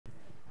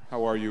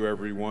How are you,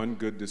 everyone?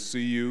 Good to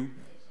see you,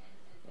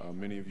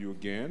 many of you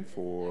again,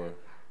 for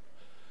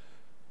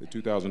the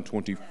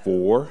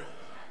 2024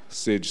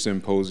 SIDGE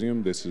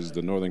Symposium. This is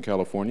the Northern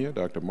California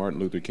Dr.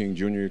 Martin Luther King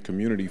Jr.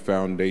 Community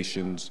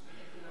Foundation's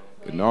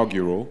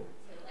inaugural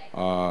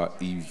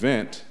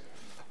event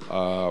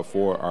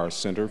for our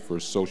Center for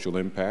Social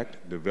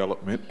Impact,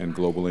 Development, and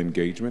Global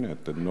Engagement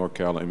at the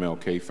NorCal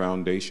MLK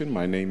Foundation.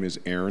 My name is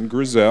Aaron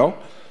Grizzell,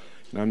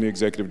 and I'm the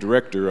Executive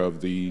Director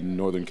of the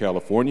Northern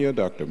California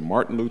Dr.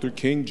 Martin Luther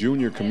King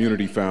Jr.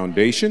 Community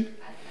Foundation.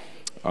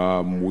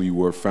 We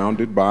were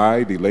founded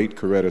by the late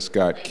Coretta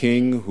Scott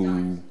King,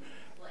 who,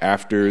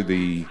 after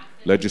the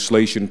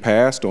legislation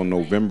passed on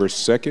November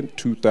 2nd,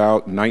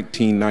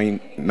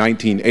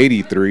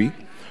 1983,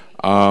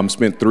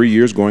 spent 3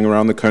 years going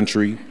around the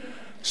country,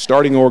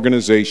 starting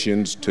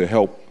organizations to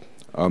help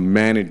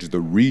manage the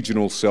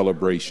regional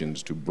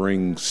celebrations to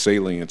bring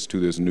salience to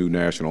this new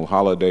national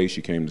holiday.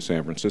 She came to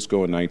San Francisco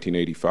in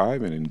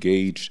 1985 and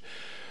engaged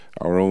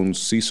our own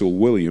Cecil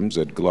Williams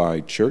at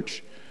Glide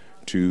Church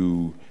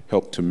to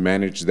help to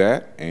manage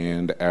that.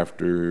 And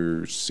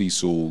after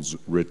Cecil's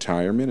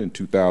retirement in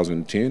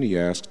 2010, he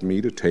asked me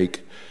to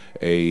take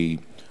a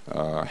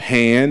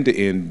hand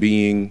in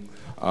being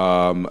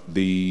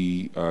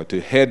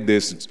to head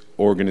this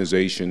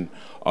organization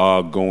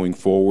going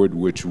forward,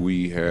 which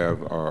we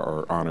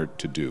are honored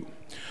to do.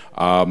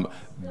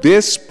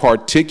 This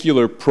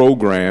particular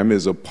program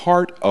is a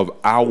part of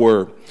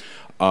our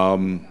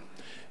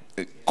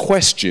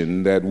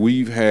question that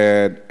we've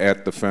had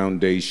at the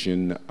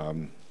foundation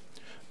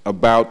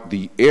about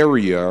the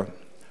area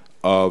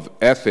of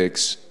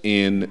ethics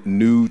in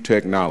new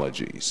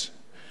technologies.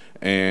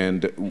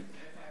 And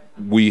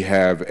we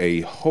have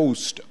a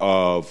host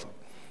of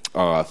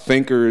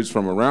thinkers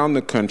from around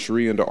the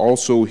country and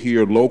also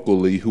here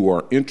locally who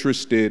are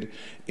interested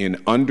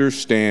in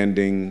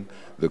understanding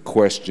the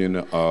question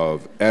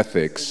of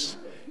ethics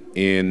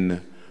in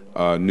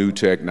new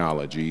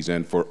technologies.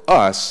 And for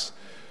us,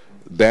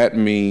 that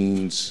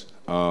means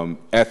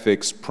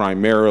ethics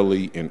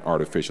primarily in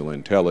artificial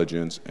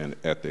intelligence and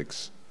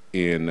ethics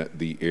in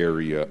the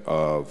area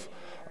of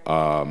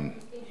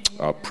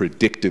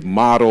predictive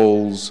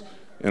models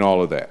and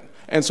all of that.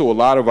 And so a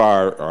lot of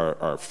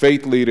our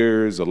faith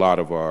leaders, a lot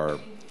of our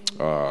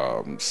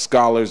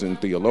scholars and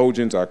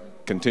theologians, I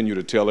continue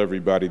to tell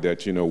everybody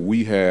that, you know,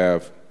 we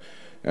have,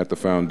 at the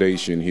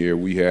foundation here,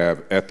 we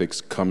have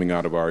ethics coming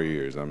out of our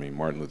ears. I mean,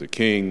 Martin Luther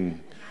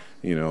King,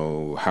 you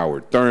know,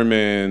 Howard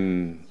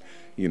Thurman,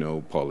 you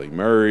know, Pauli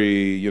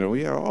Murray, you know,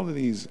 we have all of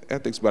these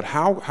ethics, but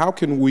how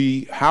can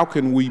we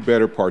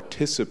better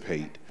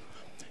participate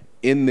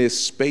in this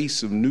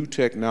space of new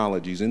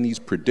technologies, in these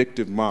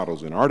predictive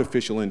models and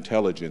artificial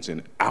intelligence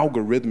and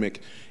algorithmic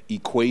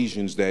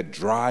equations that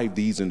drive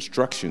these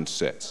instruction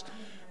sets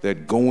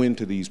that go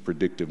into these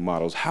predictive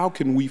models? How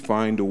can we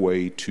find a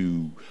way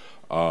to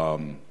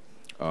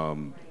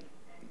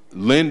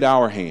lend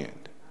our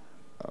hand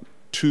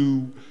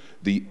to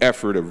the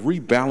effort of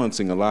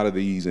rebalancing a lot of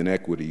these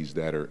inequities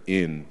that are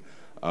in,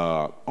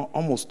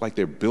 almost like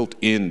they're built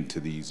into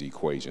these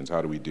equations?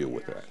 How do we deal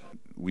with that?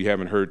 We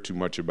haven't heard too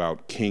much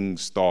about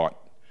King's thought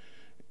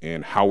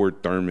and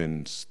Howard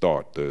Thurman's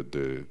thought,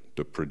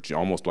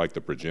 almost like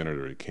the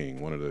progenitor of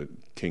King, one of the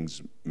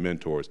King's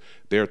mentors.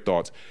 Their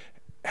thoughts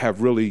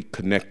have really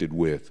connected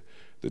with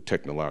the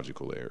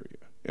technological area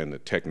and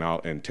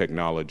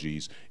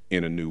technologies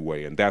in a new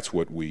way, and that's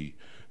what we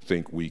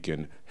think we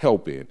can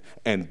help in.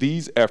 And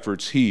these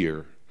efforts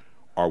here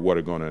are what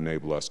are going to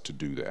enable us to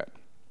do that.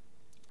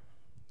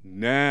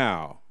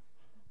 Now,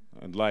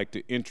 I'd like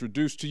to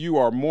introduce to you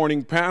our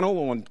morning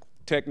panel on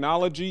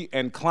technology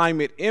and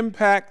climate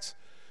impact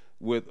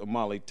with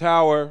Amali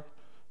Tower,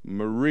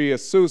 Maria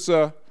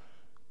Sousa,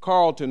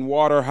 Carlton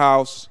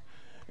Waterhouse,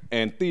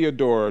 and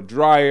Theodora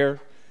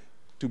Dreyer,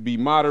 to be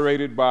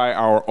moderated by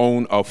our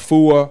own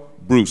Afua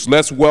Bruce.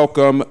 Let's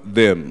welcome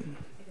them.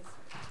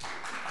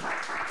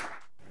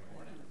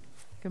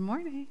 Good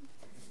morning.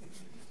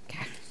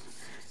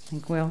 I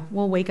think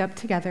we'll wake up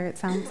together, it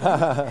sounds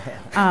like.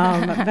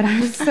 But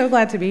I'm so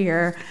glad to be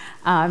here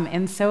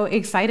and so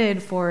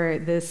excited for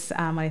this,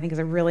 what I think is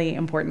a really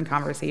important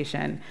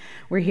conversation.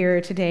 We're here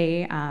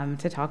today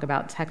to talk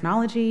about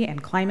technology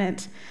and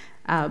climate.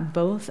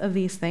 Both of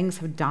these things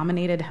have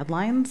dominated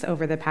headlines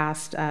over the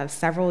past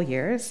several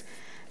years.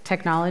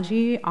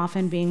 Technology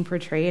often being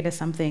portrayed as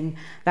something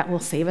that will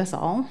save us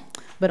all,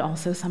 but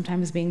also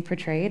sometimes being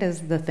portrayed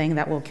as the thing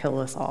that will kill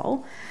us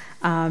all.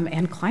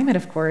 And climate,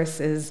 of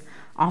course, is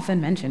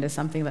often mentioned as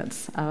something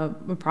that's a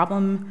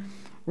problem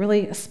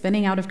really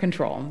spinning out of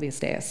control these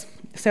days.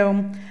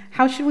 So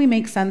how should we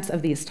make sense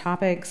of these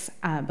topics,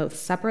 both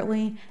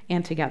separately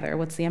and together?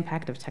 What's the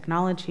impact of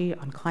technology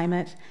on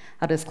climate?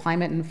 How does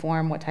climate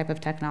inform what type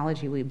of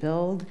technology we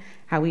build,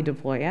 how we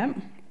deploy it?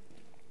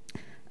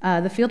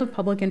 The field of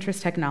public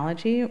interest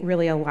technology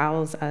really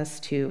allows us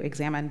to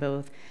examine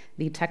both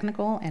the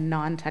technical and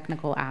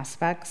non-technical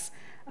aspects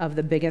of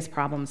the biggest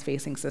problems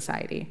facing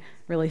society,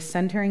 really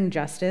centering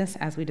justice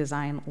as we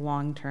design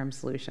long-term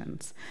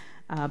solutions.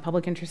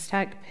 Public Interest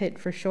Tech, PIT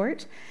for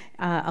short,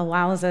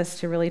 allows us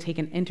to really take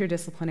an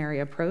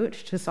interdisciplinary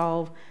approach to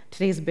solve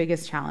today's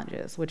biggest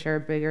challenges, which are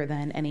bigger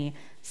than any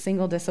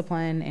single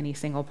discipline, any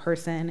single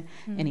person,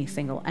 any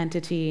single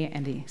entity,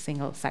 any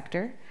single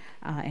sector,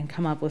 and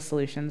come up with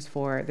solutions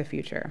for the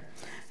future.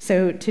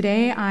 So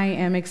today I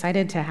am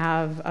excited to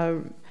have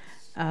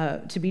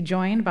to be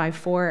joined by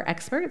 4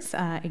 experts,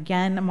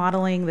 again,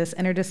 modeling this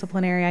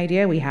interdisciplinary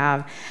idea. We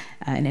have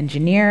an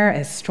engineer, a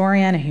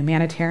historian, a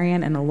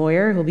humanitarian, and a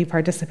lawyer who will be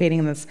participating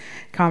in this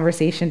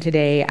conversation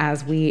today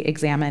as we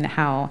examine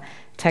how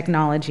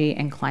technology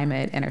and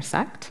climate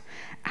intersect,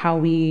 how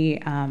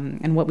we,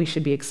 and what we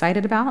should be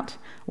excited about,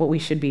 what we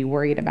should be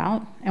worried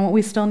about, and what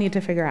we still need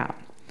to figure out.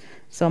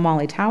 So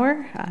Amali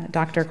Tower,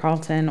 Dr.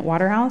 Carlton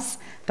Waterhouse,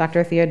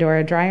 Dr.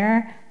 Theodora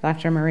Dreyer,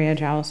 Dr. Maria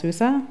João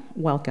Sousa,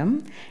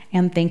 welcome,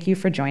 and thank you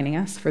for joining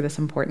us for this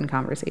important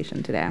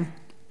conversation today.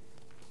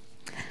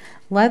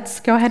 Let's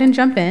go ahead and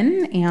jump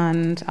in,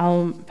 and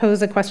I'll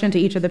pose a question to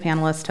each of the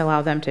panelists to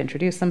allow them to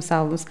introduce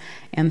themselves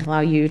and allow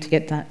you to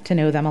get to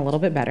know them a little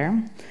bit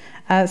better.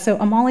 So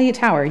Amali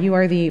Tower, you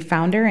are the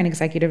founder and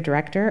executive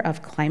director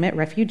of Climate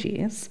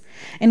Refugees.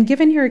 And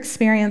given your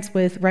experience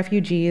with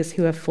refugees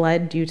who have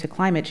fled due to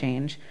climate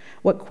change,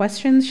 what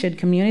questions should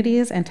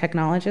communities and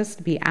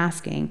technologists be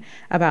asking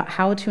about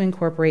how to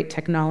incorporate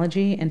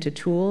technology into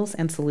tools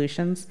and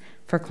solutions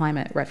for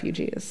climate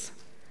refugees?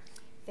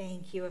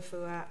 Thank you,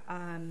 Afua.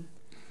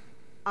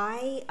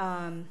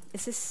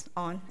 Is this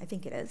on? I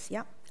think it is,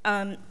 yeah.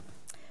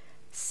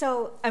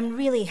 So I'm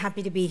really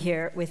happy to be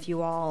here with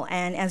you all.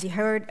 And as you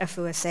heard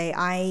Afua say,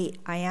 I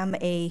am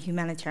a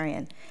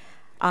humanitarian.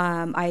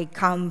 I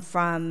come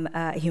from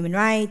a human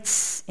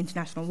rights,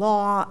 international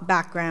law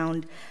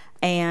background,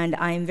 and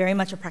I'm very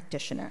much a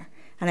practitioner.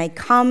 And I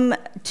come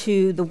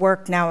to the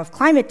work now of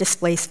climate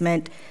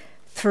displacement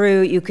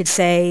through, you could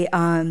say,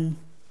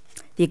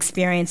 the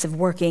experience of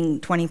working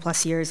 20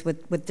 plus years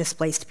with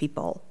displaced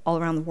people all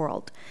around the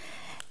world.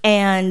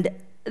 And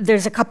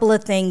there's a couple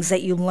of things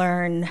that you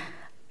learn.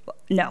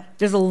 No,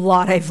 there's a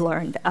lot I've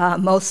learned,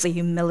 mostly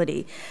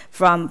humility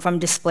from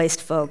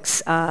displaced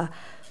folks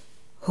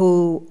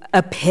who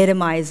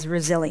epitomize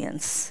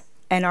resilience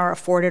and are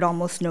afforded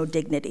almost no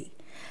dignity.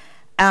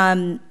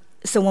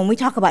 So when we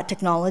talk about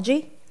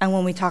technology, and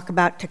when we talk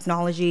about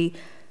technology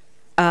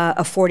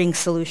affording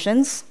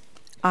solutions,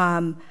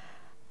 I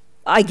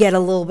get a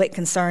little bit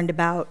concerned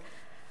about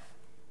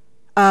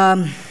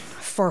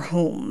for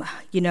whom,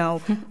 you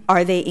know,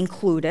 are they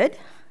included?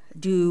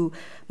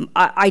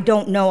 I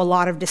don't know a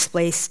lot of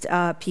displaced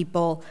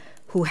people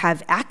who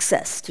have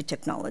access to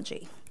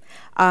technology.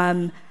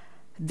 I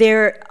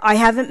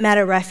haven't met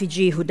a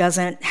refugee who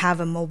doesn't have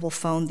a mobile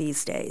phone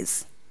these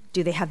days.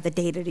 Do they have the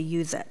data to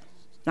use it?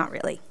 Not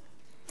really.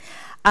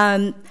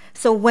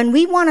 So when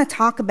we want to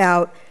talk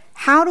about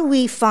how do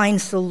we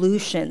find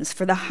solutions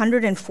for the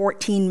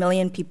 114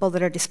 million people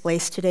that are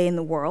displaced today in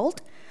the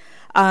world,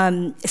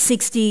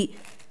 60%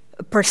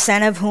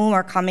 of whom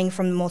are coming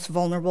from the most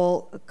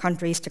vulnerable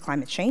countries to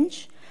climate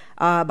change.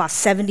 About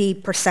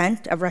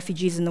 70% of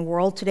refugees in the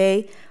world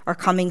today are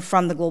coming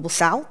from the global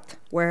south,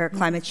 where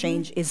climate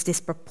change is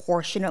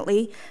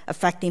disproportionately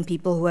affecting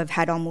people who have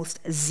had almost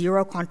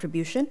zero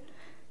contribution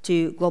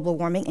to global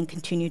warming and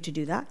continue to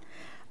do that.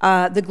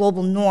 The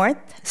global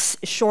north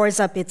shores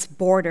up its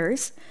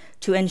borders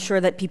to ensure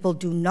that people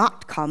do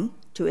not come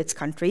to its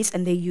countries,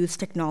 and they use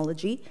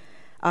technology,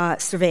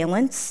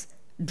 surveillance,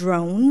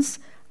 drones,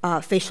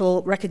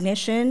 facial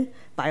recognition,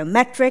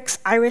 biometrics,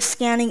 iris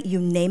scanning, you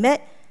name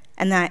it,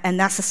 and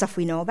that's the stuff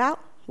we know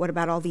about. What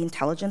about all the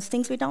intelligence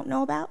things we don't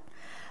know about?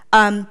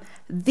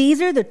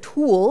 These are the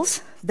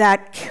tools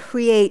that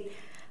create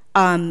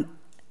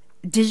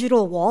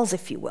digital walls,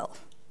 if you will,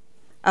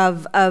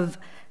 of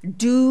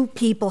do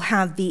people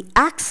have the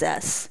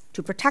access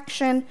to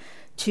protection,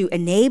 to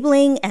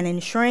enabling and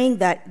ensuring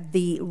that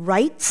the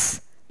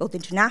rights, both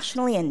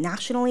internationally and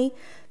nationally,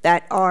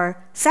 that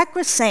are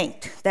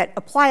sacrosanct, that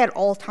apply at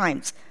all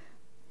times.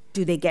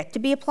 Do they get to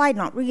be applied?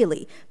 Not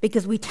really,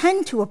 because we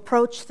tend to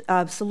approach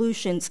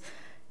solutions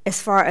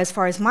as far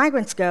as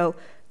migrants go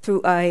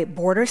through a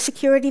border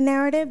security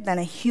narrative than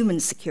a human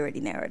security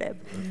narrative.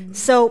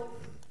 So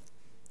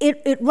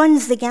it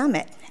runs the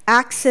gamut.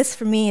 Access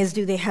for me is,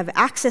 do they have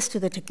access to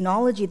the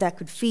technology that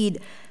could feed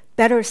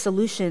better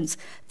solutions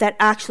that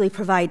actually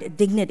provide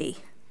dignity,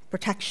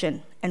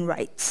 protection, and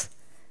rights?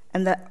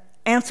 And the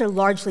answer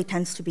largely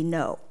tends to be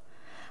no.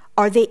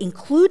 Are they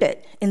included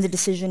in the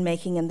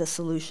decision-making and the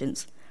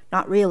solutions?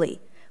 Not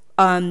really.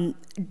 You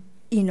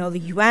know, the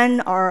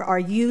UN are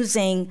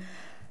using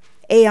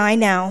AI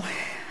now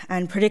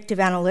and predictive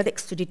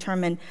analytics to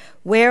determine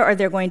where are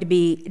there going to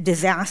be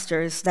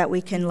disasters that we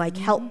can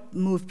help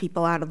move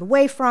people out of the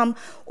way from,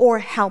 or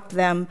help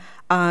them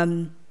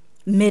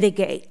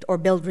mitigate or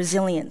build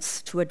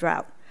resilience to a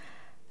drought.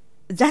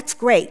 That's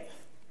great.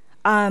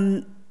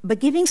 But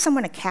giving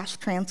someone a cash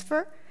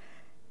transfer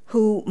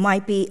who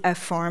might be a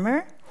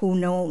farmer who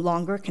no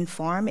longer can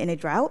farm in a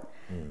drought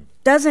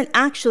doesn't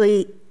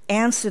actually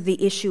answer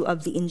the issue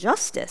of the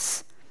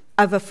injustice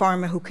of a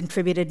farmer who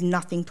contributed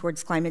nothing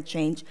towards climate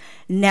change,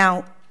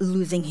 now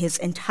losing his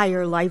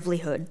entire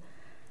livelihood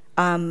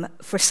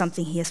for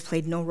something he has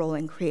played no role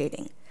in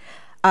creating.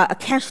 A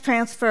cash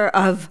transfer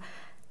of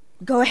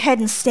go ahead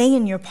and stay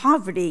in your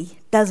poverty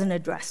doesn't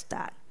address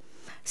that.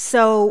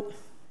 So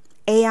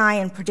AI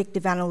and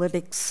predictive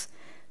analytics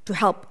to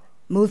help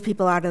move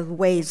people out of the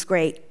way is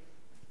great.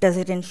 Does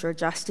it ensure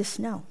justice?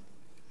 No.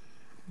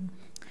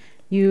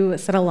 You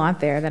said a lot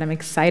there that I'm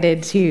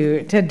excited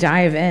to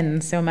dive in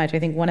so much. I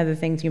think one of the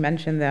things you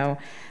mentioned, though,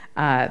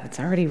 that's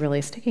already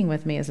really sticking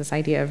with me is this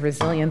idea of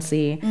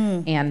resiliency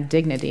and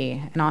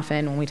dignity. And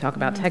often when we talk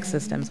about tech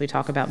systems, we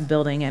talk about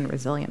building in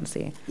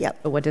resiliency. Yep.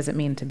 But what does it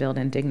mean to build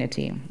in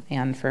dignity,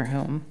 and for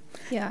whom?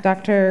 Yeah.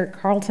 Dr.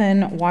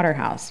 Carlton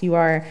Waterhouse, you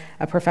are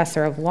a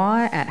professor of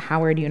law at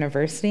Howard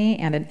University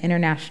and an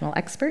international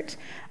expert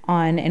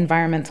on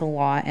environmental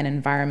law and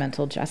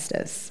environmental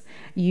justice.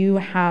 You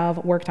have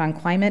worked on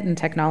climate and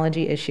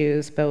technology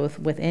issues both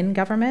within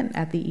government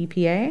at the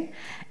EPA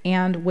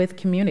and with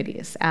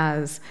communities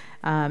as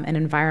an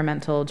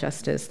environmental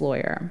justice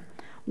lawyer.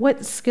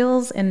 What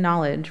skills and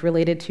knowledge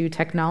related to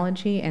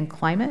technology and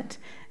climate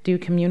do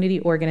community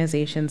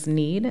organizations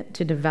need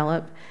to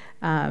develop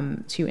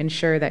to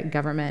ensure that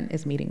government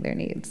is meeting their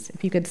needs?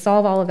 If you could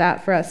solve all of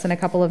that for us in a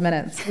couple of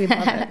minutes, we'd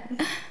love it.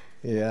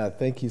 Yeah,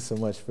 thank you so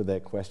much for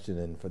that question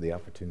and for the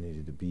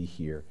opportunity to be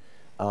here.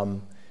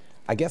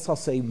 I guess I'll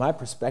say my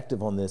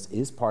perspective on this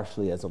is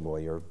partially as a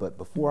lawyer, but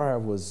before I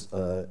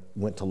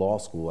went to law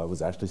school, I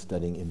was actually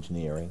studying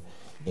engineering,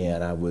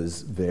 and I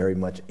was very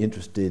much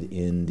interested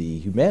in the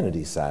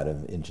humanities side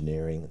of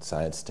engineering,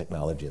 science,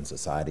 technology, and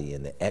society,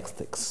 and the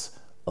ethics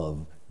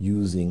of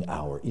using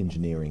our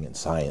engineering and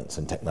science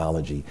and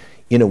technology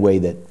in a way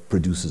that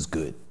produces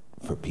good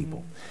for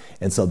people.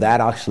 And so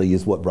that actually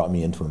is what brought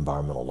me into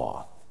environmental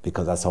law,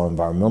 because I saw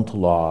environmental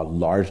law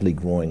largely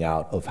growing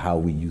out of how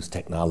we use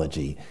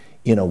technology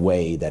in a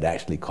way that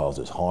actually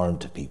causes harm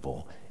to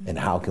people, and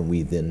how can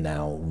we then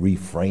now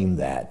reframe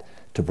that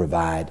to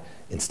provide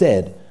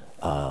instead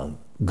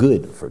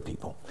good for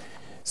people.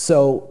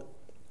 So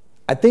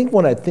I think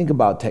when I think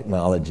about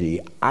technology,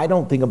 I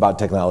don't think about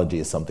technology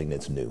as something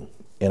that's new.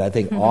 And I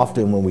think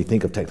often when we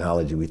think of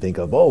technology, we think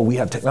of, oh, we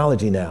have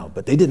technology now,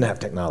 but they didn't have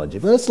technology.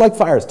 But it's like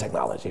fire's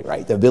technology,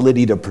 right? The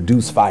ability to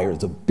produce fire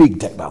is a big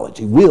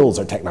technology. Wheels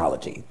are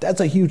technology.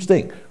 That's a huge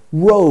thing.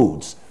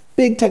 Roads,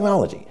 big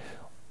technology.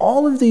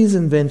 All of these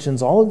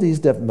inventions, all of these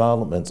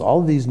developments,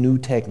 all of these new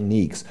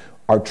techniques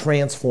are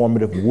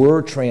transformative,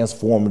 were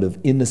transformative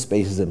in the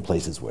spaces and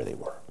places where they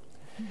were.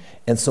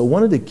 And so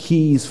one of the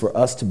keys for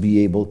us to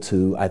be able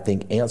to, I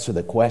think, answer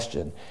the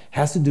question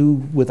has to do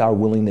with our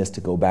willingness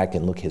to go back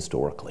and look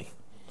historically,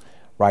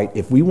 right?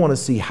 If we want to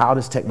see how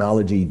does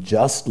technology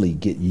justly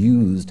get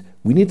used,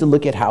 we need to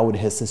look at how it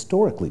has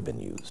historically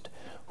been used.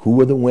 Who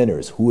are the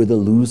winners? Who are the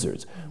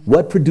losers?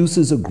 What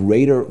produced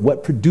greater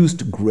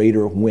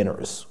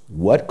winners?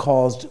 What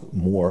caused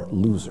more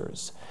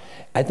losers?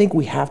 I think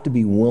we have to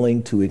be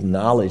willing to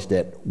acknowledge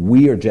that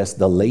we are just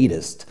the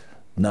latest,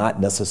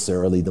 not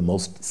necessarily the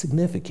most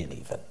significant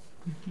even,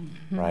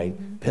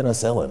 right?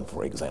 Penicillin,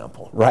 for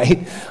example,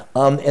 right?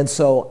 And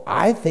so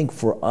I think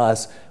for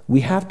us, we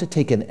have to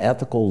take an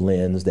ethical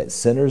lens that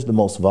centers the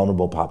most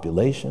vulnerable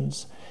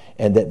populations,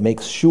 and that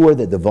makes sure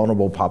that the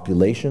vulnerable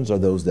populations are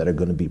those that are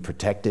going to be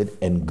protected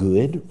and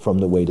good from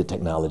the way the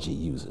technology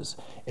uses.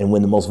 And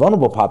when the most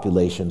vulnerable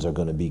populations are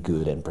going to be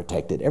good and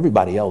protected,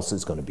 everybody else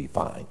is going to be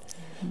fine.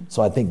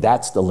 So I think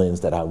that's the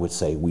lens that I would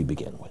say we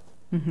begin with.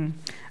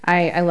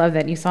 I love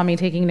that. You saw me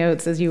taking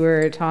notes as you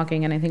were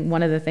talking, and I think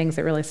one of the things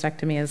that really stuck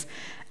with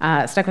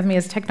me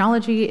is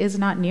technology is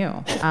not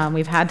new.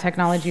 We've had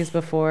technologies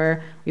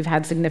before, we've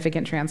had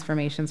significant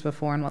transformations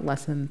before, and what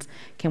lessons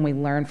can we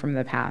learn from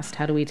the past?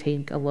 How do we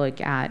take a look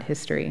at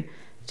history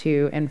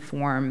to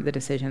inform the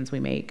decisions we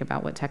make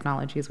about what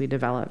technologies we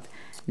develop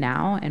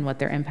now and what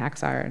their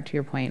impacts are, to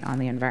your point, on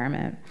the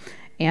environment?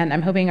 And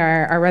I'm hoping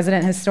our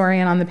resident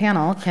historian on the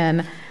panel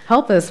can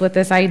help us with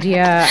this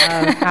idea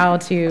of how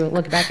to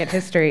look back at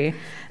history.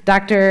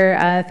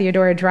 Dr.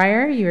 Theodora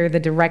Dreyer, you're the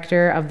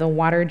director of the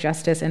Water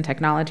Justice and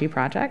Technology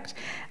Project,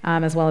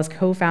 as well as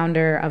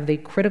co-founder of the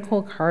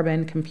Critical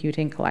Carbon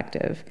Computing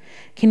Collective.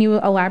 Can you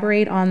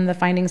elaborate on the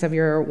findings of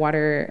your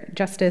water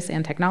justice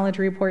and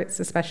technology reports,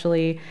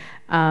 especially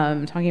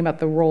talking about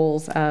the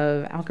roles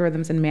of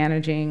algorithms in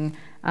managing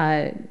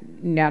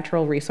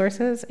natural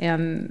resources?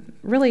 And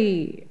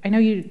really, I know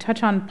you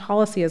touch on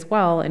policy as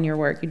well in your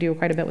work. You do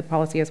quite a bit with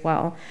policy as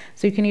well.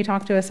 So can you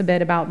talk to us a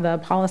bit about the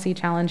policy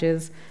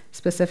challenges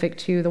specific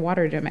to the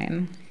water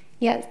domain?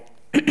 Yes.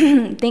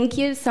 Thank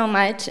you so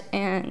much,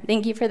 and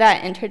thank you for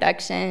that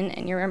introduction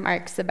and your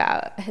remarks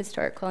about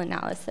historical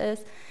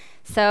analysis.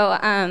 So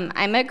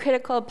I'm a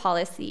critical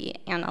policy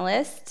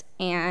analyst,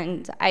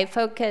 and I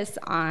focus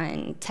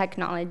on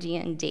technology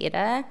and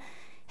data,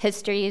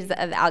 histories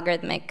of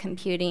algorithmic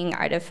computing,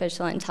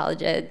 artificial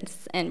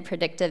intelligence, and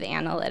predictive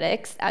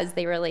analytics as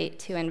they relate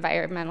to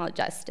environmental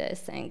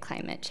justice and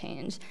climate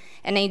change.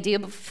 And I do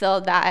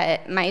feel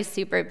that my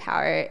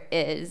superpower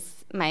is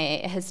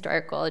my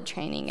historical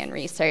training and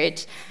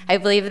research. I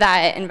believe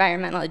that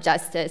environmental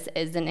justice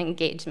is an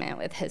engagement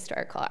with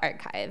historical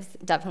archives,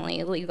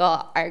 definitely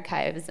legal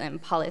archives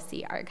and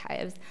policy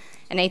archives.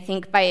 And I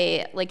think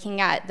by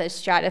looking at the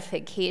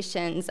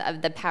stratifications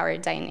of the power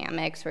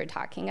dynamics we're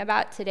talking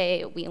about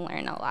today, we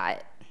learn a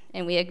lot.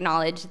 And we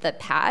acknowledge the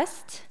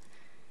past,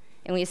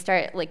 and we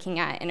start looking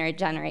at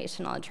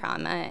intergenerational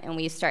trauma, and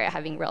we start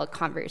having real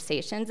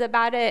conversations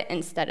about it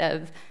instead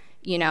of,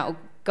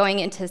 going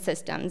into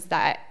systems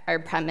that are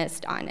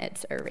premised on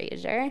its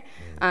erasure.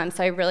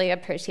 So I really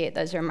appreciate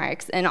those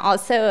remarks. And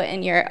also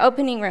in your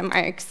opening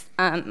remarks,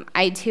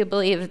 I too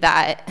believe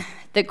that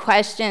the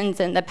questions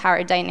and the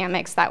power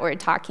dynamics that we're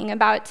talking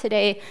about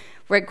today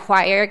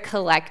require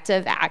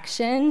collective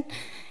action.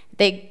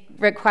 They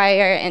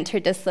require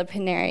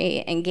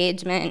interdisciplinary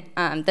engagement.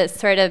 This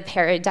sort of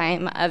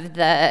paradigm of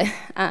the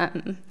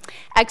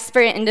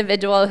expert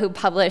individual who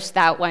published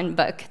that one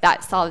book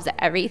that solves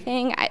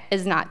everything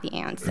is not the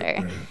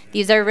answer.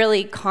 These are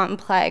really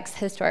complex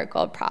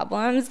historical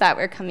problems that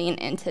we're coming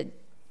into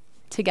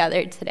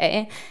together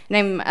today.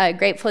 And I'm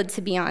grateful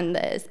to be on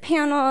this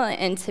panel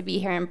and to be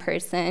here in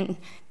person,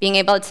 being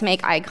able to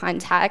make eye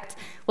contact.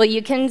 Well,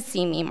 you can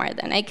see me more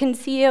than I can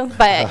see you,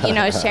 but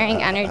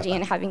sharing energy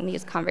and having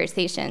these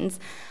conversations.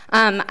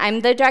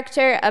 I'm the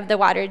director of the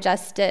Water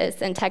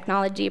Justice and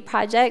Technology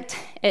Project.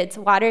 It's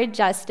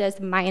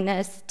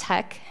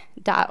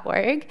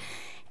waterjustice-tech.org.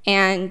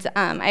 And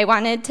I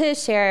wanted to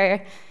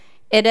share,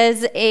 it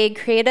is a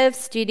creative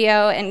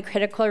studio and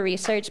critical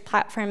research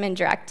platform and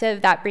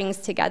directive that brings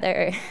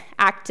together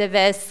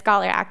activists,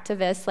 scholar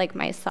activists like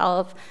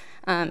myself,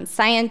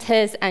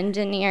 scientists,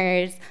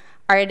 engineers,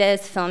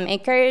 artists,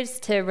 filmmakers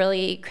to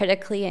really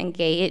critically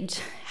engage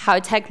how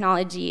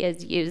technology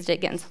is used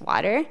against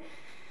water,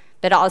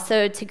 but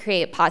also to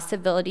create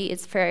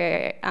possibilities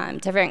for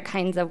different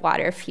kinds of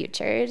water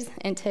futures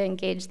and to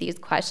engage these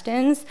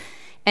questions.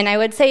 And I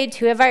would say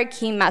two of our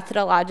key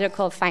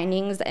methodological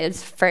findings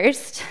is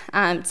first,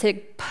 to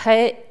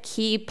put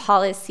key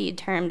policy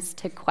terms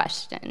to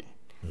question.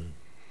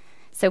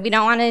 So we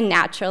don't want to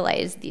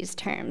naturalize these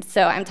terms.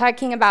 So I'm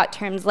talking about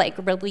terms like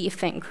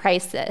relief and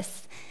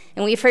crisis.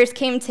 And we first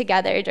came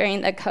together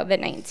during the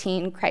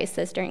COVID-19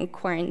 crisis during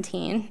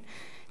quarantine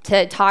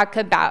to talk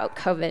about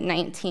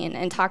COVID-19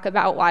 and talk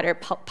about water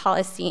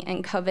policy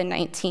and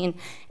COVID-19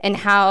 and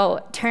how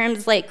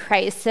terms like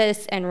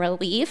crisis and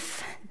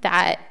relief,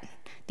 that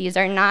these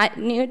are not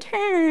new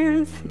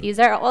terms, these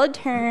are old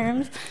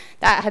terms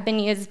that have been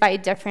used by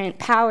different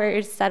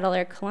powers,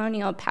 settler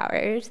colonial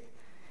powers,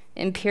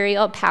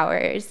 imperial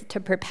powers, to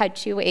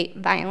perpetuate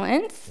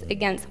violence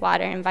against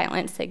water and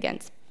violence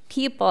against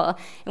people.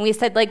 And we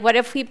said, what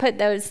if we put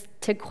those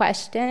to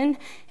question,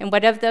 and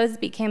what if those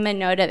became a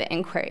note of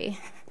inquiry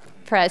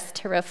for us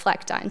to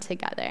reflect on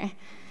together?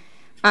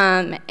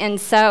 And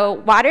so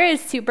water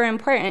is super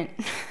important.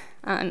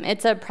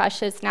 It's a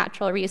precious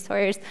natural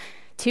resource.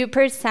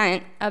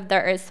 2% of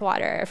the Earth's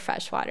water are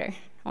fresh water,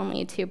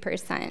 only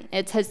 2%.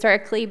 It's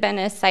historically been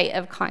a site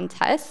of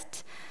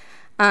contest.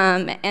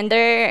 And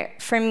there,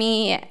 for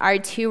me, are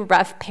two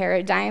rough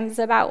paradigms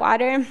about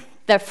water.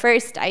 The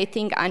first, I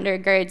think,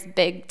 undergirds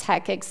big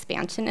tech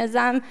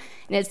expansionism, and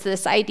it's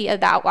this idea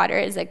that water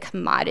is a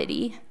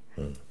commodity.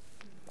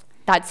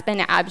 That's been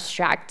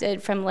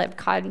abstracted from lived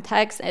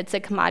context. It's a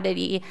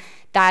commodity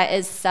that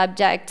is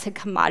subject to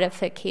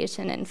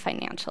commodification and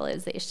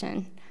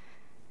financialization.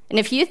 And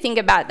if you think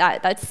about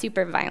that, that's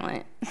super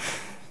violent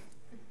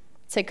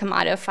to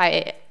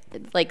commodify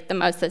the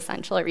most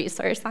essential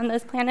resource on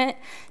this planet.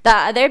 The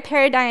other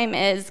paradigm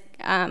is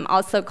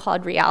also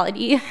called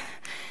reality,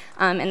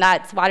 and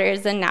that's water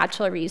is a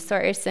natural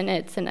resource and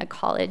it's an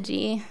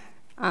ecology.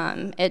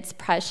 It's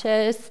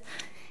precious.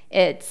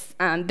 It's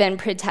been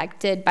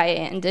protected by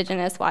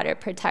indigenous water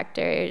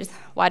protectors,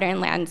 water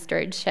and land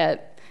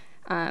stewardship.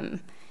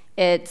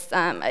 It's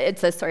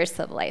a source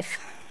of life.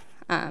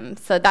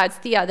 So that's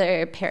the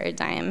other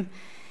paradigm.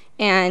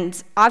 And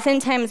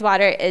oftentimes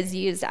water is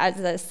used as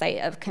a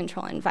site of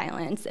control and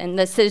violence. And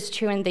this is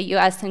true in the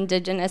US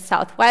indigenous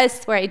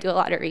Southwest, where I do a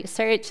lot of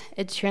research.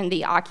 It's true in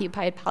the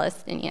occupied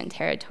Palestinian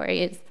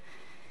territories.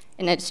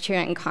 And it's true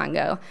in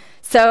Congo.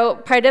 So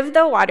part of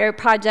the water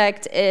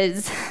project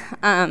is,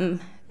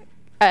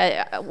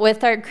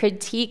 with our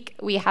critique,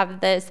 we have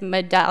this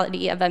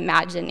modality of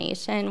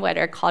imagination, what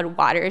are called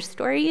water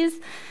stories.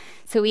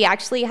 So we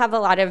actually have a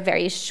lot of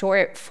very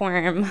short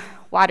form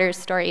water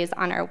stories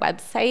on our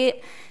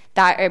website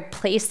that are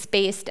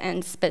place-based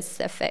and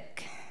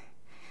specific,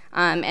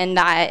 and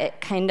that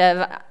kind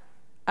of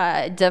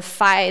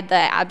defy the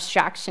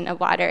abstraction of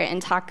water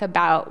and talk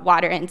about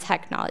water and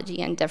technology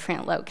in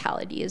different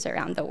localities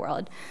around the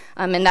world.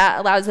 And that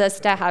allows us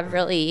to have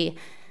really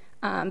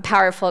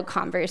powerful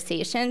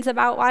conversations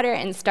about water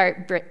and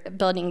start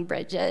building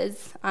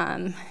bridges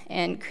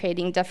and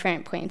creating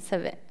different points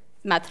of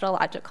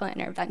methodological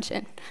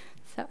intervention.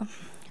 So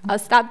I'll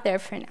stop there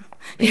for now.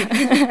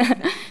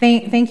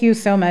 Thank you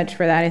so much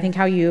for that. I think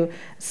how you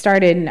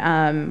started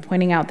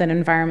pointing out that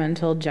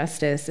environmental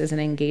justice is an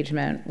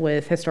engagement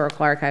with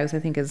historical archives, I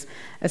think is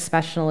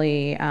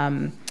especially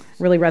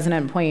really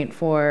resonant point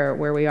for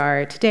where we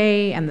are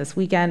today and this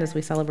weekend as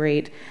we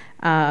celebrate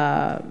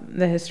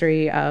the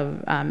history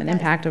of and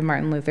impact of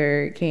Martin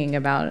Luther King.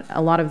 About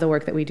a lot of the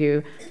work that we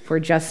do for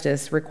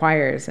justice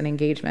requires an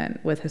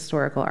engagement with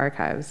historical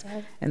archives.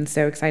 Yes. And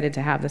so excited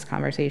to have this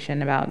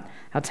conversation about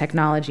how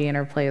technology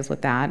interplays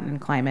with that and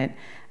climate.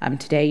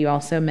 Today you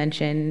also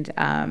mentioned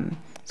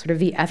sort of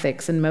the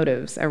ethics and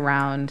motives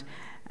around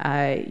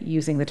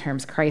using the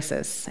terms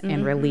crisis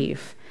and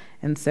relief.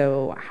 And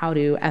so how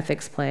do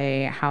ethics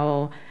play?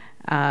 How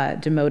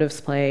do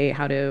motives play?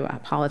 How do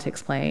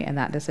politics play in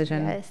that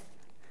decision? Yes.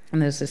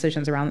 And those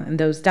decisions around, and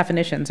those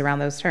definitions around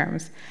those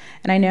terms.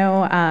 And I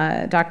know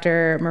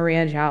Dr.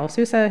 Maria João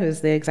Sousa, who's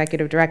the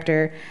executive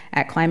director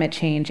at Climate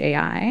Change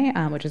AI,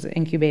 which is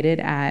incubated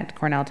at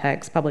Cornell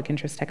Tech's Public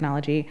Interest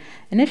Technology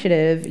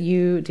Initiative.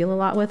 You deal a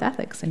lot with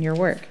ethics in your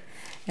work.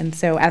 And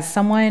so as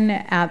someone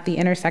at the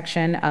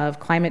intersection of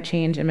climate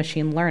change and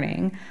machine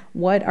learning,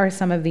 what are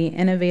some of the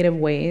innovative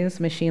ways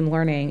machine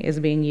learning is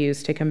being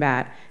used to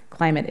combat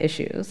climate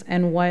issues?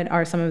 And what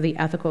are some of the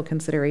ethical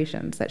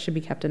considerations that should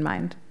be kept in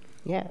mind?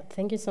 Yeah,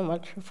 thank you so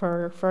much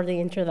for the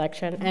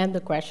introduction and the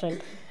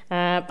question.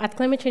 At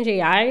Climate Change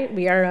AI,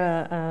 we are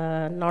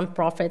a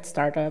nonprofit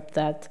startup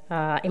that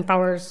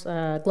empowers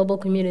a global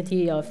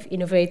community of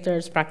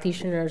innovators,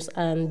 practitioners,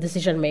 and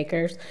decision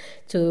makers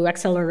to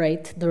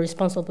accelerate the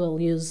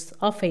responsible use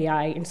of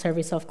AI in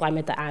service of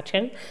climate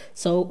action.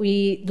 So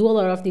we do a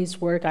lot of this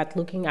work at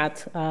looking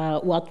at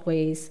what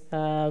ways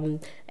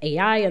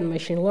AI and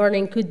machine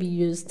learning could be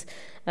used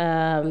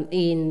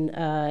in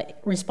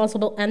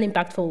responsible and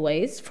impactful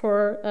ways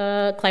for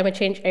climate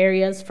change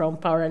areas, from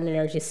power and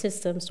energy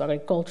systems to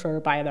agriculture,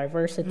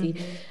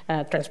 biodiversity,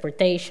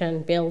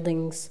 transportation,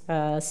 buildings,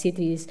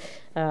 cities,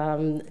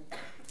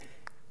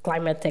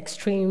 climate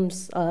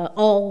extremes,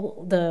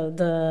 all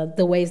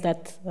the ways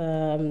that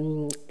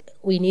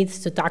we need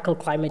to tackle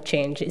climate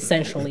change,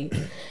 essentially.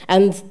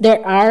 And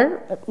there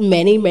are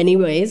many, many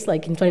ways.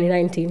 Like in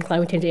 2019,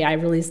 Climate Change AI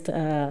released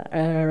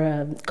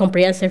a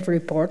comprehensive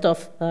report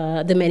of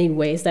the many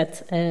ways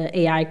that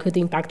AI could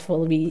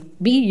impactfully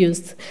be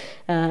used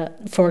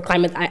for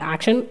climate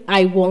action.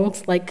 I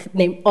won't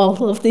name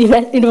all of the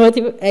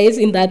innovative ways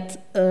in that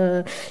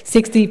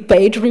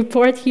 60-page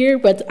report here,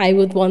 but I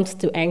would want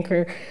to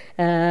anchor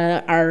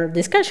our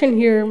discussion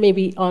here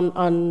maybe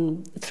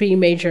on three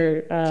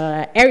major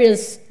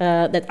areas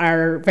that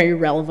are very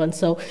relevant.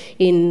 So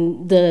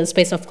in the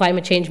space of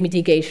climate change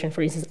mitigation,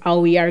 for instance, how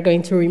we are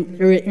going to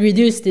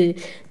reduce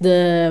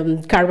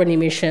the carbon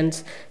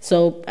emissions.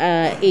 So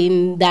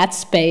in that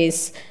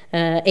space,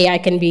 AI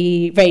can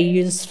be very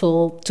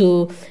useful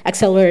to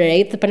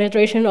accelerate the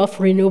penetration of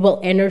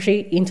renewable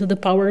energy into the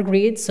power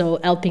grid, so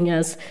helping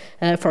us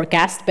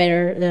forecast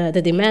better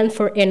the demand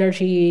for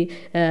energy,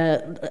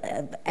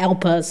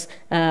 help us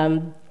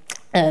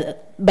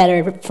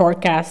better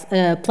forecast,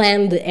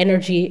 plan the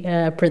energy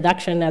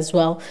production as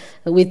well,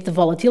 with the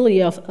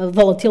volatility of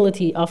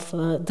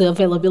the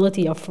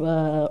availability of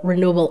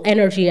renewable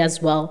energy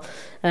as well.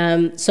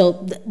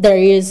 So there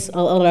is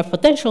a lot of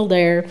potential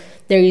there.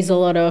 There is a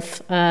lot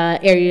of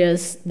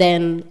areas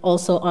then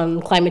also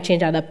on climate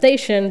change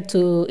adaptation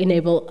to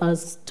enable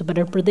us to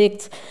better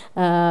predict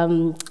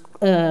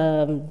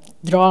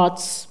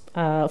droughts,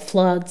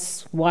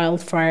 floods,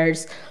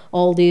 wildfires,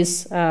 all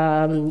these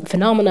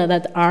phenomena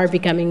that are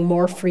becoming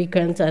more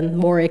frequent and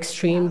more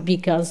extreme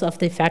because of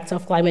the effects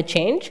of climate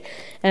change,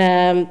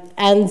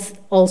 and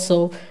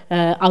also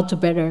how to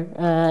better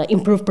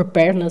improve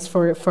preparedness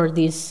for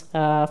these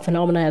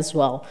phenomena as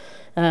well.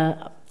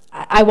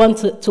 I want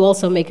to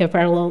also make a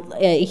parallel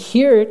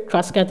here,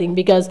 cross-cutting,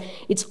 because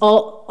it's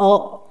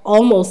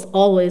almost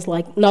always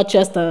not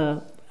just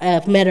a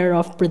matter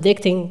of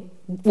predicting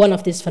one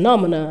of these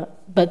phenomena,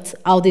 but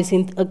how this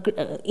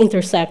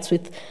intersects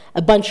with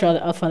a bunch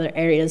of other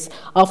areas.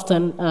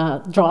 Often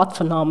drought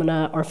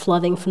phenomena or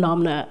flooding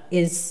phenomena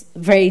is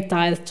very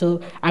tied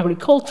to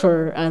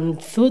agriculture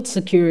and food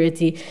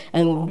security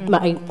and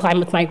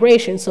climate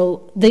migration.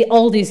 So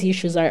all these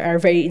issues are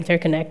very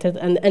interconnected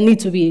and need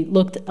to be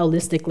looked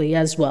holistically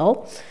as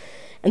well.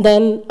 And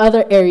then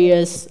other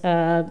areas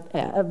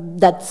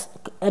that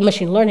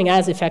machine learning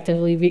has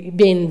effectively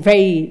been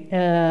very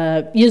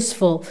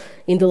useful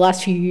in the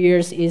last few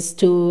years is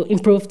to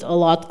improve a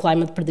lot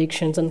climate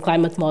predictions and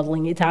climate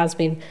modeling. It has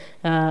been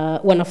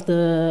one of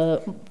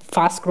the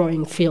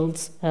fast-growing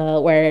fields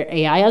where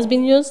AI has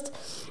been used.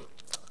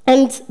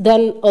 And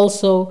then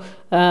also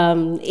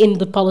in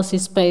the policy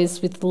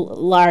space, with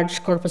large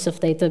corpus of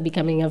data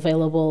becoming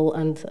available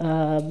and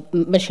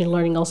machine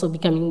learning also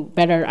becoming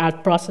better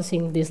at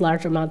processing these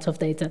large amounts of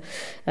data,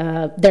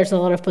 there's a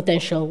lot of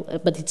potential,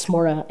 but it's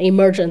more an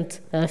emergent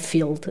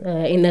field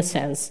in a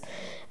sense.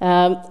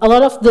 A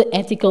lot of the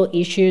ethical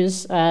issues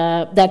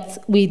that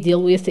we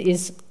deal with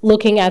is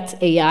looking at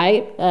AI,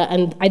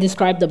 and I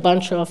described a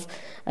bunch of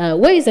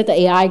ways that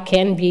AI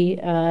can be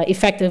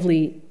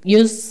effectively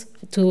used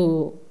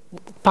to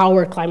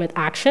power climate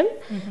action,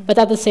 but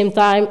at the same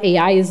time,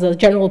 AI is a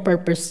general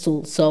purpose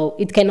tool, so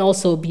it can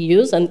also be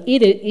used, and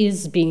it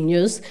is being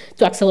used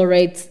to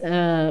accelerate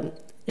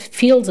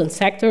fields and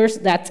sectors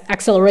that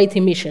accelerate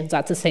emissions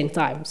at the same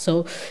time.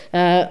 So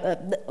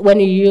when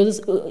you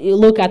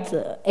look at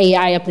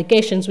AI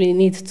applications, we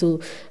need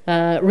to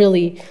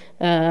really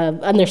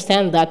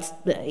understand that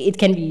it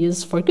can be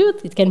used for good,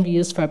 it can be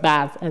used for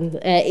bad, and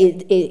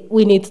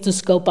we need to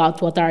scope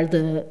out what are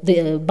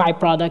the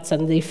byproducts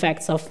and the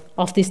effects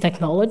of these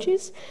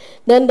technologies.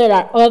 Then there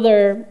are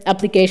other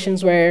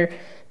applications where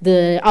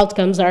the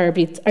outcomes are a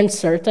bit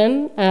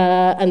uncertain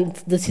and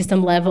the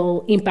system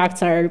level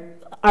impacts are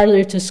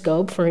harder to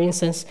scope. For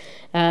instance,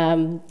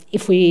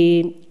 if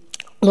we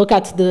look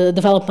at the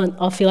development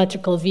of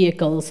electrical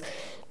vehicles,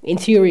 in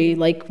theory,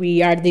 like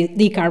we are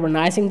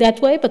decarbonizing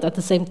that way, but at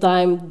the same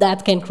time,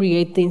 that can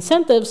create the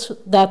incentives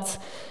that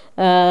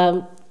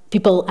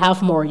people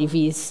have more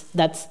EVs,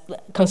 that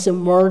consume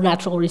more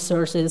natural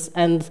resources,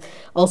 and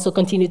also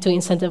continue to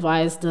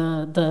incentivize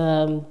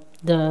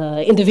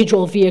the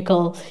individual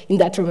vehicle in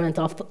detriment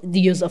of the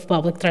use of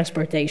public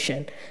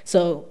transportation.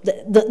 So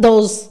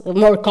those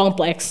more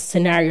complex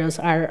scenarios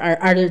are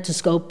harder to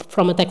scope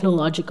from a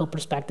technological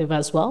perspective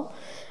as well.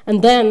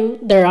 And then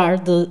there are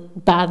the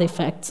bad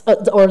effects,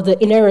 or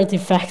the inherent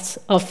effects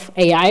of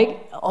AI,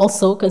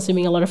 also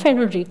consuming a lot of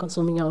energy,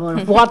 consuming a lot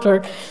of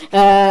water,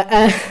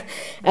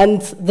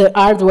 and the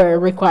hardware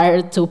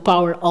required to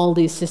power all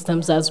these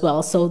systems as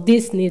well. So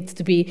this needs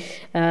to be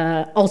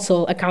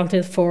also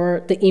accounted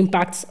for. The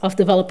impacts of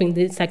developing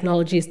these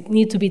technologies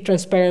need to be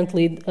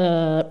transparently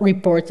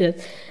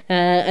reported,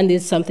 and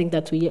it's something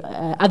that we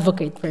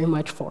advocate very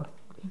much for.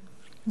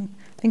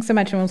 Thanks so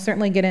much, and we'll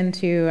certainly get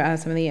into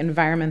some of the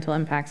environmental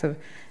impacts of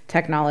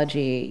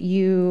technology.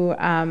 You,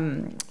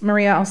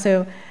 Maria,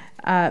 also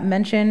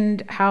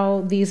mentioned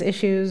how these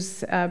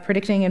issues,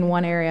 predicting in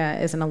one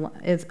area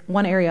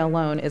one area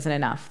alone isn't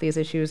enough. These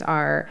issues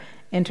are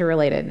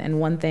interrelated, and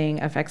one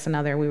thing affects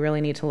another. We really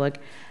need to look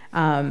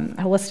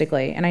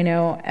holistically. And I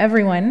know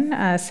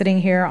everyone sitting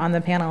here on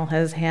the panel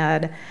has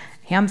had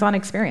hands-on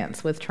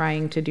experience with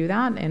trying to do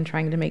that and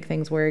trying to make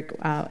things work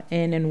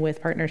in and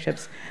with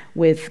partnerships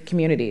with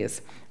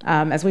communities.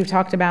 As we've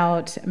talked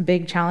about,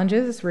 big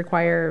challenges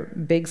require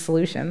big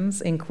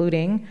solutions,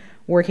 including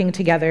working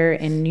together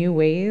in new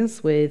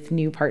ways with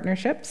new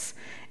partnerships.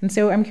 And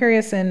so I'm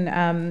curious,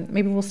 and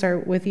maybe we'll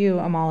start with you,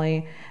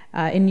 Amali.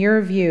 In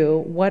your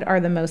view, what are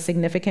the most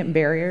significant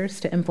barriers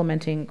to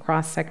implementing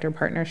cross-sector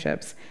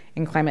partnerships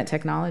in climate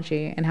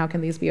technology, and how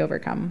can these be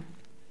overcome?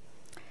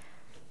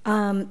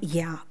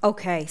 Yeah,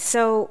 okay.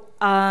 So,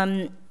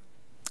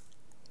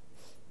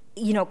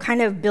 you know,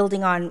 kind of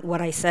building on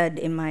what I said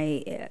in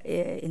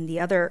the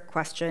other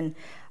question,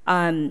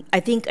 I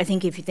think if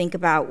you think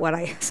about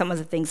some of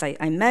the things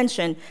I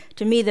mentioned,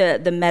 to me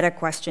the meta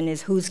question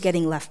is who's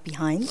getting left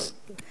behind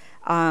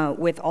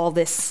with all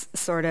this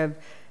sort of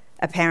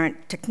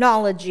apparent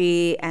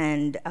technology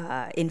and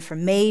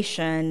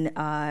information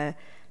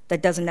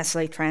that doesn't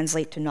necessarily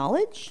translate to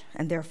knowledge,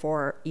 and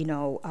therefore, you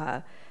know,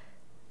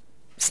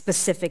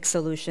 specific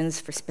solutions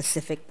for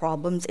specific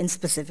problems in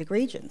specific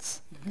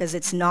regions, because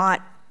it's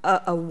not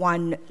a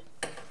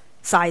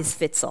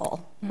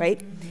one-size-fits-all,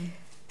 right?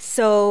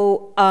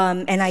 So,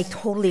 and I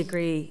totally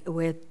agree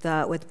with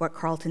what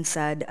Carlton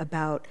said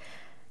about,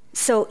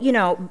 so, you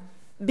know,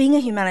 being a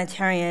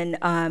humanitarian,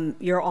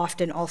 you're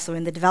often also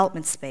in the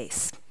development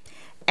space.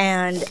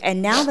 And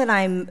now that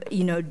I'm,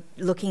 you know,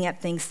 looking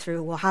at things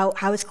through, well,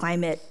 how is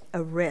climate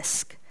a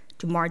risk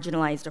to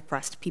marginalized,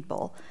 oppressed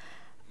people?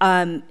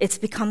 It's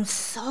become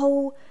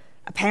so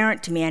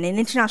apparent to me, and in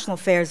international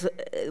affairs,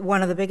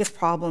 one of the biggest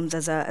problems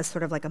as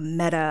sort of like a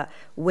meta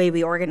way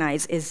we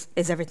organize is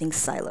everything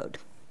siloed.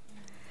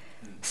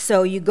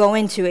 So you go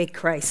into a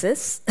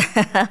crisis,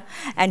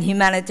 and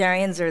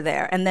humanitarians are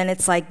there, and then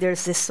it's like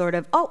there's this sort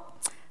of, oh,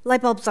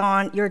 light bulb's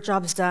on, your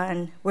job's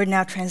done, we're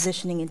now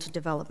transitioning into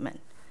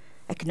development,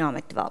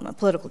 economic development,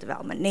 political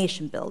development,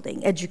 nation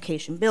building,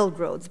 education, build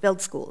roads,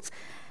 build schools.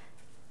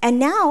 And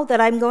now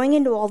that I'm going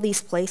into all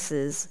these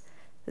places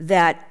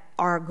that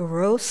are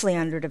grossly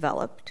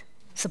underdeveloped,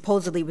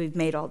 supposedly we've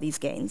made all these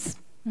gains.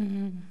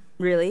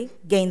 Really?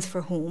 Gains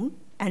for whom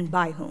and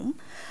by whom?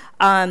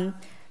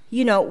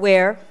 You know,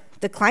 where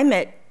the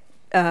climate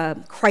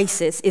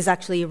crisis is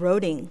actually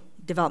eroding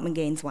development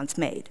gains once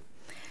made.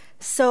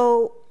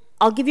 So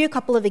I'll give you a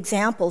couple of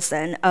examples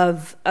then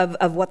of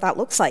what that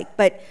looks like.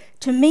 But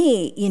to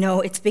me, you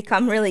know, it's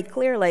become really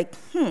clear, like,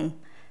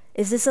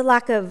 Is this a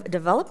lack of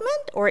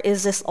development, or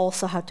is this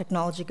also how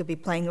technology could be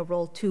playing a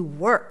role to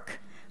work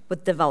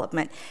with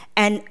development?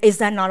 And is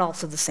that not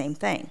also the same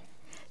thing?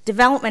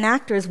 Development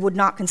actors would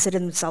not consider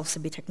themselves to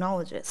be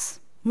technologists,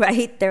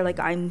 right? They're like,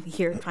 I'm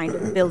here trying to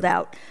build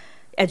out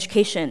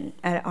education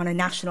on a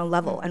national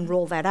level and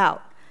roll that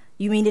out.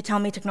 You mean to tell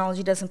me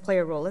technology doesn't play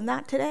a role in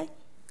that today?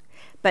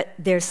 But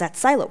there's that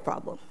silo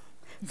problem.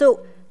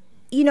 So,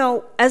 you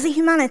know, as a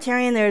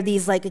humanitarian, there are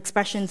these like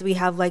expressions we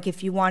have, like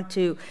if you want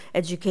to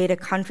educate a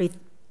country,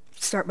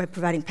 start by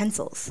providing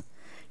pencils.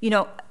 You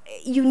know,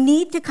 you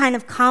need to kind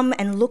of come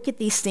and look at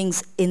these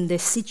things in the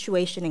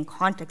situation and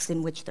context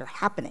in which they're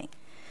happening.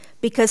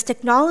 Because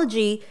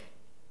technology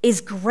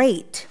is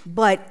great,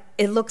 but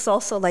it looks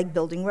also like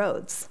building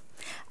roads.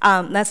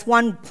 That's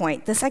one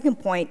point. The second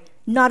point,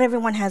 not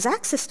everyone has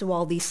access to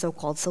all these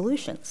so-called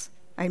solutions.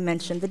 I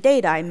mentioned the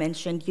data. I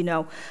mentioned, you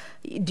know,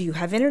 do you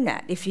have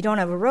internet? If you don't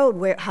have a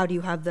road, how do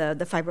you have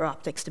the fiber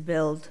optics to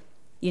build,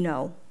 you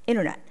know,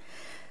 internet?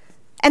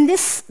 And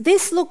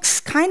this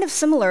looks kind of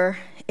similar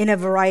in a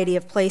variety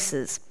of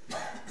places.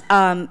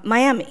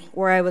 Miami,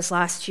 where I was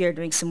last year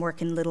doing some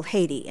work in Little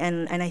Haiti,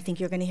 and I think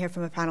you're going to hear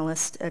from a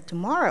panelist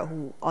tomorrow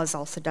who has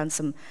also done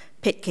some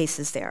pit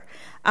cases there.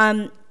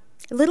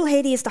 Little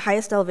Haiti is the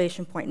highest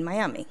elevation point in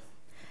Miami.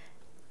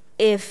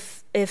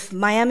 If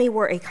Miami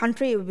were a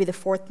country, it would be the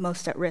 4th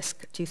most at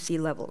risk to sea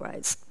level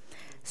rise.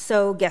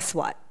 So guess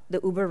what? The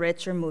uber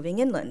rich are moving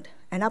inland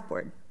and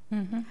upward.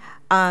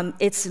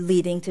 It's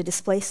leading to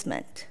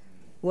displacement.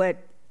 What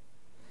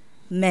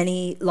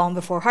many, long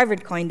before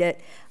Harvard coined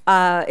it,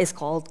 is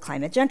called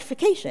climate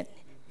gentrification.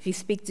 If you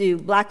speak to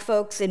black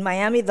folks in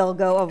Miami, they'll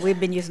go, oh, we've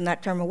been using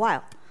that term a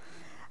while.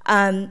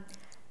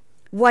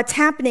 What's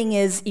happening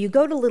is you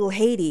go to Little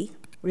Haiti,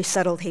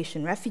 resettled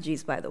Haitian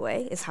refugees, by the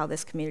way, is how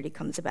this community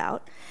comes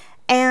about,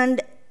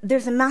 and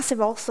there's a massive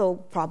also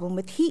problem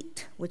with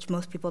heat, which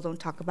most people don't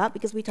talk about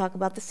because we talk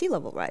about the sea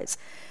level rise.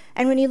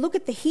 And when you look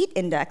at the heat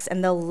index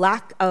and the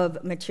lack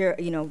of material,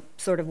 you know,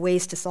 sort of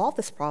ways to solve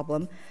this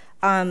problem,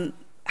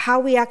 how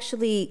we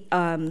actually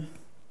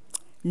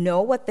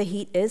know what the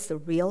heat is, the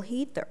real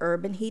heat, the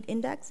urban heat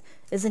index,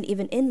 isn't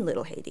even in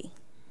Little Haiti.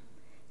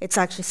 It's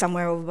actually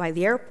somewhere over by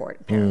the airport,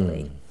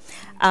 apparently.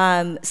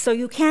 So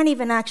you can't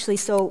even actually,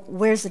 so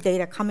where's the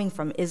data coming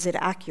from? Is it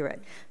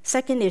accurate?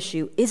 Second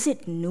issue, is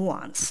it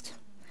nuanced?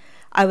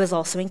 I was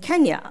also in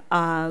Kenya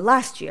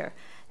last year,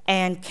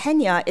 and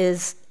Kenya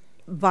is,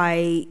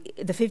 by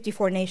the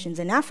 54 nations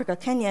in Africa,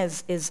 Kenya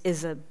is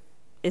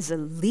a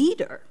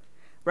leader,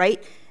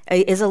 right?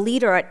 Is a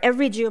leader at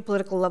every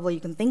geopolitical level you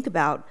can think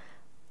about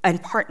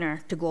and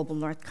partner to global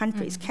north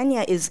countries.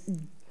 Kenya is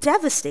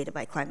devastated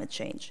by climate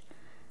change.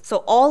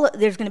 So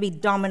there's going to be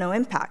domino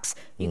impacts.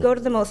 You go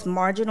to the most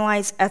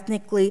marginalized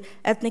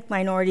ethnic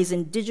minorities,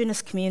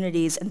 indigenous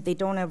communities, and they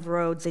don't have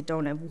roads, they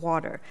don't have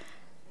water.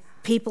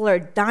 People are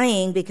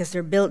dying because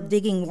they're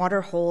digging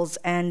water holes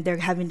and they're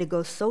having to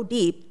go so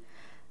deep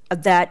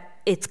that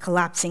it's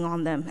collapsing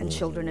on them, and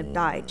children have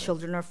died.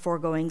 Children are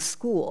foregoing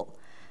school.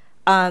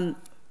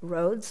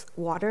 Roads,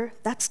 water,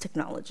 that's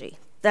technology.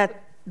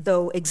 That,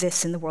 though,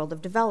 exists in the world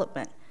of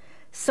development.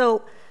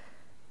 So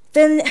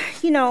then,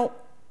 you know,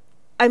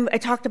 I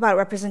talked about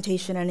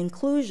representation and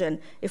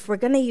inclusion. If we're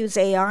going to use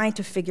AI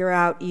to figure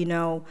out, you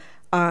know,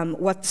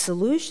 what the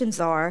solutions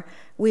are,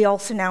 we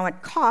also now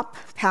at COP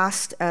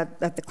passed, at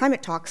the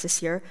climate talks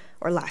this year,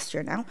 or last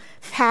year now,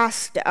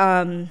 passed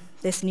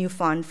this new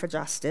fund for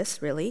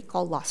justice, really,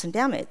 called loss and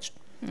damage.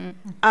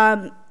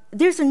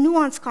 There's a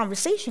nuanced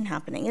conversation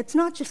happening. It's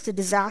not just a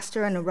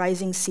disaster and a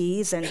rising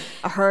seas and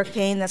a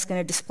hurricane that's going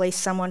to displace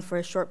someone for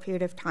a short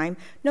period of time.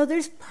 No,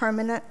 there's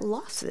permanent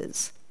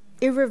losses,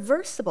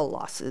 irreversible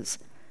losses.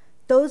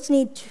 Those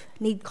need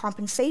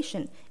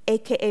compensation,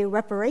 AKA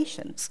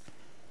reparations.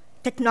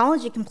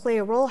 Technology can play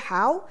a role.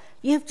 How?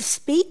 You have to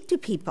speak to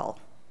people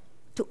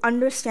to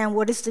understand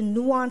what is the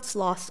nuanced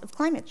loss of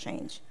climate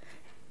change.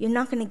 You're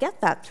not going to get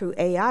that through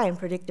AI and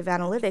predictive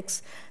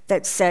analytics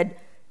that said,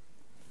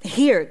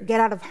 here, get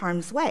out of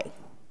harm's way.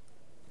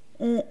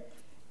 And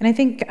I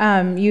think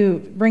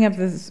you bring up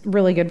this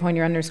really good point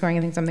you're underscoring.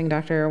 I think something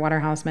Dr.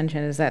 Waterhouse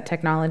mentioned is that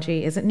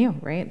technology isn't new,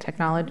 right?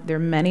 There are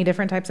many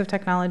different types of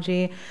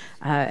technology.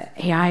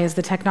 AI is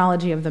the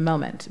technology of the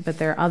moment, but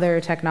there are other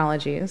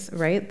technologies,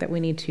 right, that we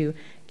need to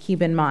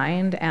keep in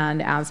mind.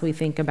 And as we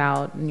think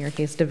about, in your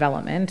case,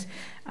 development,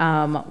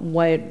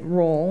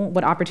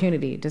 what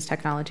opportunity does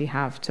technology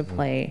have to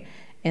play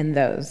in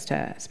those,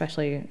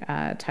 especially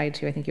tied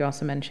to, I think you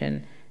also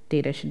mentioned,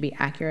 data should be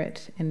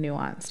accurate and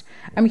nuanced.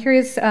 I'm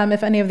curious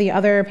if any of the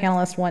other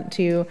panelists want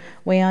to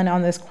weigh in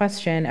on this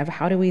question of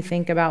how do we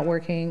think about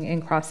working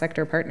in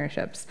cross-sector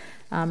partnerships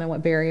and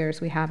what barriers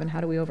we have and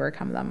how do we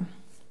overcome them?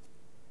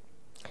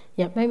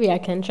 Yeah, maybe I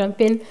can jump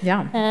in.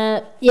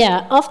 Yeah.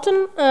 Yeah,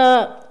 often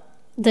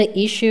the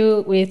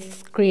issue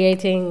with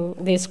creating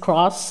these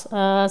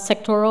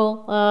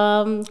cross-sectoral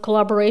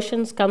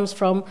collaborations comes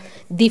from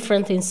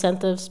different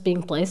incentives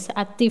being placed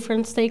at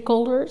different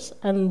stakeholders.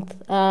 And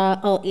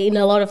in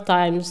a lot of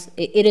times,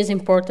 it is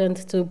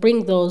important to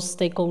bring those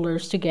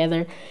stakeholders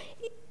together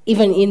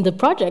even in the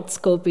project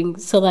scoping,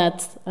 so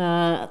that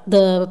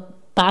the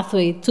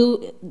pathway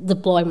to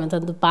deployment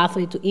and the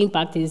pathway to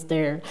impact is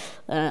there.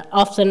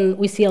 Often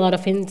we see a lot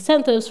of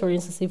incentives. For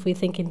instance, if we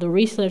think in the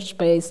research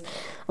space,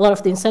 a lot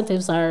of the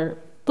incentives are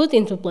put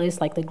into place,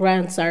 like the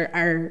grants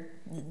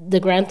the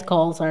grant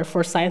calls are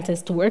for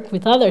scientists to work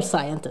with other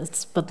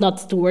scientists, but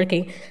not to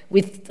working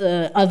with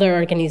other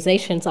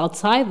organizations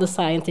outside the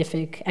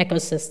scientific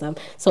ecosystem.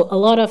 So a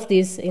lot of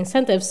these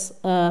incentives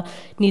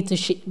need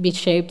to be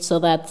shaped so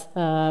that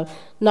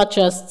not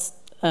just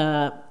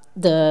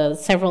the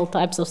several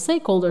types of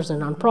stakeholders, the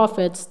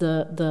nonprofits,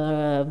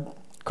 the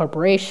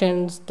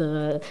corporations,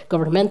 the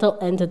governmental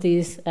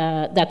entities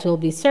that will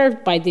be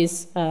served by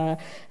these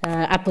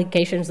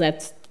applications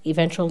that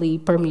eventually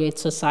permeate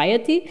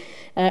society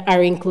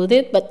are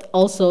included, but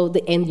also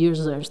the end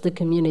users, the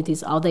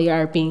communities, how they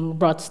are being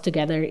brought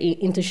together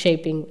into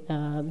shaping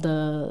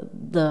the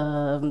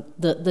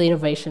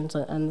innovations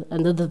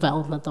and the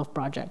development of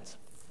projects.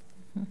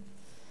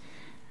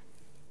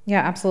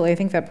 Yeah, absolutely. I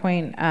think that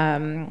point,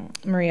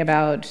 Marie,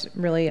 about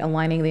really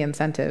aligning the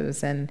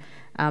incentives, and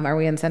are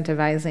we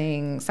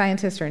incentivizing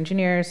scientists or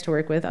engineers to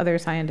work with other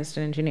scientists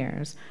and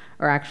engineers,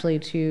 or actually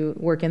to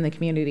work in the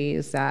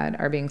communities that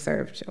are being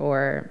served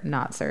or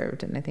not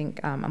served? And I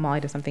think,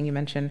 Amali, to something you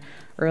mentioned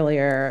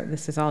earlier,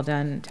 this is all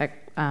done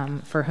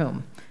for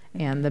whom,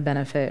 and the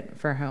benefit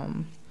for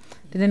whom.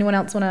 Did anyone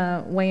else want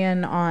to weigh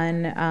in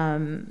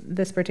on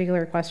this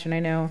particular question? I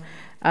know,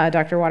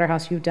 Dr.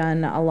 Waterhouse, you've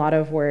done a lot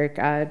of work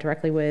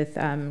directly with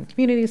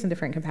communities in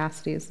different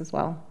capacities as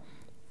well.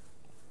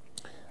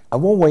 I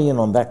won't weigh in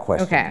on that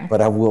question, okay,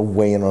 but I will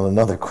weigh in on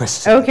another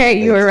question.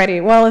 Okay, you were ready.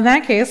 Well, in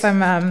that case,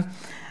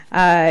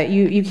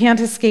 you can't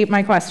escape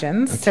my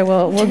questions, so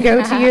we'll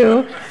go to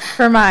you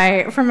for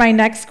my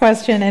next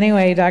question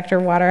anyway, Dr.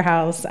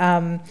 Waterhouse.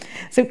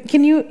 So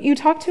can you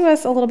talk to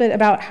us a little bit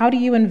about how do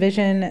you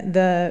envision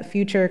the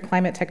future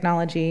climate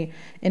technology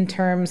in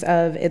terms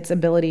of its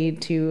ability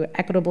to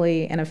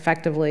equitably and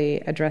effectively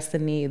address the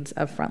needs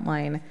of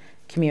frontline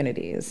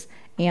communities?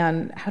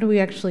 And how do we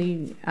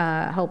actually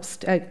help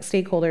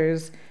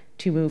stakeholders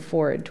to move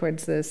forward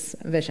towards this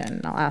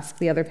vision? I'll ask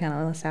the other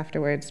panelists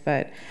afterwards,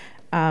 but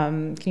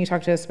can you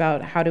talk to us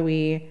about how do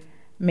we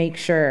make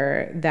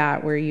sure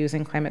that we're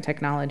using climate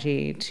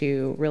technology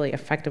to really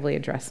effectively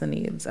address the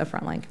needs of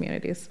frontline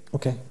communities?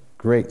 Okay,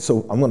 great.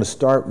 So I'm going to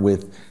start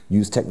with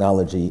use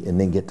technology and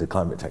then get to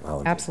climate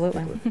technology.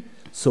 Absolutely.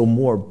 So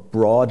more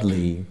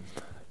broadly,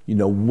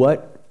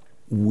 what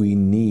we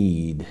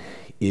need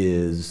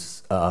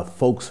is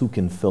folks who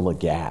can fill a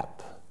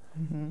gap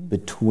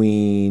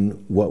between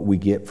what we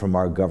get from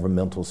our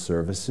governmental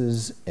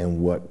services and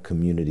what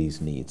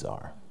communities' needs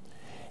are.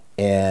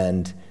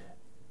 And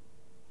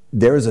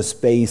there is a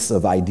space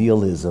of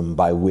idealism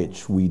by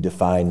which we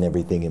define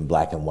everything in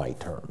black and white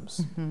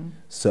terms.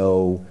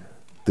 So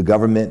the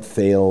government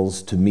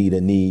fails to meet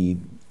a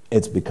need,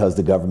 it's because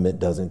the government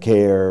doesn't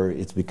care,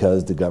 it's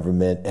because the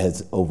government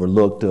has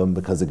overlooked them,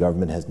 because the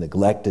government has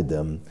neglected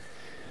them.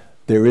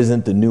 There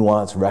isn't the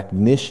nuanced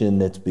recognition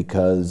that's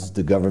because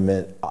the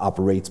government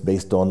operates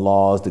based on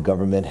laws, the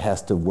government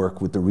has to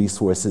work with the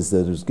resources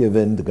that is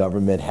given, the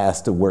government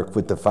has to work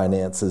with the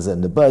finances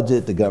and the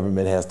budget, the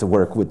government has to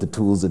work with the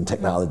tools and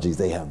technologies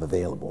they have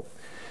available.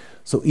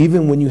 So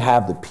even when you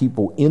have the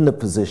people in the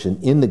position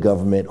in the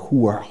government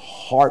who are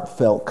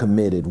heartfelt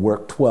committed,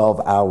 work 12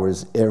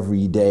 hours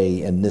every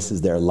day, and this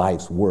is their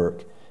life's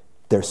work,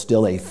 they're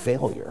still a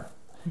failure.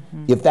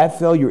 If that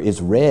failure is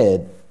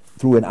read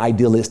through an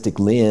idealistic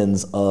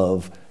lens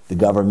of the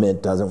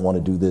government doesn't want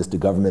to do this, the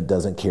government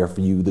doesn't care for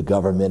you, the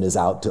government is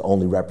out to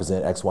only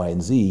represent X, Y,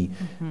 and Z,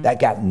 that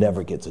gap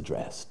never gets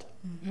addressed.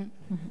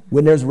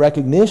 When there's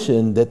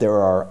recognition that there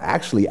are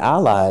actually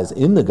allies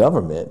in the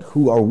government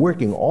who are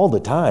working all the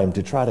time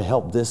to try to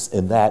help this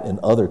and that and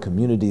other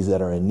communities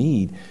that are in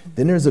need,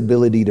 then there's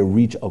ability to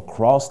reach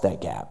across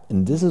that gap.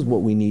 And this is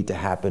what we need to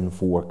happen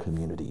for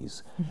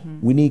communities.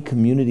 We need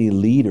community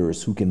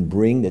leaders who can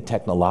bring the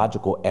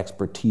technological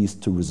expertise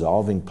to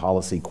resolving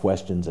policy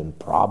questions and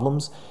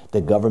problems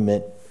that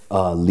government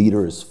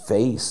leaders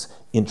face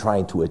in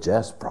trying to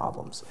address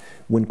problems.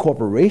 When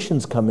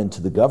corporations come into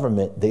the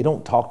government, they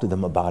don't talk to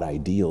them about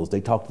ideals,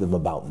 they talk to them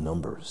about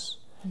numbers.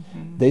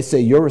 They say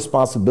your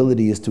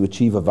responsibility is to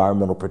achieve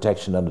environmental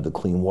protection under the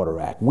Clean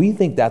Water Act. We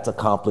think that's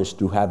accomplished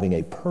through having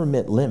a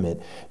permit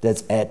limit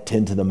that's at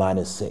 10 to the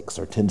minus 6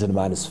 or 10 to the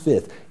minus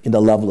 5th in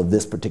the level of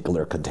this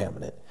particular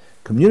contaminant.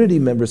 Community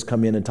members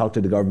come in and talk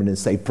to the government and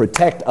say,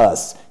 protect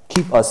us,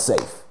 keep us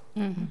safe.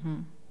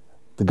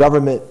 The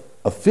government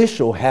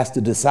official has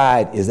to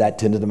decide, is that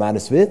 10 to the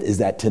minus 5th? Is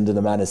that 10 to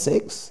the minus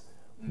 6?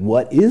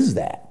 What is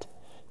that?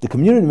 The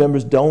community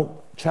members don't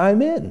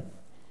chime in.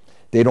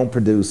 They don't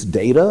produce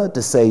data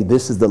to say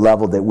this is the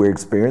level that we're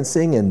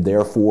experiencing and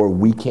therefore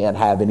we can't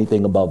have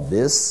anything above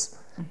this.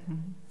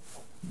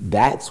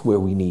 That's where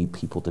we need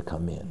people to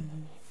come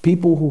in.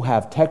 People who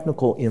have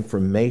technical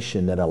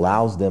information that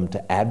allows them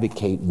to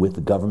advocate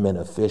with government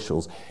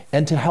officials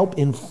and to help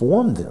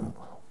inform them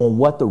on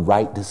what the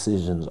right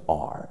decisions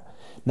are.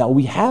 Now,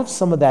 we have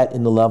some of that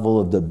in the level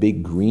of the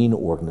big green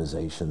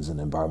organizations in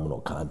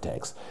environmental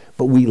context,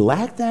 but we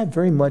lack that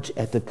very much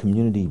at the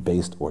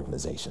community-based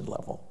organization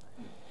level.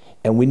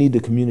 And we need the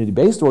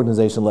community-based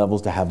organization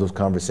levels to have those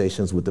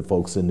conversations with the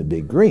folks in the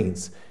big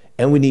greens.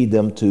 And we need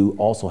them to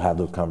also have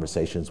those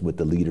conversations with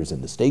the leaders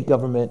in the state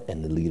government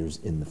and the leaders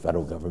in the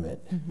federal government,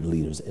 and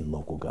leaders in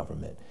local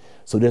government.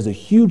 So there's a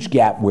huge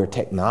gap where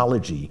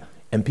technology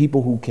and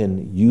people who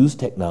can use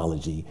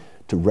technology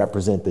to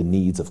represent the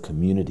needs of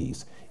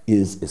communities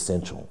is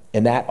essential.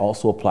 And that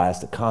also applies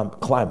to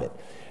climate.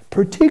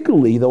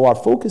 Particularly, though our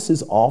focus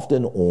is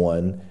often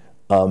on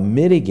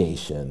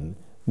mitigation,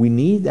 we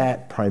need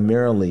that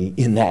primarily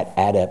in that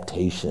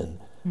adaptation,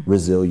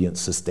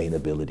 resilience,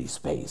 sustainability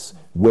space.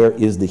 Where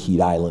is the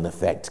heat island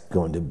effect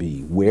going to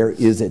be? Where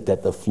is it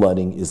that the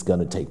flooding is going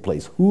to take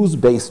place? Whose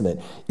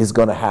basement is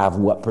going to have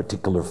what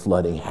particular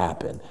flooding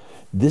happen?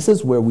 This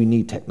is where we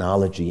need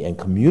technology and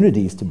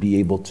communities to be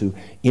able to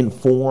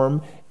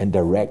inform and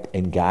direct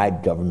and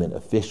guide government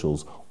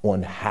officials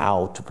on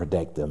how to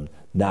protect them,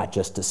 not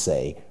just to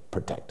say,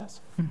 protect us.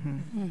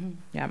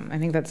 Yeah, I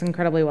think that's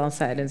incredibly well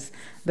said. Is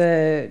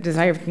the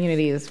desire of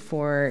communities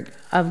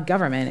of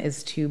government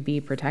is to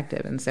be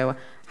protective, and so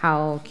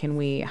how can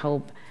we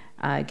help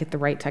get the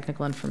right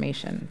technical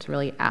information to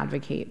really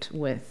advocate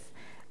with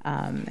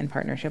in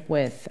partnership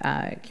with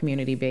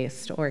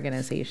community-based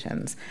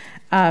organizations?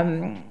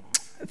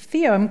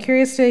 Theo, I'm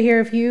curious to hear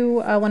if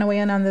you want to weigh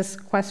in on this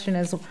question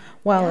as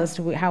well as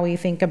to how we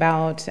think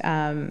about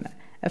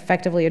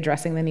effectively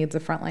addressing the needs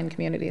of frontline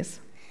communities.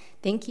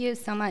 Thank you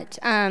so much.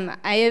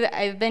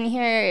 I've been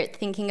here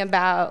thinking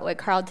about what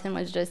Carlton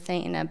was just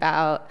saying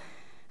about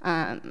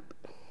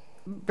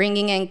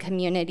bringing in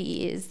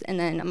communities, and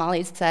then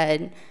Amali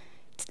said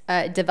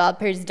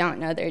developers don't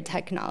know their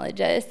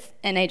technologists,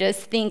 and I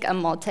just think a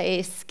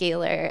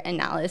multi-scalar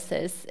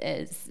analysis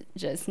is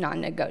just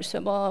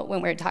non-negotiable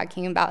when we're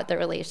talking about the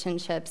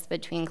relationships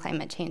between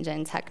climate change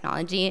and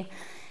technology.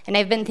 And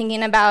I've been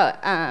thinking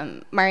about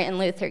Martin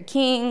Luther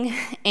King,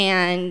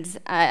 and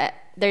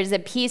there's a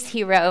piece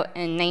he wrote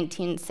in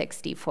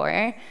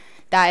 1964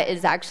 that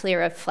is actually a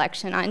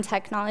reflection on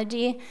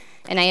technology,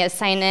 and I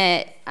assign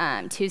it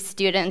to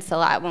students a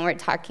lot when we're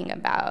talking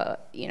about,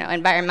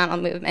 environmental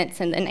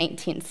movements in the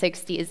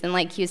 1960s. And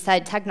like you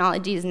said,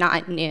 technology is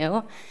not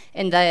new,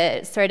 and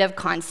the sort of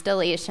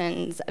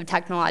constellations of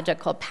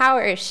technological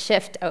power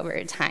shift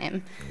over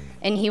time.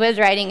 And he was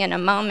writing in a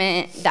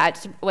moment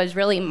that was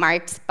really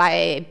marked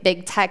by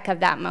big tech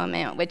of that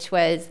moment, which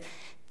was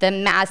the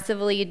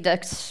massively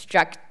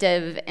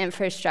destructive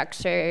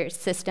infrastructure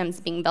systems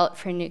being built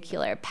for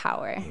nuclear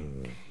power.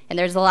 And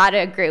there's a lot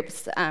of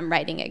groups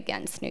writing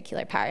against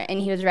nuclear power. And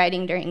he was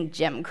writing during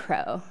Jim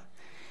Crow.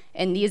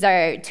 And these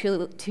are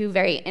two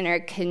very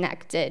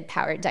interconnected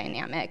power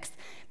dynamics.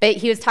 But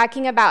he was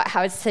talking about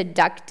how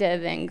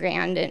seductive and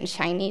grand and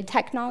shiny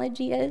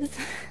technology is.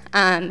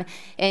 And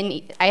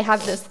I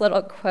have this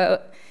little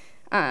quote.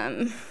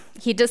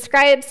 He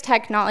describes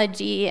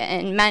technology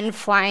and men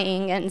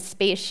flying and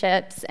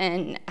spaceships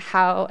and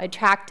how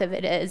attractive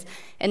it is.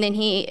 And then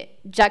he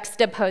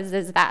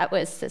juxtaposes that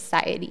with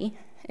society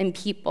and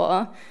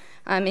people.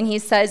 And he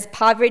says,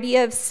 poverty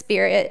of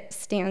spirit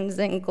stands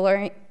in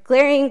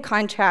glaring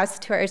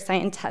contrast to our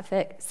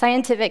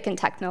scientific and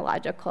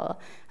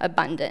technological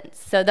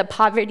abundance. So the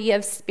poverty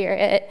of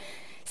spirit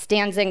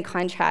stands in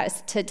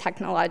contrast to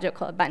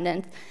technological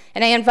abundance.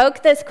 And I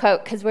invoke this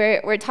quote because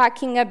we're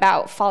talking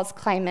about false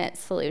climate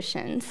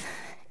solutions.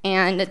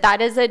 And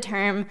that is a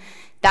term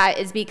that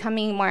is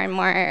becoming more and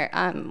more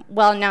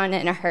well-known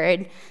and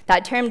heard.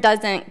 That term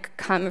doesn't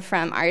come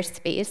from our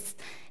space.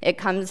 It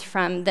comes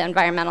from the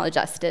environmental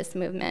justice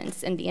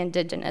movements and the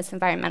indigenous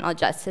environmental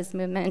justice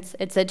movements.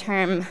 It's a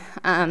term,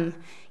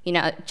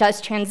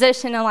 Just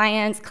Transition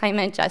Alliance,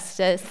 Climate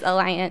Justice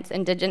Alliance,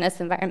 Indigenous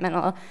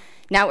Environmental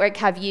Network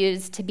have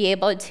used to be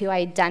able to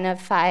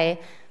identify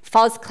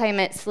false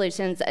climate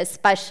solutions,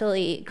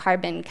 especially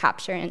carbon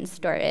capture and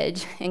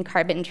storage and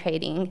carbon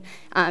trading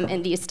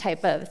and these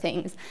type of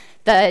things.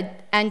 The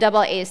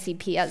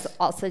NAACP has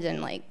also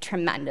done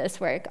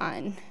tremendous work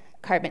on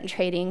carbon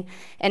trading.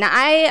 And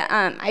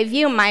I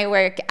view my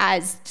work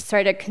as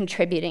sort of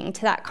contributing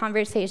to that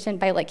conversation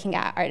by looking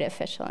at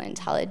artificial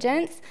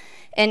intelligence.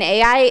 And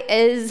AI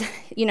is,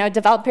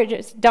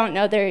 developers don't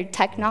know they're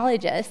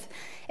technologists.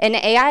 And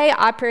AI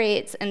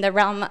operates in the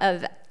realm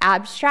of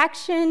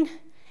abstraction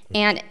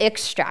and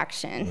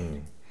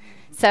extraction.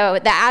 So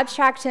the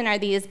abstraction are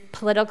these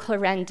political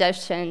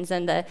renditions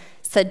and the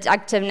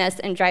seductiveness,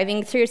 and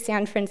driving through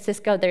San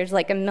Francisco, there's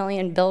 1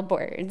 million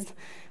billboards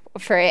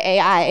for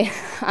AI.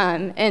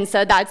 And so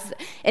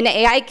and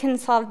AI can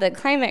solve the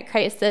climate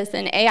crisis,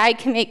 and AI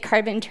can make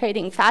carbon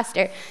trading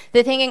faster.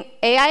 The thing,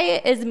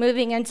 AI is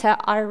moving into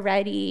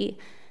already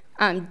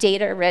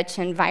data-rich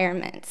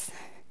environments.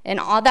 And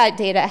all that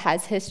data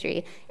has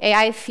history.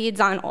 AI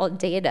feeds on old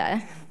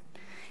data.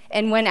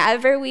 And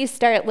whenever we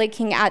start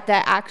looking at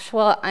the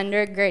actual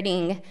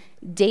undergirding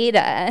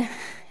data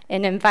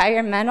in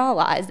environmental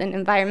laws and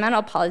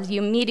environmental policies,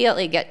 you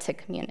immediately get to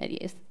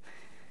communities.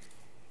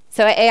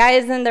 So AI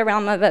is in the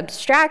realm of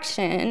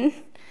abstraction,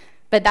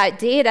 but that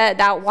data,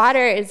 that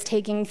water is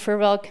taking for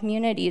real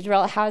communities,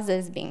 real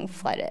houses being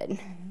flooded.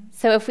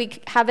 So if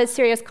we have a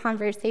serious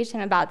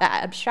conversation about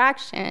that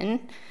abstraction,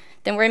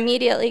 then we're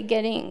immediately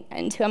getting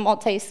into a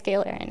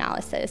multi-scalar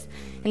analysis.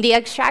 And the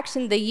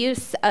extraction, the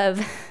use of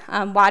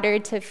water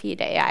to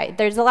feed AI,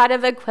 there's a lot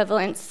of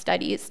equivalent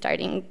studies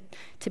starting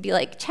to be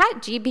like,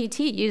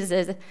 ChatGPT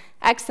uses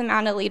X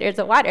amount of liters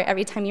of water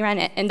every time you run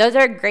it, and those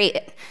are great.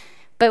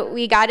 But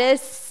we gotta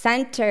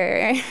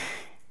center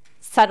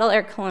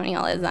settler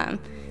colonialism.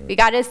 We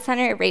gotta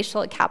center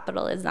racial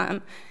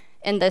capitalism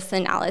in this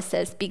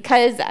analysis,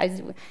 because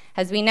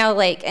as we know,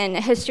 like in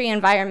history,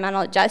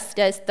 environmental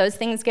justice, those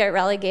things get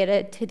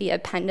relegated to the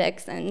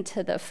appendix and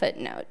to the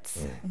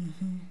footnotes.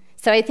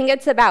 So I think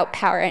it's about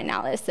power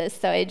analysis.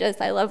 So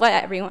I love what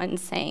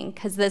everyone's saying,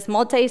 because this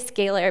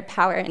multi-scalar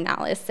power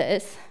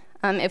analysis,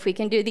 if we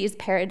can do these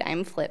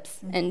paradigm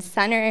flips and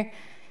center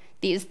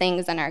these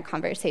things in our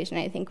conversation,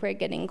 I think we're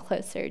getting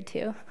closer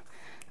to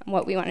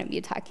what we want to be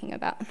talking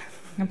about.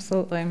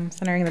 Absolutely. I'm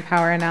centering the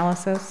power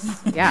analysis.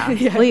 Yeah,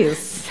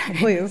 please.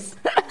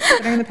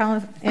 Centering the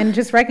power, and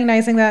just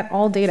recognizing that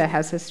all data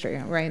has history,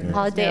 right?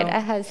 All data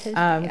has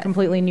history.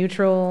 Completely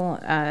neutral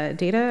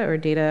data, or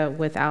data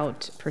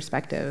without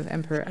perspective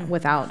and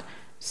without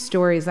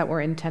stories that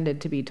were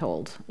intended to be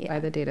told by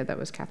the data that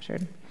was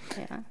captured.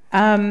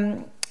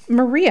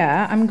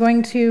 Maria, I'm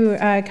going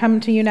to come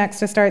to you next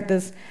to start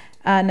this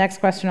next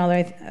question,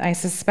 although I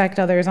suspect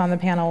others on the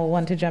panel will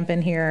want to jump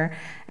in here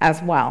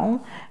as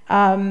well.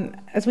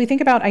 As we think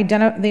about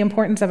the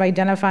importance of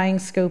identifying,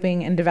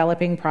 scoping, and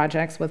developing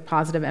projects with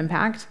positive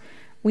impact,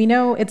 we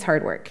know it's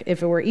hard work.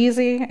 If it were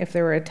easy, if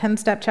there were a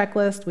 10-step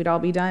checklist, we'd all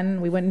be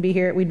done. We wouldn't be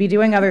here. We'd be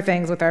doing other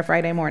things with our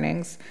Friday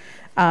mornings.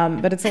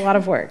 But it's a lot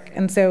of work.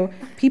 And so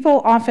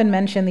people often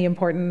mention the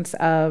importance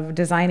of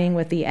designing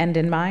with the end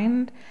in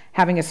mind,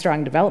 having a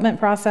strong development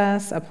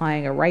process,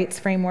 applying a rights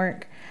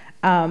framework.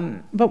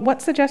 But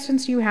what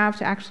suggestions do you have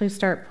to actually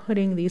start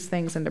putting these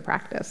things into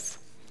practice?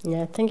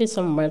 Yeah, thank you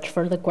so much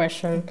for the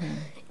question.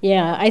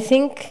 Yeah, I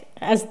think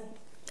as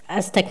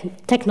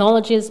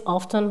technologies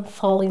often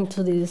fall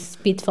into this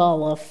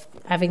pitfall of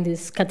having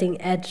this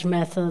cutting-edge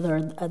method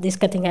or this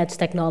cutting-edge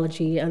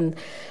technology and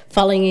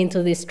falling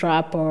into this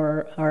trap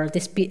or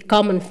this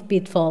common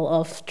pitfall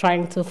of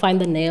trying to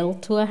find a nail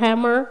to a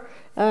hammer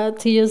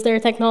to use their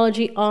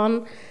technology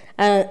on.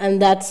 And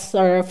that's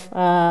sort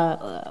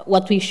of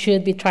what we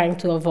should be trying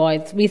to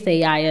avoid with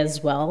AI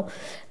as well.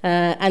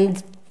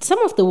 And some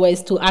of the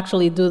ways to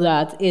actually do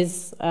that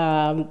is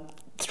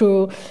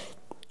through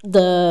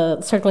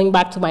circling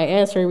back to my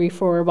answer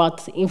before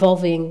about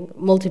involving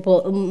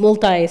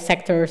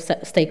multi-sector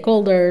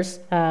stakeholders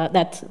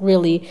that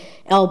really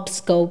help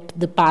scope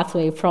the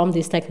pathway from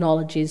these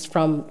technologies,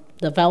 from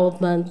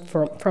development,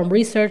 from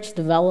research,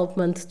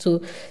 development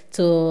to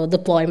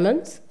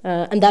deployment.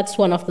 And that's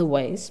one of the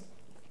ways.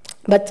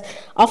 But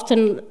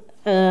often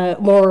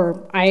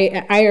more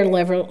higher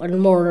level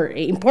and more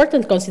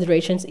important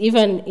considerations,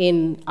 even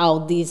in how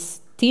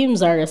these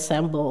teams are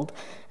assembled,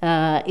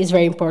 is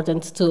very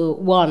important to,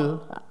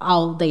 one,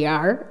 how they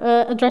are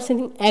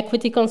addressing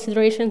equity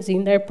considerations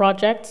in their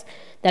projects.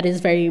 That is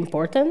very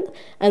important.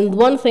 And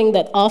one thing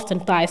that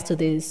often ties to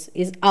this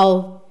is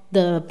how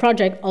the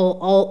project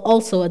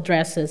also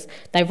addresses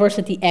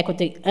diversity,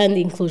 equity, and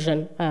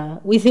inclusion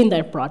within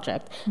their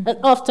project. And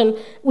often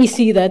we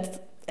see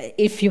that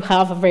if you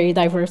have a very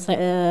diverse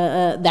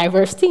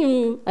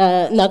team,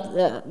 not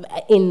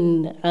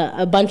in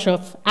a bunch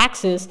of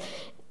axes,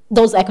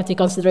 those equity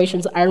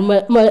considerations are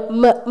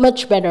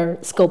much better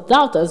scoped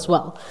out as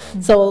well.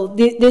 So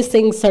these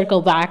things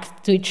circle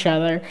back to each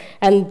other,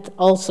 and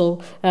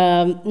also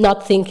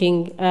not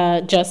thinking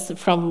just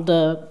from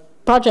the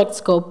project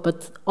scope,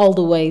 but all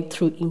the way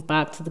through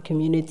impact to the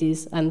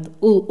communities and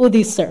who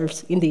this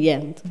serves in the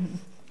end.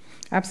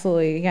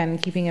 Absolutely. Again,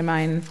 keeping in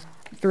mind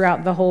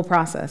throughout the whole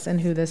process and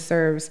who this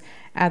serves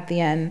at the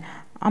end.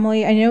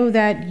 Amali, I know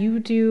that you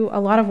do a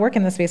lot of work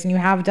in this space, and you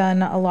have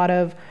done a lot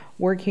of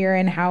work here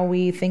in how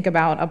we think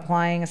about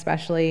applying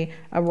especially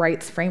a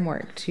rights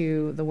framework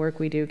to the work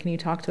we do. Can you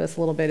talk to us a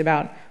little bit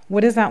about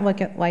what does that look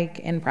like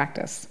in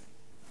practice?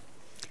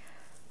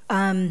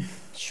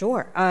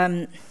 Sure.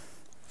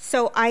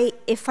 So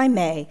if I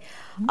may,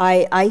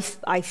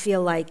 I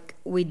feel like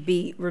we'd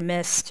be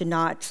remiss to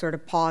not sort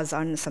of pause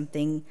on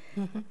something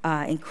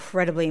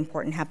incredibly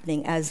important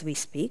happening as we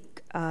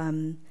speak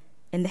in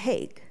The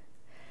Hague.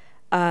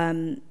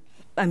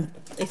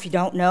 If you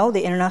don't know,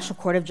 the International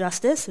Court of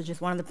Justice, which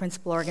is one of the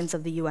principal organs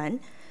of the UN,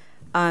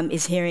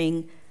 is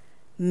hearing,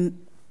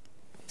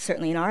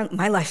 certainly in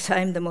my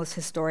lifetime, the most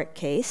historic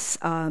case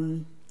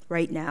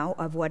right now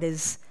of what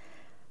is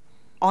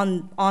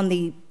on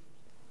the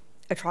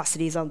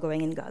atrocities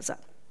ongoing in Gaza.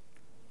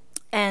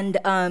 And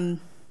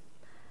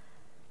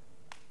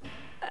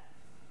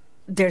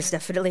there's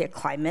definitely a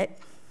climate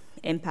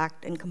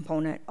impact and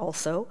component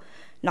also,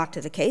 not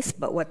to the case,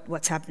 but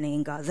what's happening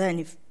in Gaza,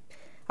 and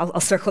I'll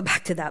circle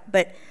back to that.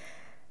 But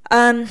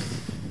I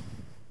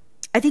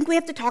think we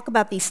have to talk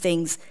about these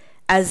things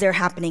as they're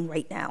happening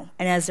right now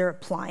and as they're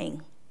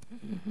applying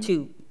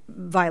to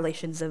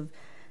violations of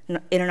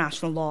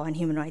international law and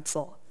human rights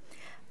law.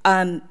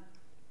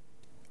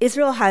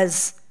 Israel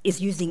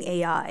is using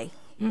AI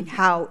in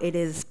how it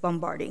is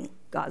bombarding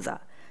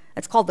Gaza.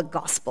 It's called the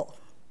Gospel.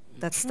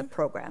 That's the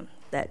program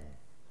that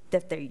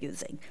they're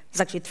using.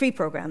 There's actually 3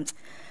 programs,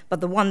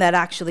 but the one that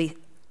actually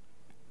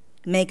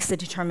makes the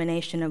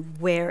determination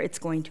of where it's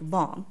going to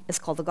bomb is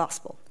called the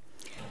Gospel.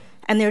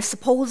 And there's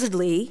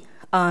supposedly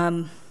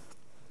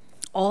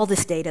all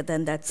this data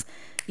then that's,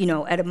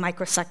 at a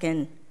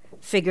microsecond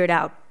figured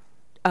out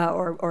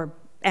or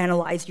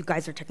analyzed, you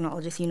guys are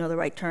technologists, you know the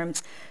right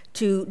terms,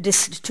 to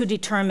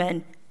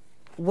determine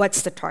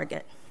what's the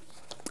target.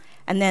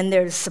 And then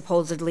there's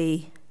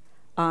supposedly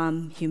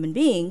human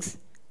beings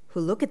who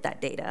look at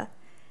that data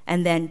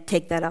and then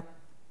take that up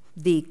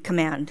the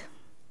command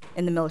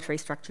in the military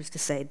structures to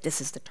say,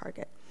 this is the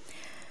target.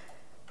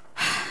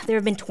 There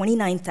have been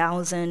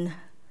 29,000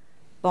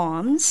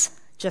 bombs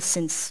just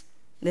since,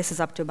 this is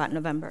up to about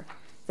November,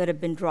 that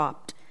have been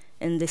dropped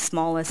in the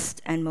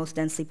smallest and most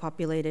densely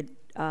populated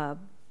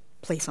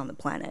place on the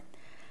planet.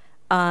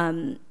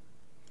 By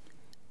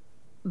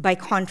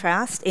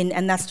contrast,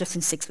 and that's just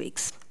in 6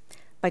 weeks.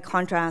 By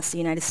contrast, the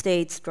United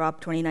States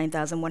dropped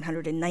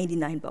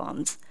 29,199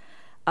 bombs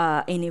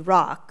in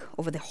Iraq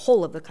over the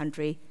whole of the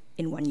country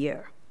in 1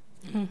 year.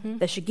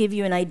 That should give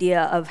you an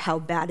idea of how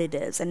bad it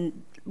is.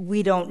 And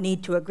we don't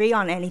need to agree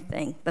on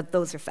anything, but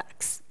those are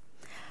facts.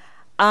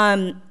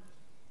 That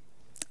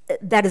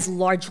is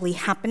largely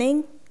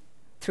happening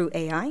through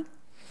AI.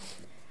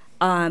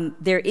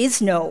 There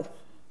is no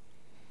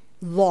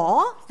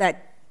law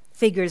that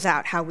figures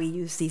out how we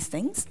use these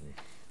things.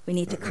 We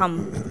need to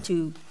come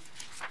to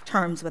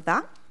terms with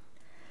that.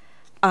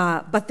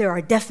 But there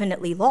are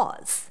definitely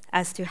laws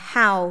as to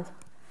how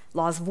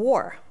laws of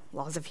war,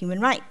 laws of human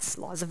rights,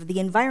 laws of the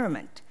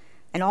environment,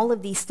 and all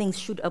of these things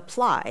should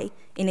apply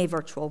in a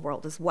virtual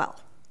world as well.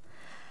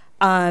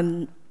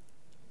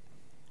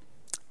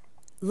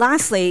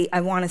 Lastly,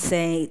 I want to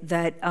say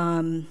that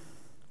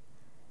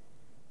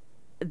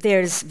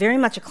there's very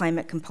much a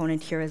climate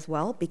component here as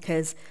well,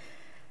 because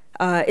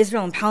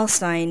Israel and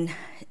Palestine,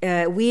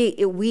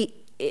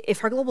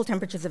 if our global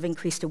temperatures have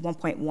increased to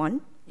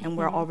 1.1, and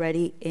we're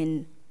already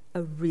in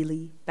a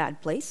really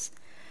bad place.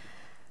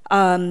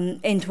 In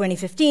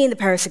 2015, the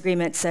Paris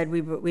Agreement said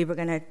we were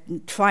going to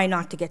try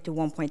not to get to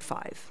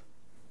 1.5.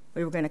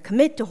 We were going to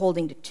commit to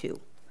holding to 2.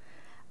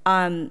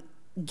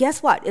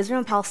 Guess what? Israel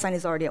and Palestine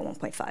is already at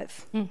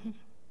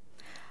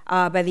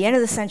 1.5. By the end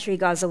of the century,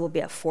 Gaza will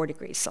be at 4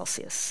 degrees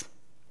Celsius.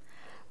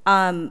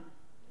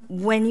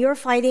 When you're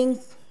fighting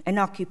an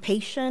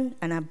occupation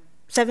and a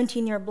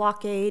 17-year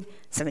blockade,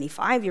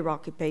 75-year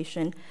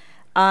occupation,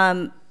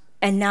 and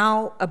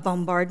now a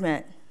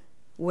bombardment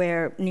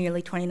where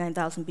nearly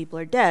 29,000 people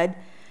are dead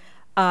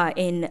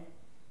in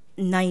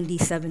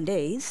 97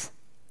 days,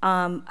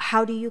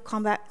 how do you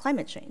combat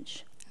climate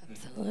change?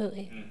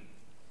 Absolutely.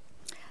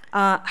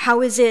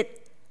 How is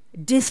it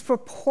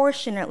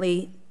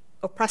disproportionately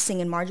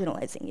oppressing and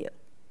marginalizing you?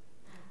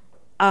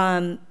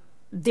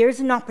 There's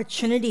an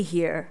opportunity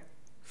here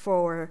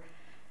for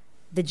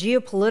the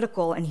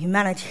geopolitical and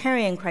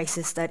humanitarian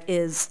crisis that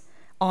is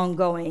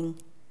ongoing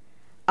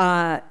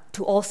to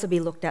also be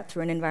looked at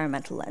through an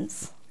environmental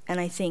lens. And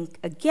I think,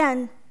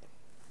 again,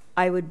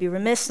 I would be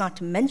remiss not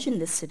to mention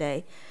this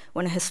today.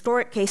 When a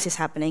historic case is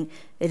happening,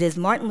 it is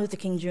Martin Luther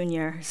King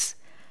Jr.'s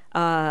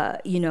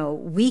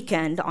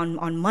weekend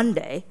on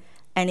Monday,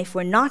 and if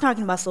we're not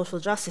talking about social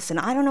justice, then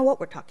I don't know what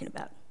we're talking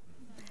about.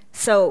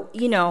 So,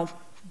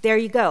 there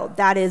you go.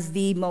 That is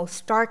the most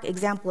stark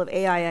example of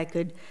AI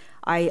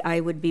I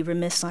would be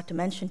remiss not to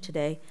mention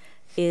today,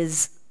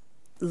 is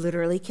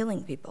literally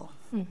killing people.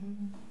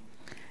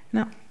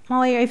 Now,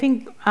 Molly, I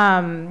think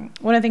one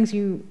of the things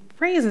you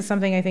raise is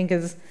something I think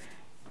is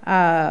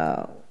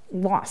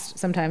lost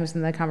sometimes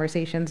in the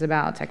conversations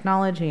about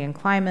technology and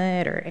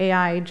climate, or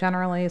AI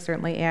generally,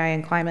 certainly AI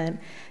and climate,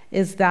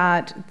 is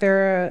that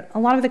a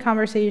lot of the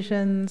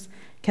conversations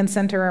can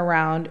center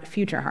around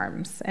future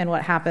harms and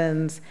what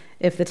happens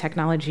if the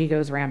technology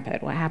goes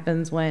rampant, what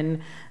happens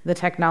when the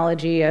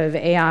technology of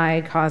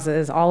AI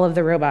causes all of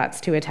the robots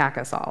to attack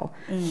us all.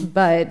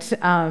 But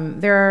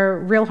there are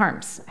real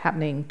harms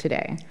happening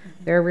today.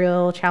 There are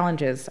real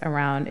challenges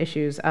around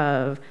issues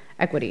of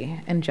equity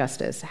and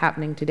justice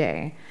happening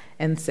today.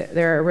 And so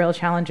there are real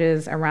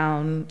challenges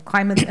around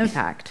climate's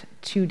impact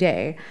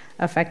today,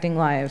 affecting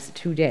lives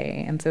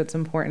today. And so it's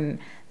important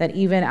that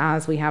even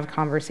as we have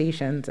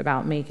conversations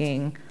about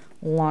making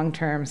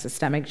long-term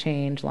systemic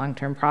change,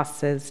 long-term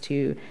processes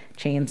to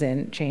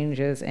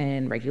changes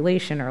in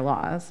regulation or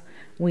laws,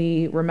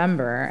 we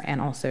remember and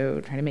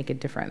also try to make a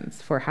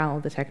difference for how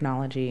the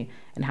technology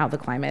and how the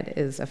climate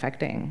is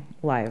affecting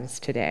lives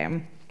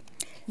today.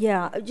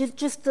 Yeah,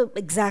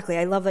 exactly.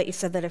 I love that you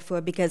said that,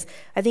 Afua, because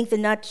I think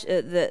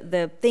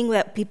the thing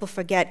that people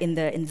forget in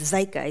the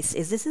zeitgeist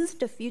is this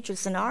isn't a future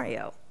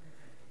scenario.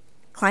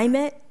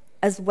 Climate,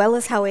 as well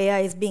as how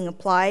AI is being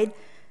applied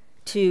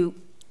to,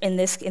 in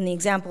the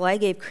example I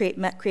gave, create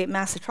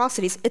mass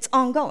atrocities, it's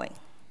ongoing.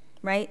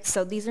 right?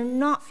 So these are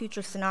not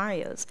future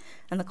scenarios,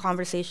 and the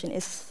conversation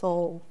is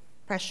so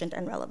prescient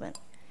and relevant.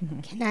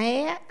 Can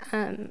I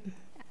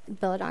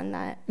build on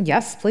that?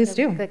 Yes, please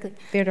do. Quickly.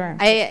 Theodora.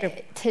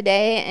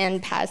 Today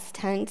and past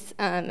tense,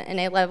 and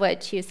I love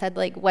what you said,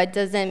 like, what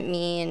does it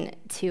mean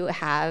to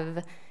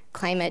have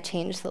climate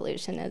change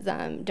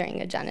solutionism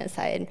during a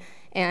genocide?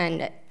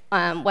 And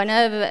one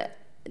of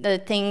the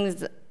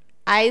things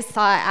I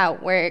saw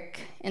at work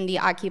in the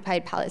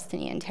occupied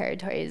Palestinian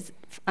territories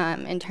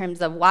in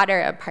terms of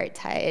water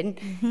apartheid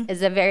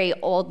is a very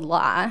old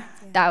law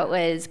that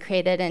was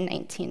created in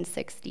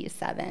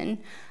 1967.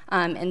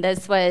 And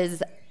this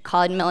was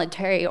called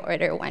Military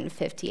Order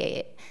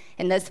 158.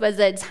 And this was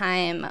a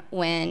time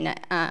when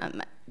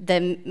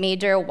the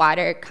major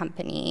water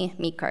company,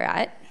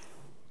 Mikorat,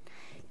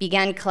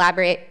 began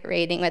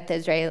collaborating with the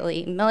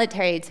Israeli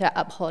military to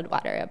uphold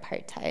water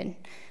apartheid.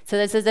 So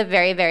this is a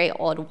very, very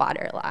old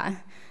water law.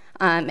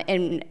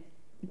 And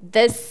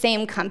this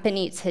same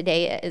company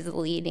today is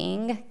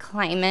leading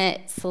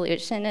climate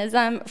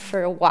solutionism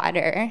for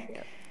water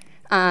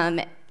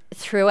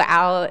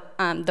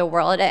throughout the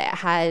world. It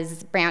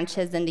has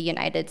branches in the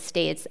United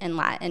States and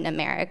Latin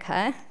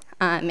America.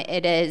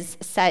 It is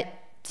set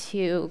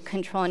to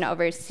control and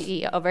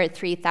oversee over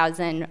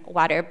 3,000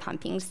 water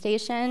pumping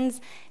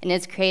stations, and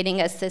is creating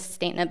a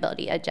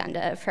sustainability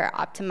agenda for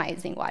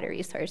optimizing water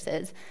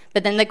resources.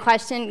 But then the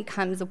question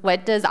comes,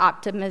 what does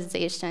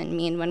optimization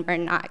mean when we're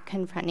not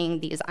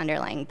confronting these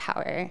underlying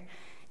power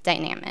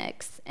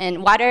dynamics?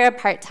 And water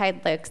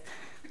apartheid looks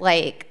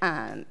like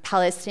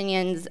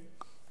Palestinians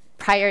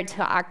prior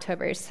to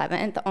October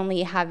 7th,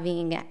 only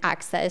having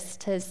access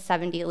to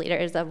 70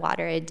 liters of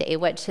water a day,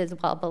 which is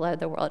well below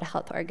the World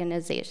Health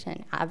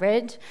Organization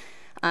average.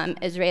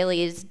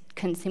 Israelis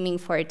consuming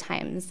 4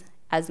 times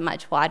as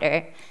much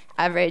water.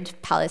 Average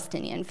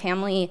Palestinian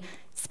family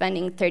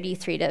spending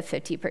 33 to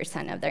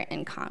 50% of their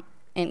income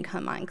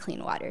on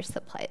clean water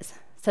supplies.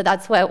 So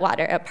that's what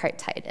water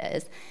apartheid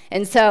is.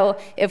 And so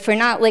if we're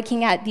not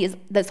looking at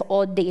this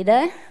old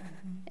data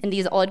and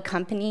these old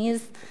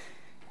companies,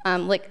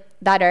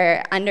 that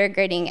are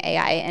undergirding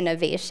AI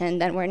innovation,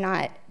 then we're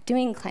not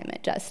doing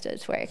climate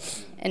justice work.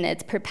 And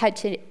it's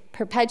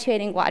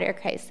perpetuating water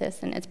crisis,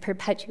 and it's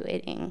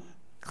perpetuating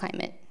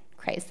climate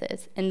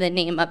crisis in the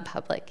name of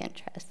public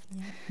interest.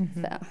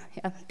 So,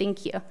 yeah,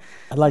 thank you.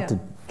 I'd like to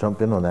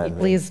jump in on that.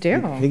 Please do.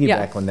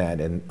 Piggyback on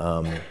that, and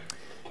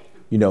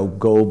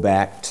go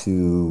back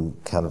to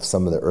kind of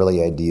some of the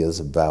early ideas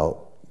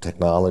about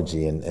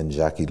technology, and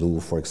Jacques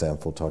Ellul, for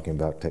example, talking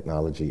about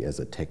technology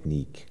as a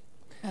technique.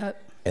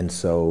 And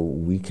so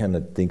we kind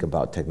of think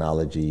about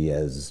technology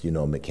as,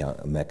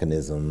 a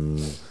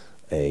mechanism,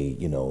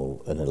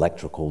 an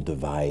electrical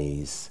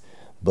device,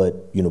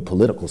 but,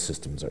 political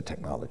systems are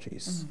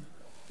technologies.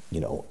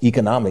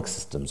 Economic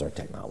systems are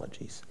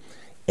technologies.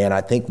 And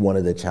I think one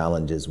of the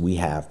challenges we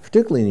have,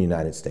 particularly in the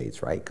United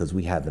States, right, because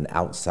we have an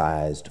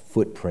outsized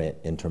footprint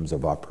in terms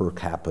of our per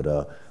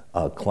capita,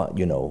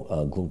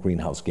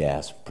 greenhouse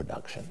gas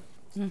production,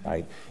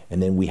 right?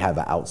 And then we have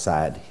an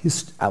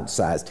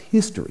outsized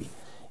history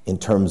in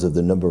terms of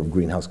the number of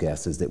greenhouse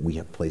gases that we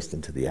have placed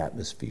into the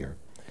atmosphere.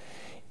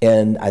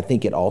 And I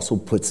think it also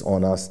puts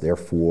on us,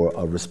 therefore,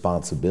 a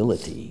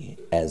responsibility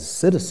as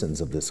citizens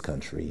of this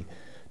country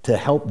to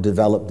help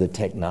develop the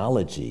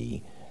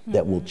technology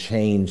that will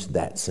change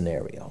that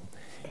scenario.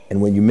 And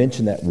when you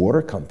mention that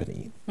water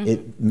company,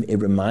 it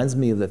reminds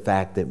me of the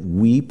fact that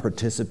we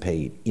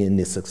participate in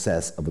the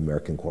success of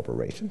American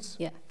corporations.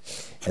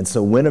 And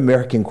so when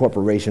American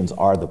corporations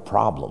are the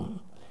problem,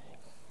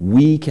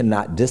 we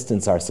cannot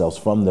distance ourselves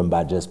from them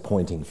by just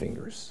pointing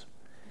fingers.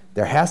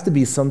 There has to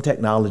be some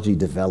technology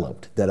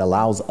developed that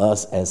allows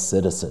us as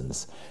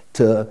citizens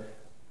to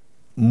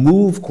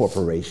move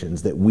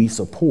corporations that we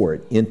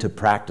support into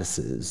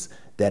practices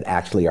that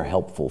actually are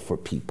helpful for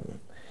people.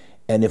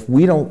 And if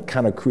we don't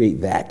kind of create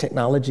that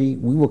technology,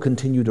 we will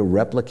continue to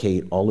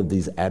replicate all of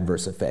these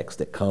adverse effects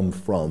that come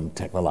from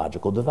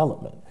technological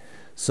development.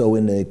 So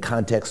in the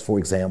context, for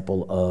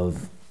example,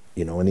 of,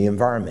 in the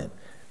environment,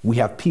 we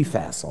have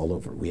PFAS all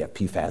over. We have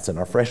PFAS in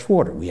our fresh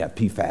water. We have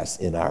PFAS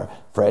in our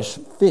fresh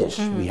fish.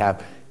 We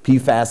have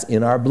PFAS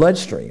in our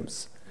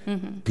bloodstreams.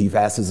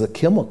 PFAS is a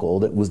chemical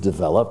that was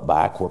developed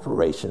by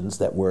corporations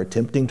that were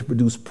attempting to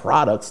produce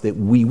products that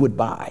we would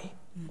buy.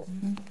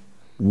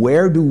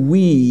 Where do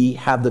we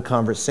have the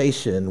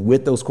conversation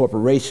with those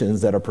corporations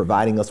that are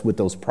providing us with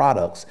those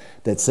products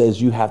that says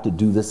you have to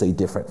do this a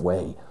different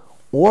way?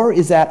 Or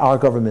is that our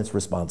government's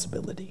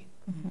responsibility?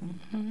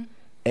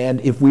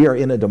 And if we are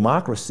in a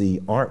democracy,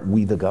 aren't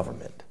we the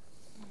government?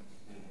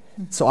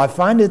 So I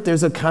find that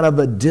there's a kind of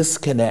a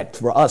disconnect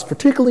for us,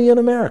 particularly in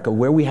America,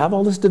 where we have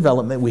all this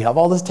development, we have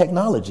all this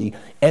technology,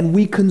 and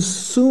we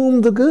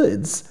consume the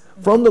goods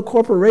from the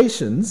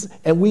corporations,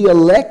 and we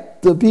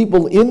elect the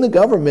people in the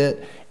government,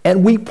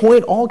 and we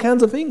point all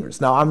kinds of fingers.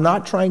 Now, I'm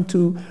not trying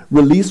to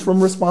release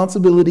from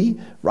responsibility,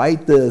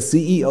 right? The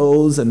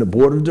CEOs and the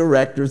board of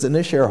directors and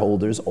the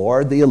shareholders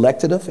or the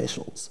elected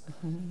officials.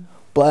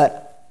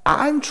 But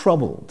I'm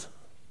troubled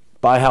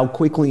by how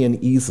quickly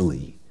and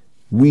easily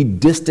we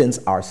distance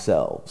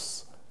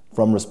ourselves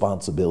from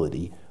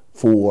responsibility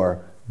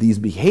for these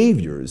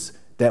behaviors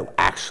that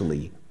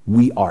actually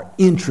we are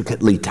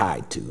intricately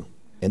tied to,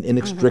 an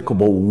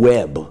inextricable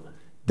web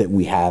that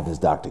we have, as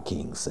Dr.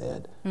 King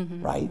said,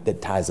 right,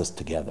 that ties us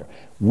together.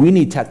 We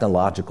need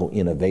technological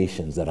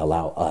innovations that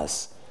allow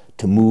us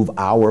to move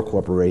our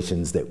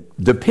corporations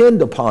that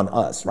depend upon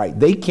us, right?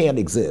 They can't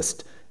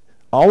exist.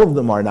 All of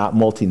them are not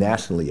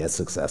multinationally as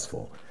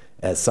successful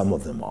as some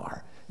of them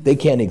are. They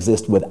can't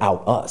exist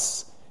without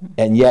us.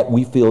 And yet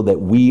we feel that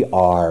we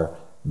are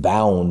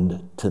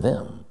bound to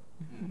them.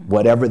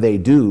 Whatever they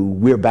do,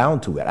 we're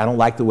bound to it. I don't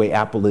like the way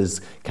Apple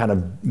is kind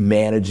of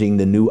managing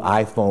the new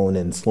iPhone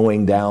and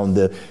slowing down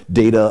the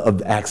data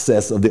of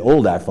access of the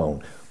old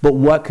iPhone. But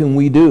what can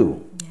we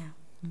do?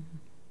 Yeah.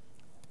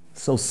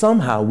 So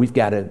somehow we've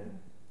got to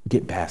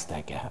get past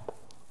that gap.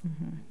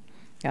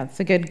 Yeah,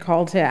 it's a good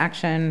call to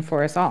action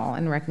for us all,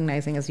 and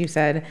recognizing, as you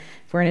said,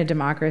 if we're in a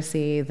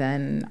democracy,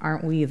 then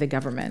aren't we the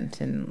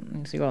government?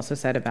 And as you also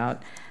said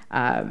about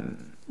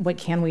what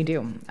can we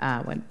do?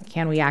 What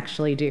can we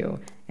actually do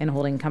in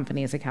holding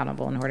companies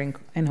accountable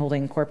and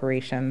holding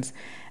corporations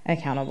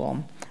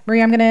accountable?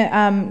 Maria, I'm going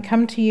to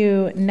come to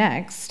you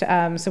next.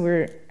 So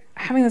we're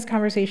having this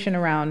conversation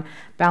around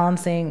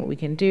balancing what we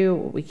can do,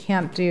 what we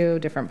can't do,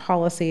 different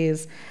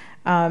policies.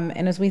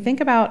 And as we think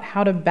about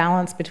how to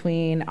balance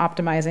between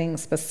optimizing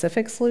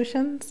specific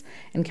solutions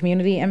and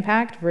community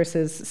impact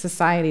versus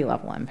society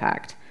level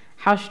impact,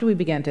 how should we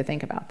begin to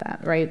think about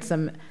that, right?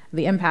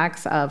 The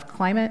impacts of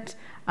climate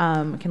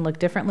can look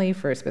differently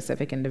for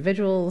specific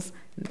individuals,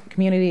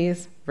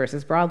 communities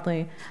versus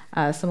broadly.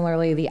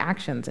 Similarly, the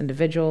actions,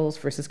 individuals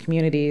versus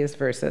communities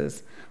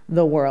versus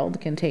the world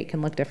can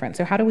look different.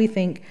 So how do we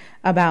think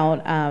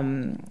about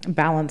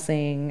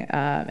balancing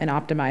and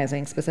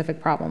optimizing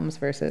specific problems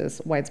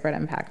versus widespread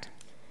impact?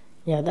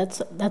 Yeah,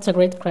 that's a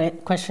great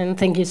question.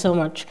 Thank you so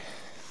much.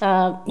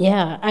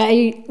 Yeah,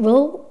 I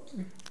will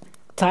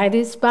tie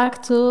this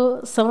back to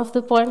some of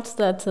the points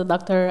that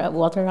Dr.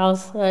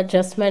 Waterhouse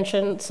just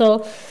mentioned.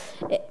 So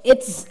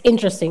it's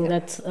interesting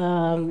that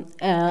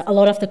a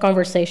lot of the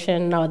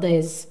conversation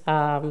nowadays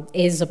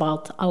is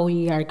about how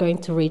we are going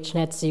to reach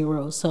net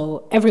zero.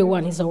 So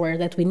everyone is aware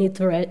that we need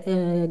to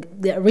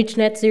reach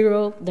net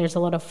zero. There's a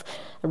lot of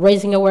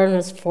raising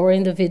awareness for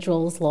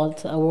individuals, a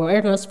lot of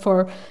awareness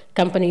for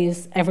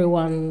companies.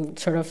 Everyone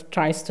sort of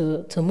tries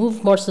to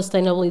move more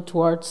sustainably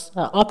towards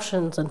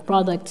options and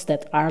products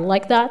that are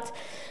like that.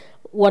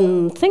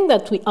 One thing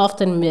that we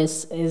often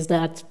miss is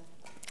that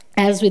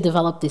as we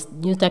develop these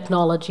new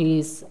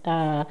technologies,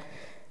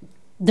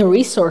 the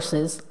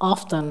resources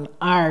often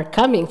are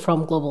coming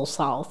from Global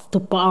South to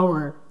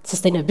power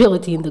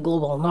sustainability in the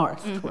Global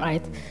North,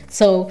 right?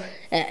 So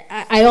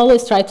I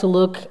always try to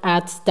look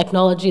at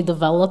technology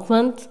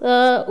development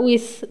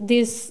with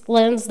this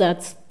lens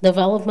that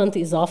development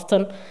is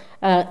often,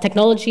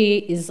 technology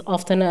is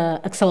often an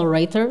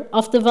accelerator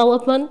of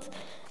development,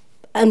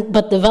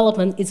 but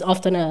development is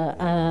often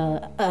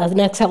an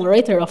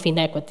accelerator of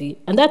inequity.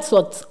 And that's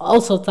what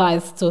also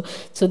ties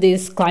to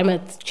this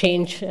climate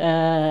change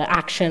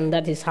action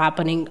that is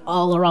happening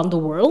all around the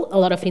world. A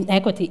lot of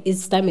inequity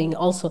is stemming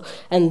also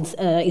and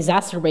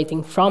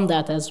exacerbating from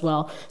that as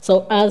well.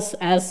 So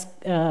as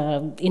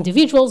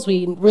individuals,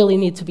 we really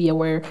need to be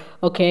aware,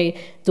 okay,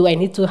 do I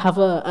need to have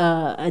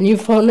a new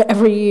phone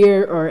every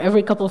year or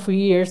every couple of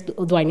years?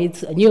 Do I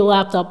need a new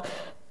laptop?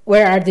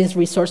 Where are these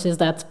resources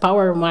that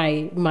power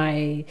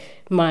my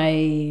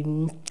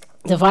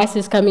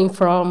devices coming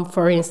from,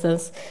 for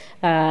instance?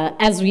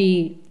 As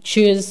we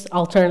choose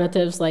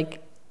alternatives, like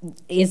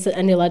is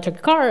an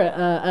electric car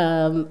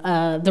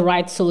the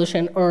right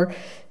solution, or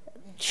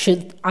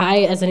should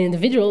I, as an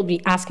individual,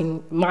 be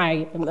asking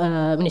my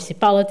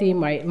municipality,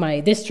 my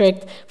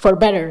district, for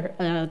better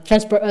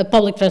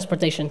public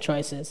transportation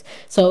choices?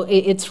 So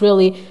it's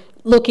really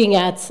looking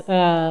at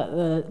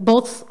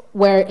both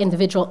where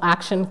individual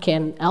action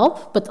can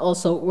help, but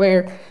also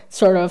where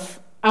sort of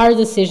our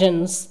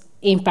decisions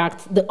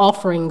impact the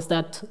offerings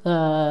that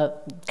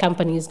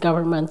companies,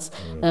 governments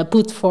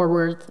put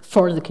forward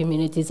for the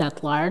communities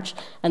at large,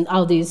 and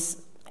how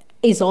this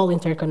is all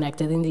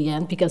interconnected in the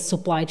end, because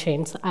supply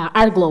chains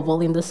are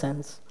global in the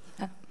sense.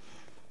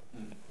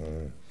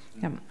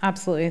 Yeah,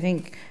 absolutely. I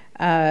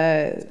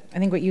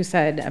think what you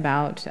said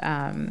about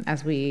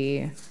as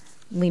we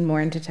lean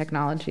more into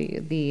technology,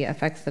 the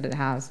effects that it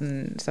has,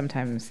 and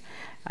sometimes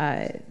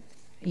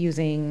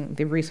using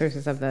the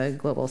resources of the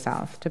Global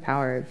South to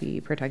power the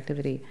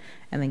productivity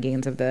and the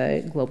gains of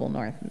the Global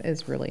North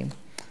is really,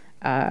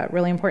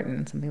 really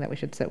important, something that we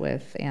should sit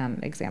with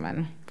and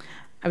examine.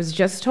 I was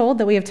just told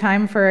that we have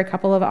time for a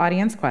couple of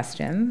audience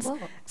questions. Whoa.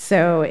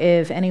 So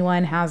if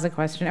anyone has a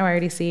question, I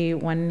already see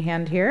one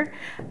hand here.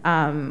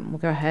 We'll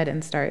go ahead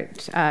and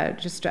start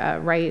just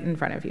right in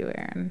front of you,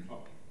 Aaron.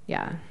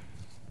 Yeah.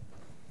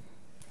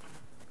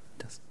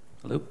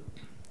 Hello?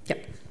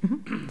 Yep.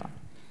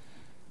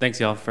 Thanks,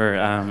 y'all, for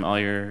all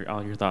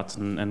your thoughts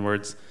and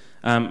words.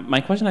 My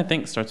question, I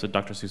think, starts with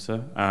Dr.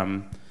 Sousa.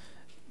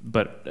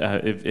 but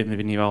if any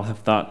of you all have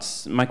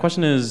thoughts. My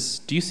question is,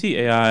 do you see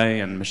AI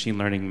and machine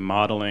learning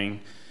modeling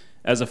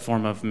as a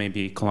form of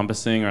maybe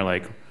Columbusing or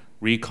like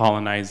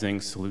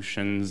recolonizing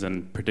solutions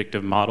and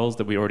predictive models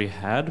that we already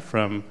had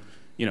from,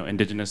 you know,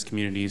 indigenous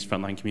communities,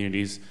 frontline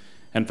communities,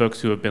 and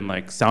folks who have been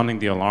like sounding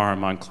the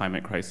alarm on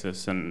climate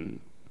crisis and,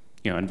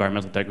 you know,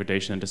 environmental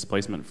degradation and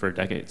displacement for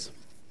decades?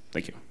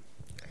 Thank you.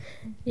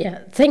 Yeah,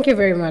 thank you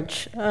very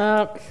much.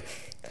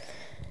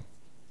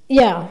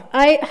 Yeah,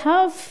 I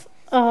have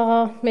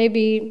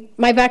maybe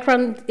my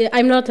background,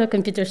 I'm not a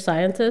computer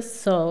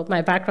scientist, so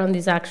my background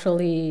is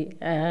actually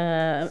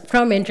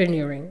from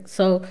engineering.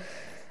 So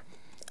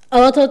a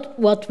lot of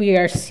what we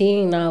are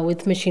seeing now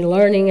with machine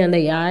learning and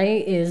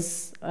AI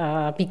is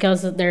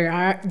because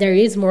there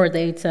is more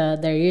data,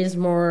 there is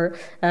more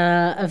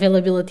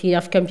availability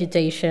of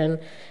computation.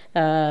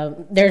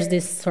 There's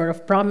this sort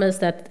of promise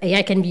that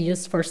AI can be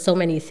used for so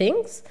many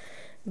things.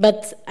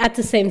 But at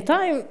the same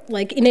time,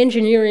 like in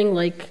engineering,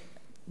 like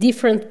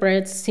different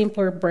breadths,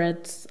 simpler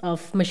breadths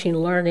of machine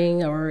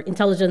learning or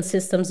intelligent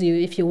systems,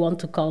 if you want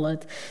to call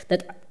it,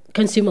 that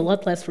consume a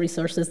lot less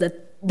resources,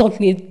 that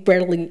don't need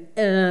barely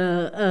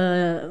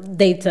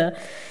data,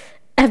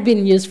 have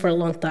been used for a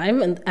long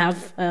time and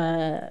have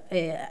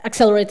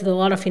accelerated a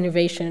lot of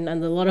innovation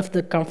and a lot of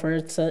the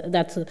comforts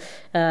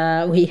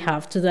that we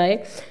have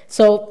today.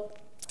 So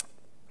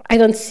I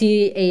don't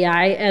see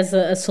AI as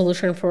a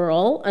solution for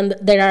all, and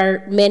there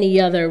are many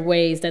other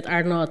ways that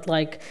are not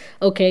like,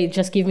 okay,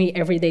 just give me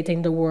every data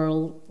in the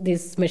world,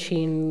 this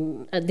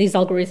machine, this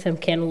algorithm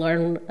can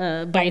learn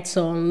by its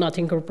own, not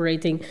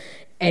incorporating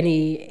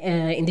any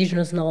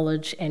indigenous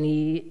knowledge,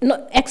 any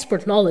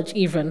expert knowledge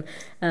even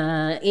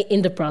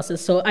in the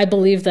process. So I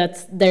believe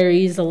that there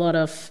is a lot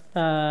of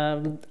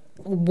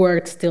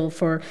work still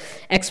for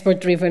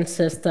expert-driven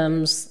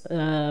systems,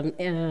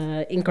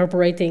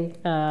 incorporating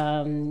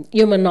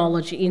human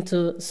knowledge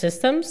into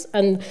systems,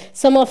 and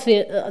some of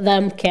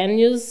them can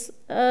use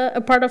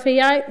a part of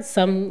AI,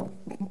 some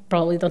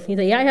probably don't need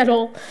AI at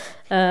all,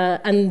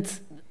 and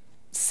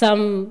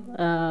some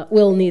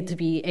will need to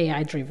be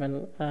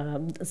AI-driven.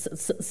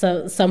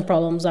 So some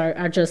problems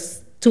are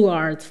just too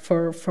hard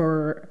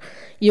for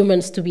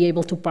humans to be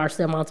able to parse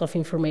the amount of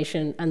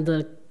information and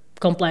the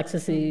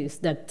complexities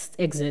that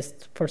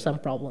exist for some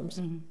problems.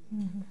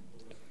 Mm-hmm.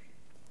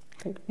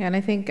 Mm-hmm. Yeah, and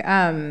I think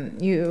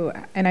you,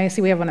 and I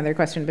see we have one other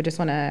question, but just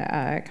want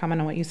to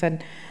comment on what you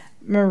said.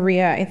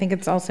 Maria, I think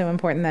it's also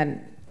important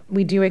that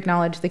we do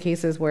acknowledge the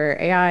cases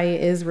where AI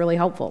is really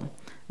helpful,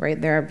 right?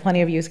 There are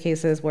plenty of use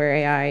cases where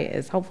AI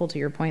is helpful. To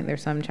your point,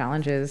 there's some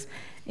challenges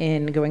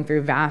in going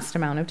through vast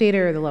amount of data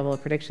or the level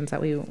of predictions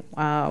that we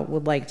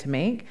would like to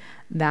make,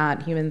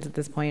 that humans at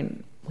this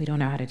point, we don't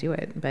know how to do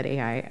it, but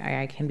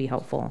AI can be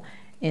helpful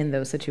in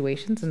those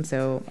situations. And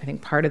so I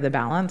think part of the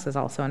balance is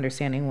also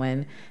understanding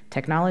when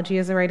technology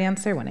is the right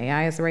answer, when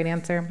AI is the right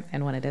answer,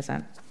 and when it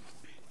isn't.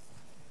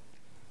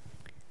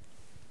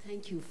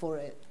 Thank you for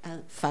a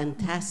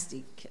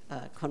fantastic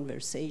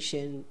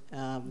conversation,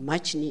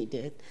 much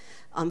needed.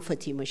 I'm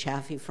Fatima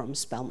Shafi from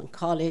Spelman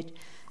College,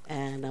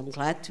 and I'm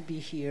glad to be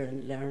here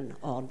and learn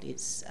all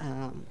this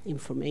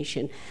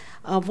information.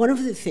 One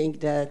of the things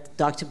that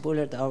Dr.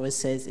 Bullard always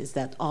says is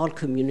that all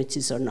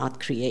communities are not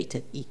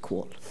created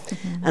equal.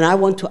 Mm-hmm. And I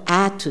want to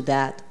add to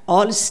that,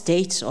 all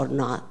states are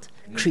not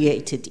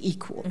created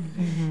equal.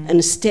 Mm-hmm.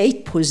 And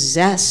states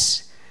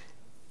possess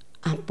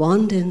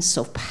abundance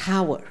of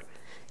power,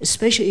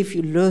 especially if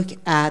you look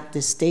at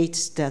the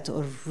states that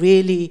are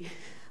really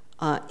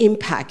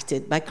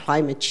impacted by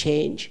climate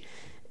change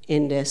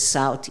in the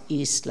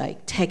Southeast,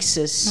 like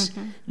Texas,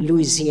 mm-hmm.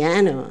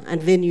 Louisiana.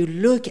 And when you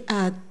look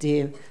at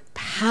the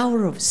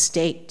power of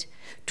state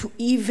to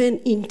even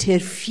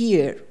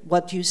interfere,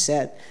 what you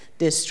said,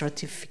 the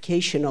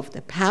stratification of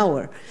the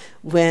power,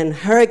 when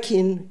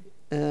Hurricane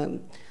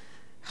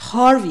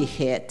Harvey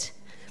hit,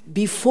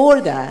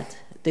 before that,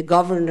 the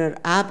Governor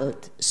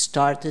Abbott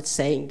started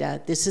saying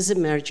that this is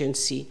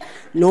emergency.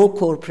 No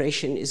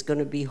corporation is going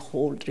to be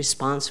held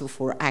responsible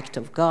for act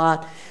of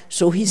God.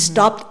 So he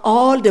stopped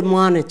all the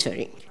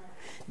monitoring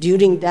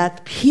during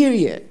that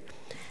period.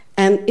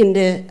 And in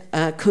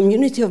the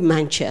community of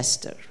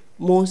Manchester,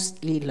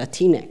 mostly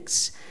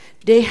Latinx,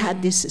 they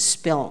had this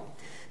spill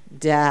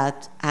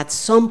that at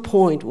some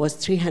point was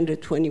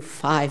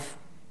 325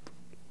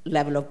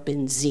 level of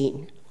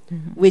benzene,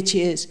 which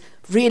is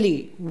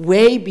really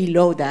way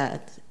below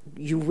that.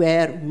 You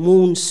wear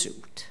moon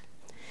suit.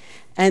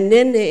 And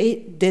then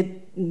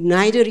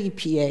neither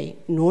EPA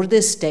nor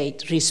the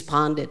state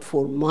responded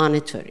for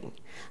monitoring.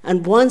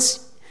 And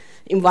once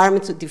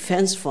Environmental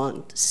Defense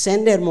Fund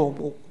sent their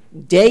mobile,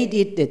 they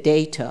did the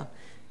data.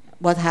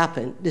 What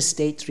happened? The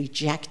state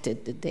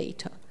rejected the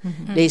data.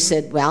 Mm-hmm. They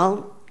said,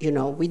 well, you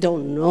know, we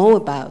don't know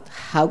about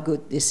how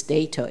good this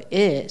data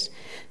is.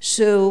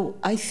 So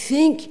I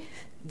think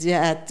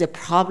that the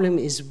problem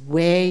is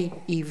way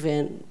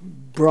even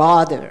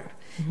broader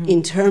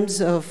in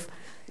terms of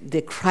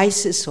the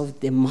crisis of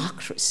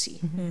democracy.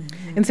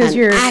 And so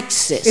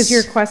is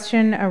your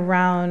question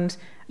around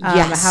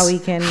Yes. How we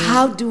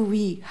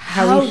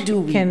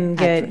can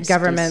get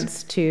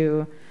governments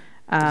to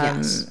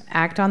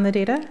act on the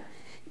data?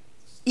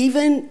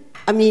 Even,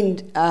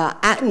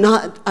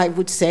 I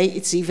would say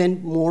it's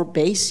even more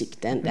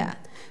basic than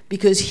that.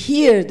 Because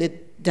here, the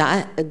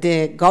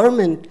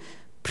government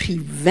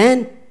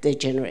prevent the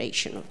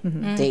generation of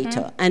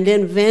data. And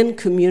then when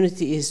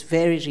community is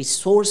very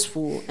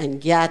resourceful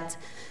and get,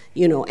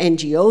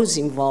 NGOs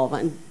involved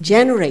and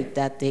generate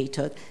that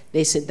data,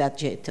 they said that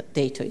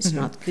data is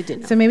not good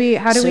enough. So maybe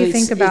how do we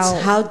think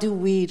about... how do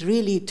we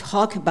really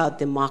talk about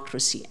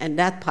democracy and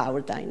that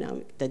power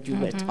dynamic that you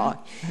were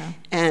talking,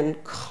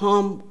 and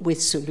come with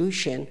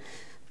solution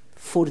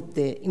for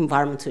the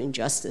environmental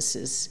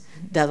injustices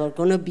that are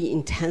going to be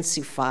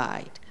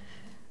intensified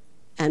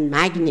and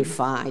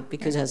magnified,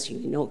 because as you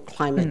know,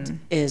 climate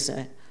is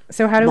a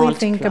So how do we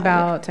think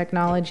about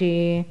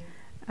technology,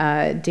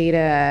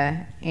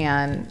 data,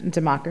 and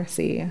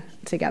democracy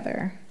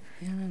together?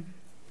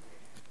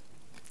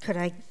 Could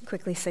I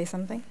quickly say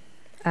something?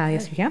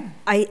 Yes, you can.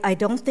 I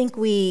don't think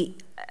we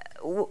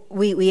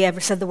ever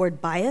said the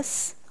word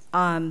bias.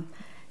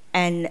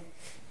 And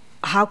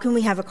how can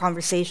we have a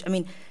conversation? I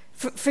mean,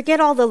 forget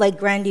all the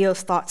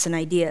grandiose thoughts and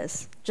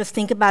ideas. Just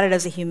think about it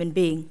as a human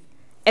being.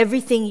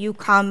 Everything you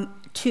come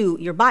to,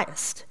 you're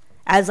biased.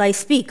 As I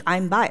speak,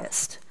 I'm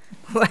biased,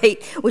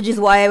 right? Which is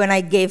why when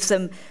I gave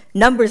some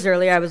numbers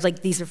earlier, I was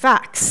like, these are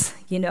facts,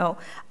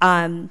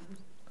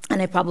 and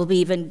I probably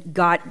even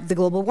got the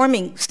global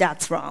warming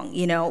stats wrong,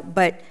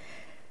 But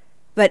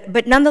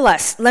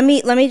nonetheless, let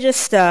me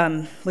just,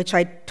 which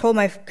I told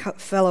my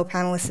fellow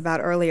panelists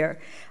about earlier.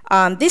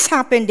 This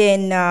happened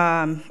in,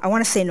 I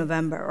want to say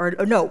November,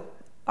 or no,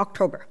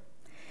 October.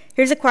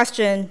 Here's a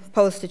question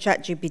posed to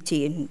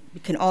ChatGPT, and you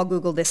can all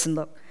Google this and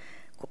look.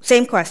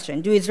 Same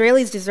question: do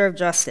Israelis deserve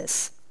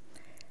justice?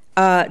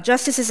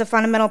 Justice is a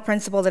fundamental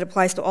principle that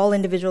applies to all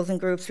individuals and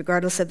groups,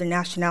 regardless of their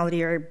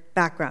nationality or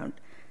background.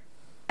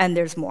 And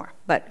there's more,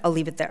 but I'll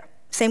leave it there.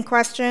 Same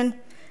question: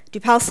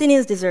 do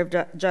Palestinians deserve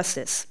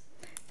justice?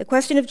 The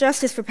question of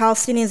justice for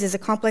Palestinians is a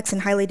complex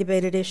and highly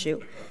debated issue.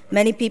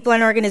 Many people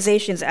and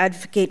organizations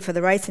advocate for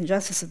the rights and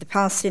justice of the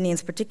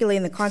Palestinians, particularly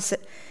in the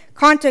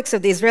context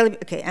of the Israeli...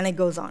 Okay, and it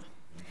goes on.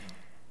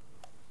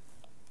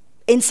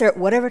 Insert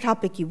whatever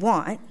topic you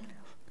want.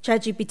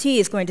 ChatGPT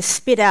is going to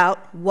spit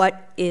out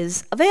what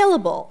is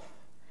available.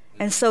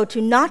 And so to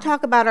not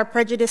talk about our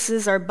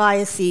prejudices, our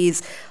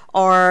biases,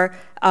 or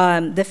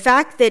the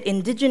fact that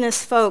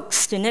indigenous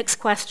folks, to Nick's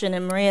question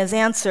and Maria's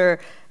answer,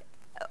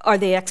 are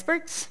they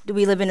experts? Do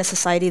we live in a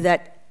society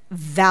that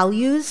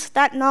values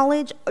that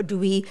knowledge? Or do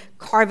we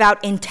carve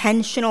out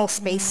intentional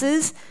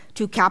spaces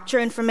to capture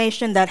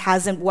information that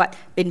hasn't,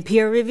 been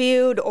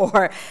peer-reviewed?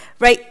 Or,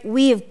 right,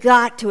 we have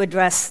got to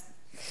address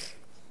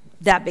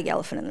that big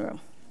elephant in the room.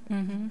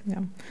 Yeah.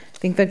 I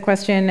think the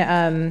question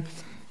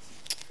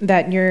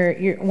that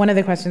you're one of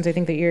the questions I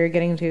think that you're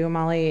getting to,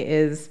 Amali,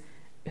 is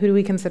who do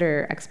we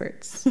consider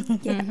experts?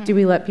 Do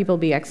we let people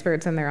be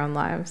experts in their own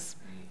lives?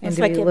 And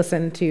do we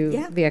listen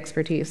to the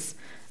expertise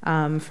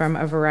from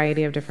a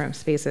variety of different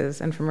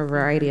spaces and from a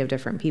variety of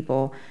different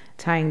people,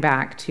 tying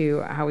back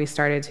to how we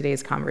started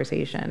today's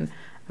conversation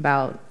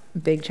about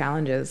big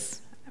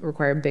challenges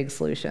require big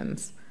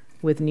solutions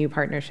with new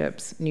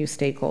partnerships, new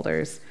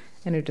stakeholders,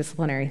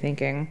 interdisciplinary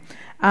thinking.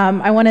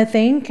 I want to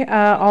thank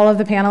all of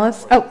the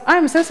panelists. Oh,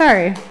 I'm so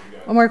sorry.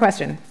 One more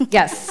question.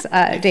 Yes,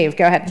 Dave,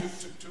 go ahead.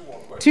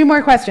 Two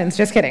more questions.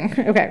 Just kidding.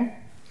 Okay.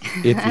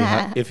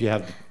 If you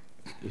have,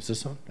 is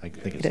this on? I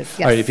think it is. Yes.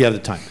 All right, if you have the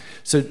time.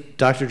 So,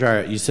 Dr.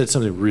 Jara, you said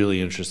something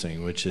really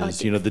interesting, which is,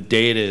 the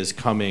data is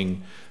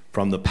coming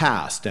from the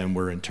past and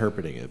we're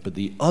interpreting it. But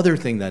the other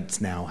thing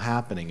that's now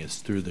happening is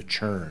through the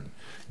churn.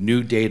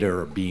 New data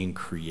are being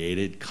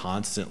created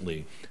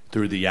constantly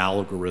through the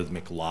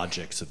algorithmic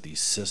logics of these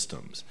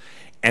systems.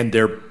 And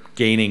they're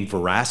gaining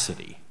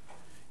veracity.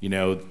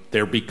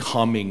 They're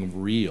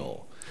becoming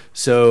real.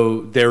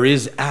 So there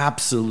is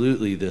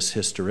absolutely this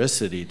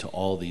historicity to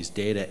all these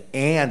data,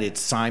 and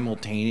it's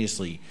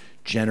simultaneously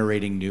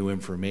generating new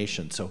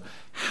information. So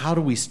how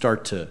do we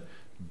start to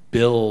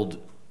build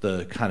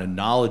the kind of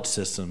knowledge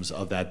systems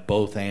of that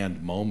both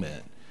and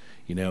moment?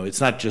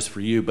 It's not just for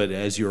you, but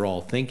as you're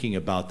all thinking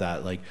about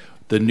that,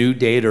 the new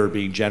data are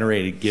being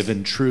generated,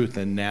 given truth,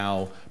 and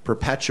now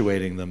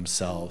perpetuating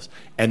themselves,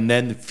 and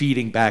then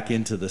feeding back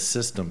into the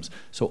systems.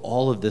 So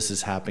all of this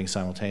is happening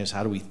simultaneously.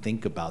 How do we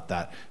think about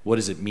that? What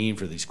does it mean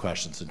for these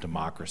questions of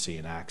democracy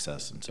and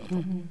access and so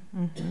forth?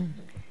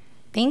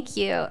 Thank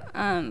you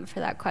for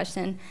that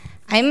question.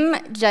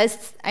 I'm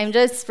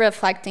just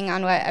reflecting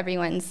on what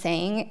everyone's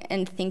saying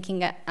and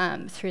thinking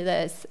through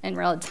this in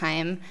real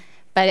time.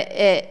 But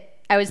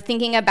I was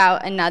thinking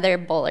about another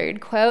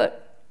Bullard quote,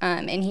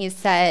 and he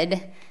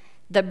said,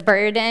 "The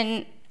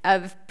burden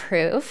of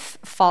proof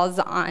falls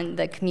on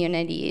the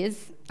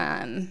communities,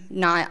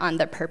 not on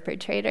the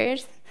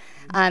perpetrators."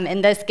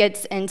 And this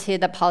gets into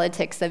the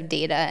politics of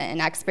data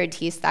and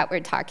expertise that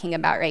we're talking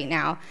about right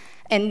now.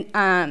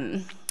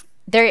 And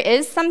there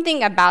is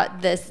something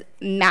about this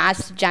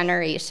mass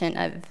generation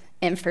of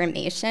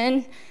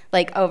information,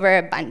 like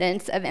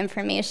overabundance of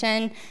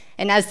information.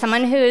 And as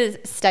someone who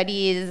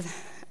studies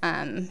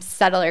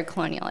settler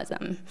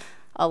colonialism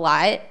a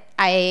lot,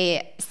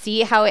 I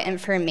see how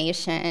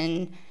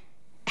information,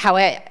 how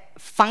it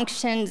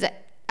functions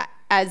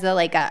as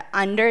a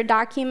under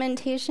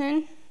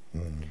documentation,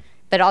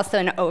 but also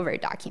an over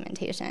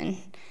documentation.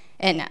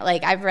 And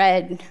I've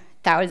read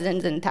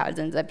thousands and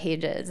thousands of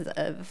pages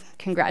of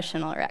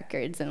congressional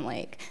records, and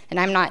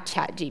I'm not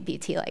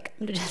ChatGPT,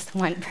 I'm just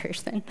one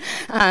person,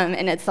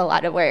 and it's a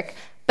lot of work.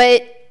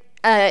 But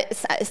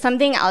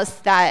something else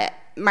that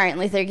Martin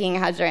Luther King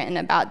has written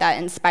about that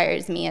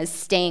inspires me is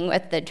staying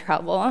with the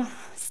trouble,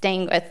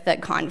 staying with the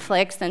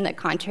conflicts and the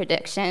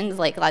contradictions.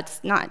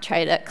 Let's not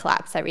try to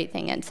collapse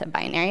everything into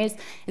binaries.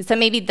 And so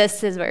maybe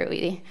this is where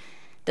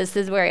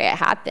it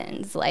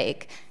happens,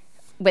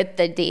 with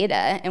the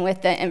data and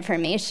with the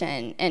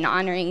information, and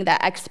honoring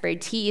the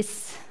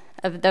expertise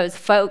of those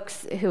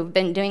folks who've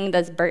been doing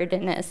this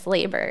burdenous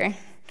labor,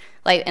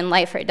 in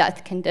life or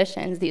death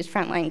conditions, these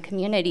frontline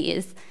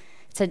communities,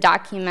 to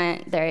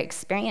document their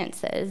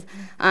experiences.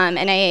 And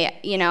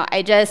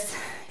I just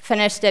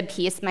finished a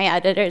piece, my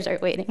editors are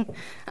waiting.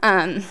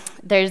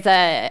 There's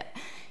a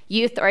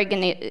youth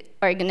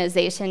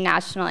organization,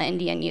 National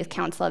Indian Youth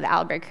Council of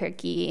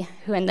Albuquerque,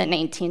 who in the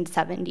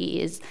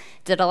 1970s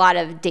did a lot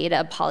of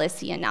data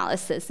policy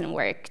analysis and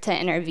work to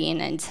intervene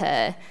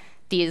into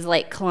these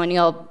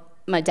colonial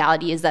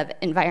modalities of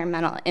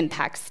environmental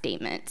impact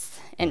statements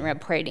and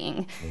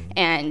reporting.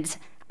 And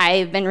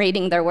I've been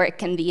reading their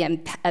work in the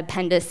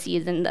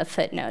appendices and the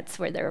footnotes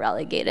where they're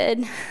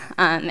relegated.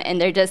 And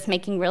they're just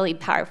making really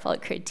powerful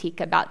critique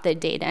about the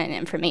data and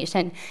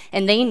information.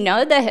 And they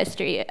know the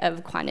history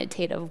of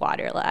quantitative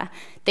water law.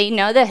 They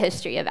know the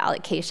history of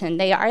allocation.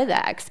 They are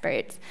the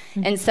experts.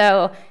 And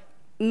so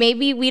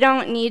maybe we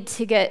don't need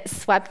to get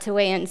swept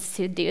away and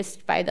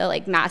seduced by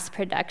the mass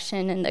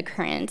production and the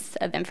currents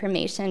of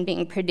information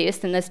being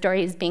produced and the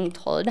stories being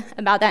told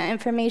about that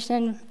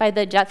information by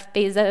the Jeff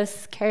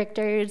Bezos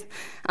characters.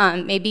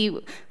 Maybe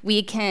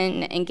we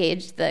can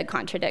engage the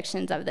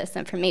contradictions of this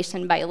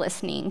information by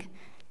listening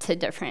to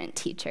different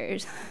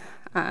teachers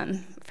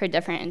for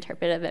different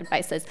interpretive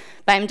advices.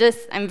 But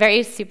I'm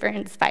very super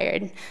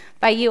inspired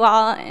by you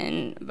all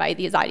and by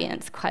these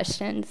audience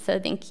questions, so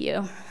thank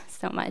you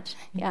so much.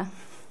 Yeah.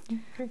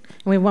 Great.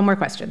 We have one more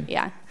question.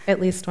 Yeah. At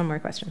least one more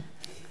question.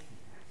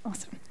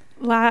 Awesome.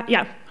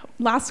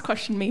 Last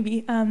question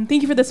maybe.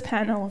 Thank you for this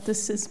panel.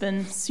 This has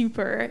been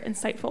super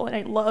insightful, and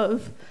I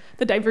love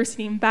the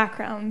diversity in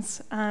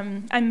backgrounds.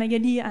 I'm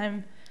Megadi.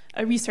 I'm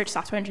a research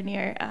software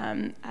engineer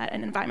at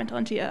an environmental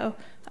NGO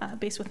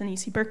based within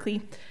UC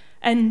Berkeley.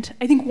 And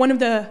I think one of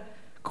the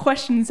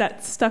questions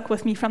that stuck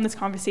with me from this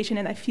conversation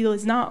and I feel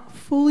is not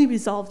fully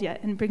resolved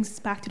yet and brings us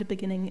back to the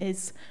beginning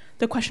is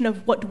the question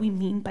of what do we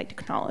mean by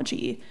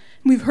technology?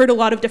 We've heard a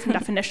lot of different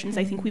definitions.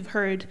 I think we've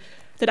heard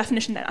the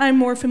definition that I'm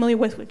more familiar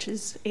with, which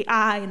is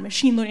AI and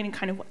machine learning and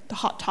kind of the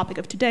hot topic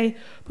of today.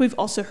 But we've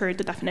also heard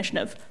the definition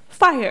of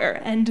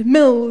fire and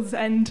mills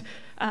and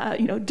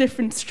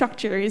different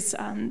structures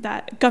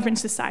that govern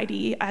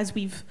society as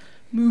we've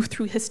moved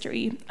through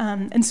history.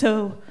 And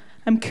so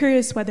I'm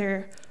curious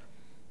whether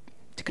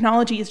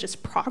technology is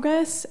just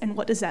progress, and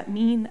what does that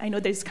mean? I know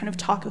there's kind of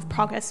talk of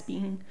progress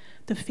being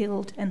the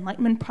failed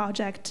Enlightenment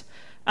project.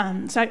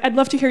 So I'd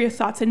love to hear your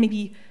thoughts and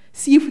maybe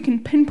see if we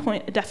can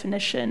pinpoint a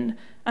definition,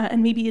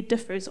 and maybe it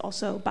differs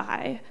also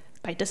by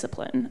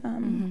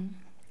discipline.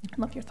 I'd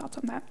love your thoughts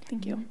on that.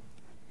 Thank you.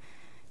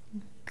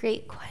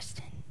 Great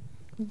question.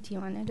 Do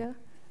you want to go?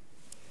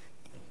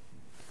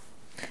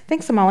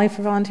 Thanks, Amali,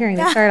 for volunteering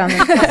to start on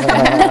this.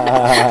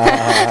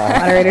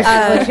 Moderator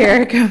privilege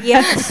here.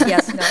 Yes,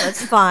 no,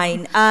 it's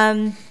fine.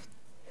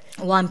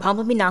 Well, I'm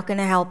probably not going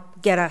to help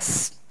get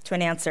us to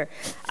an answer.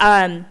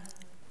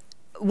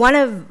 One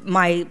of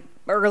my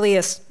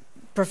earliest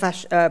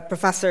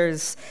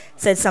professors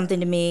said something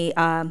to me.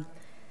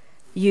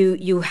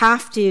 You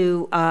have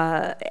to,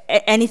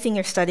 anything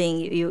you're studying,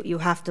 you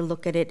have to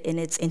look at it in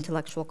its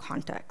intellectual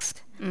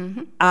context.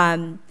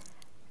 As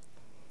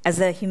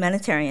a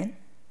humanitarian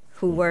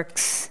who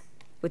works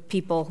with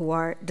people who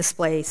are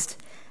displaced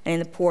and in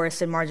the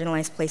poorest and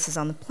marginalized places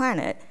on the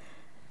planet,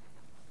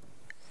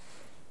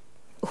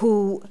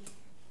 who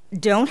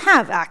don't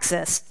have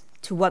access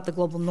to what the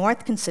global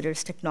north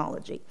considers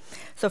technology.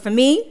 So for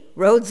me,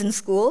 roads and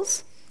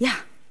schools, yeah.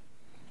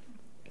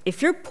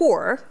 If you're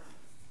poor,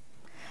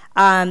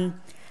 and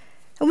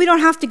we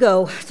don't have to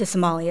go to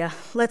Somalia.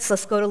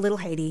 Let's go to Little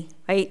Haiti,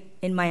 right,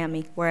 in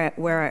Miami,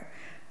 where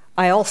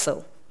I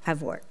also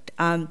have worked.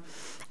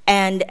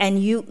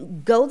 And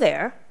you go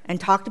there and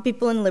talk to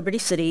people in Liberty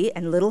City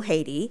and Little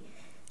Haiti,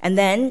 and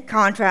then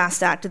contrast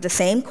that to the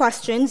same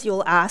questions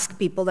you'll ask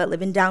people that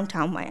live in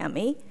downtown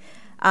Miami,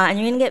 and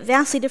you're going to get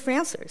vastly different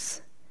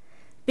answers.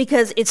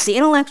 Because it's the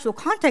intellectual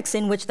context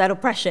in which that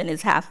oppression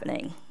is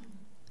happening,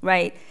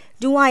 right?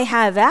 Do I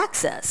have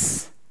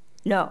access?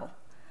 No.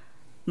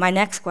 My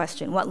next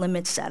question, what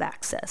limits that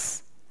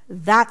access?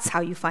 That's how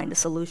you find a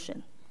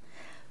solution.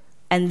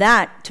 And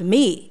that, to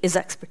me, is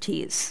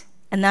expertise.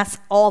 And that's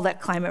all that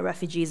climate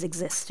refugees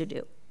exist to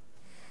do.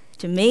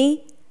 To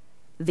me,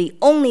 the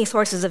only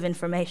sources of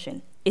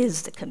information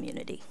is the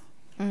community,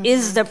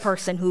 is the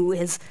person who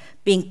is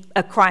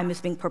a crime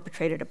is being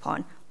perpetrated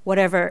upon,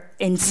 whatever,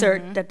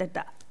 insert,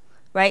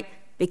 right?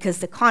 Because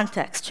the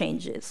context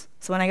changes.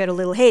 So when I go to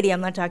Little Haiti,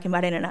 I'm not talking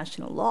about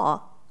international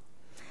law.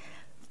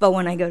 But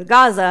when I go to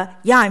Gaza,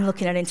 yeah, I'm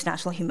looking at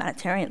international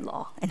humanitarian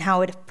law and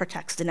how it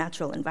protects the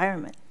natural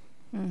environment,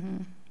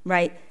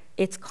 right?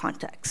 It's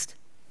context.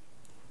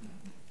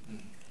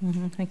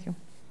 Thank you.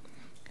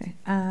 Okay,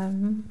 I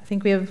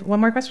think we have one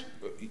more question.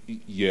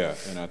 Yeah,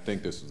 and I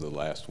think this is the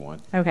last one.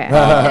 Okay.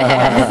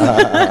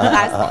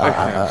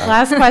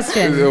 Last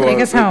question.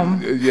 Take us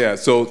home. Yeah.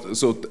 So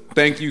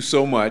thank you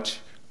so much.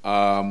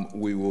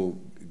 We will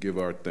give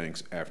our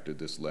thanks after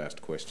this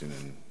last question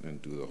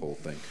and do the whole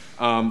thing.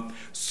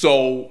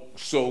 So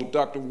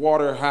Dr.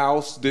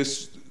 Waterhouse,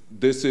 this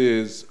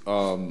is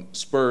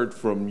spurred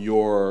from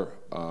your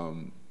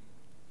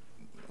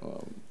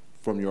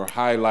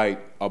highlight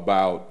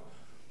about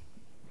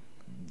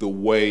the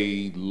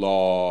way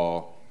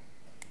law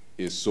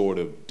is sort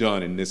of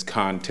done in this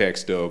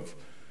context of,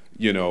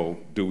 do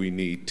we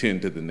need 10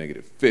 to the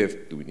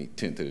 -5th? Do we need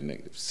 10 to the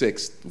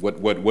 -6th?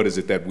 What is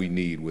it that we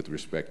need with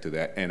respect to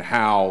that? And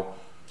how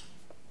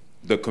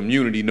the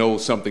community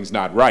knows something's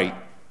not right.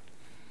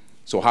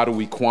 So how do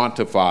we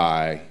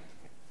quantify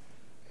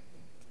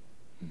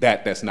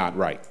that's not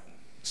right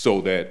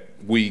so that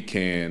we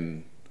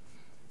can,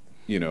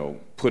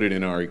 put it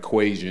in our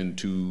equation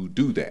to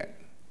do that?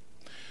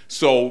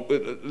 So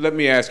let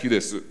me ask you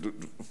this,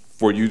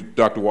 for you,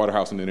 Dr.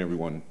 Waterhouse, and then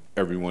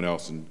everyone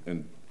else,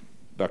 and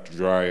Dr.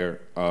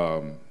 Dreyer,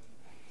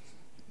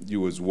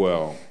 you as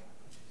well.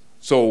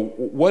 So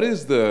what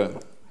is the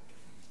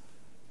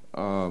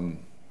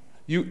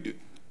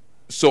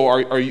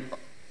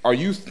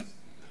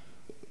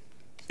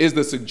is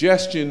the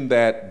suggestion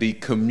that the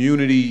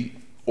community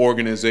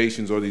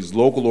organizations or these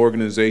local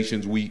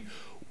organizations,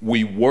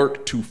 we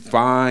work to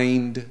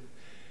find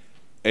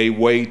a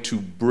way to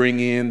bring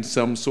in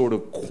some sort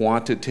of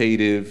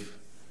quantitative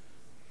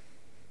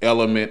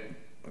element,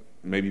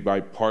 maybe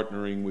by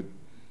partnering with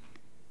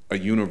a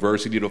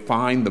university to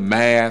find the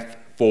math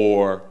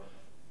for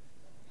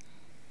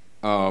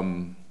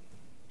a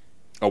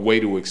way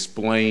to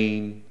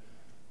explain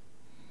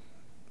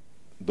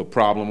the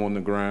problem on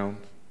the ground?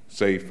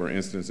 Say, for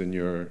instance, in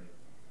your,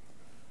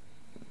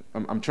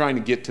 I'm trying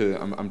to get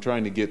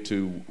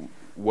to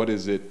what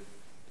is it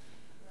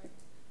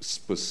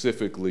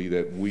specifically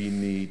that we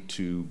need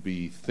to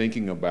be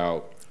thinking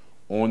about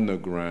on the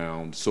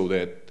ground so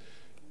that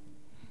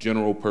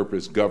general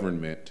purpose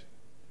government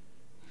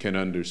can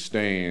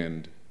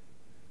understand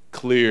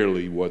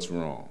clearly what's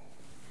wrong.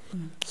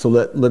 So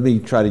let me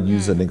try to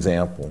use an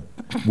example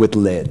with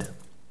lead.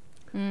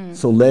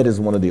 So lead is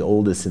one of the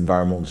oldest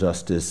environmental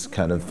justice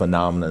kind of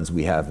phenomenons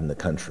we have in the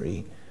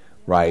country,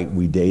 right?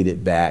 We date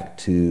it back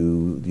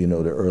to, the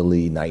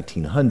early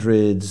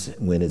 1900s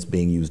when it's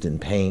being used in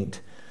paint.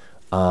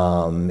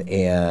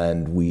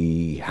 And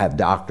we have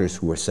doctors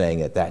who are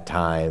saying at that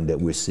time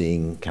that we're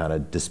seeing kind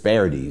of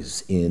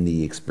disparities in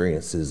the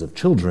experiences of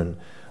children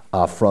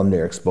from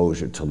their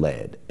exposure to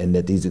lead, and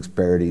that these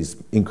disparities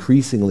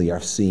increasingly are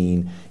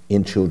seen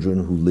in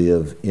children who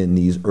live in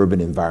these urban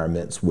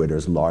environments where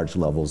there's large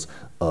levels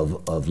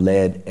of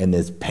lead, and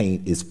this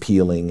paint is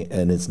peeling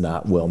and it's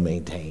not well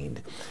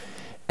maintained.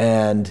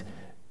 And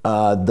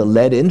the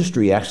lead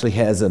industry actually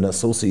has an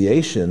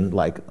association,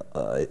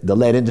 the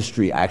lead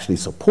industry actually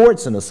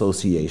supports an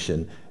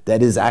association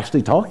that is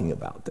actually talking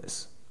about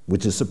this,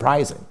 which is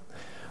surprising.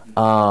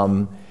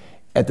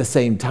 At the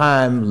same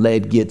time,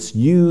 lead gets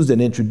used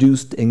and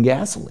introduced in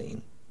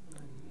gasoline.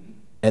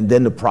 And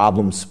then the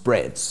problem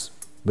spreads,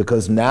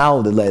 because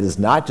now the lead is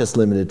not just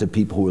limited to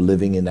people who are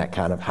living in that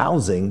kind of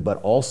housing, but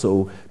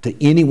also to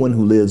anyone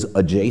who lives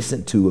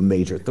adjacent to a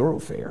major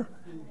thoroughfare.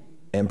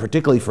 And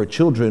particularly for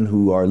children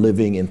who are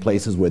living in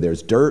places where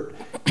there's dirt,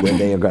 where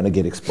they are going to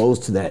get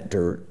exposed to that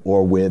dirt,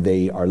 or where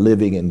they are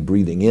living and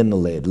breathing in the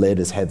lead. Lead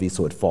is heavy,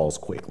 so it falls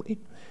quickly.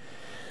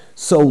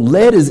 So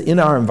lead is in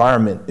our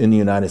environment in the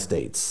United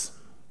States,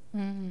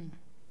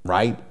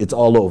 right? It's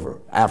all over.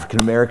 African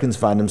Americans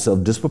find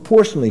themselves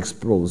disproportionately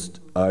exposed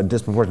and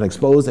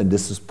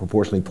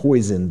disproportionately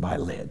poisoned by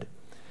lead.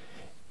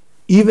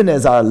 Even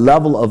as our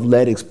level of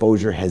lead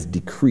exposure has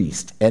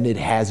decreased, and it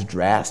has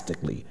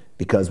drastically,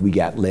 because we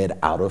got lead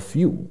out of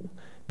fuel,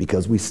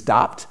 because we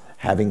stopped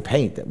having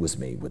paint that was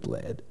made with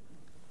lead.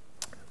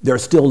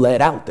 There's still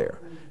lead out there.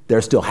 There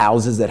are still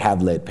houses that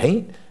have lead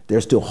paint.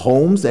 There's still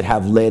homes that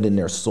have lead in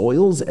their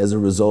soils as a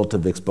result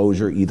of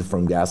exposure either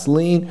from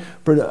gasoline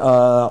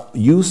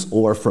use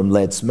or from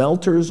lead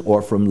smelters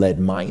or from lead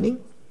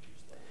mining.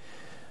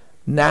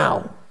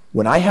 Now,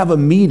 when I have a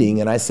meeting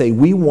and I say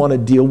we want to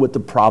deal with the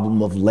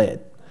problem of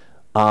lead,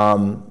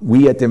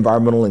 we at the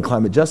Environmental and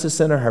Climate Justice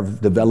Center have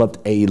developed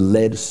a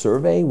lead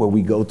survey where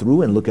we go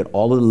through and look at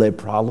all of the lead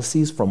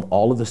policies from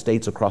all of the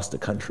states across the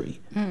country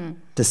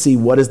to see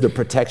what is the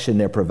protection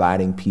they're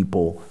providing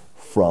people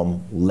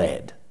from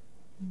lead.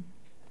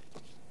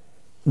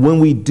 when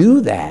we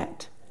do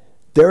that,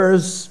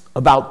 there's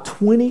about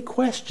 20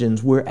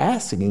 questions we're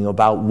asking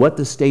about what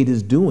the state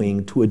is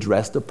doing to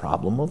address the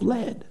problem of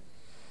lead.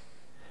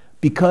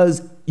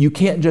 Because you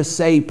can't just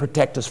say,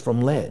 protect us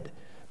from lead,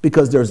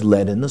 because there's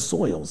lead in the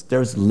soils,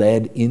 there's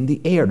lead in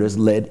the air, there's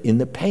lead in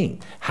the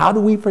paint. How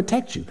do we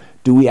protect you?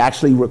 Do we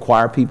actually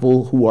require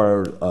people who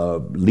are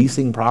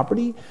leasing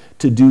property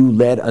to do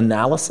lead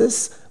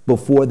analysis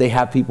before they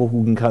have people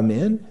who can come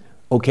in?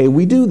 Okay,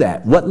 we do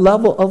that. What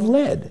level of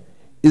lead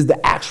is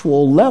the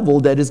actual level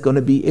that is going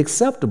to be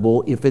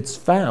acceptable if it's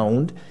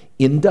found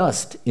in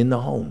dust in the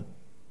home?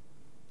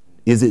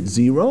 Is it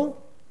 0?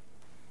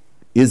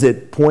 Is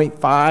it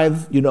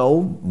 0.5,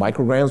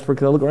 micrograms per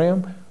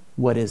kilogram?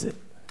 What is it?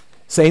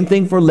 Same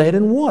thing for lead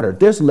in water.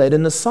 There's lead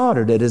in the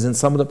solder that is in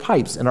some of the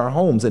pipes in our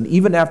homes. And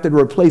even after they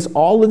replace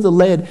all of the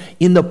lead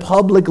in the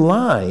public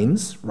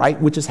lines,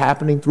 right, which is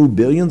happening through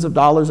billions of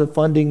dollars of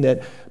funding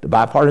that the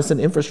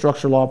bipartisan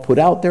infrastructure law put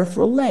out there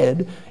for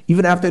lead,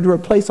 even after they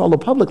replace all the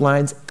public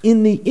lines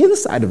in the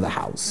inside of the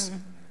house.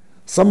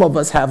 Some of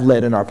us have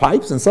lead in our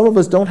pipes, and some of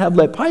us don't have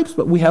lead pipes,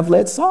 but we have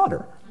lead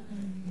solder.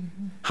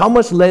 How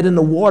much lead in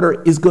the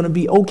water is going to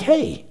be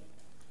okay?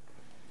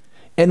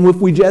 And if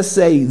we just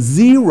say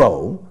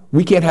 0,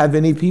 we can't have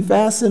any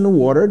PFAS in the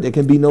water, there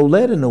can be no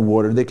lead in the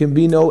water, there can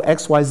be no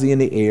XYZ in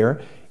the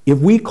air. If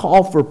we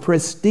call for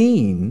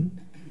pristine,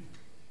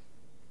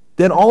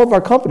 then all of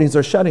our companies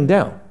are shutting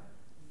down.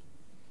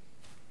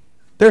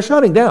 They're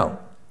shutting down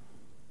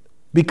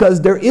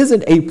because there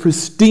isn't a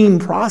pristine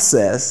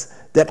process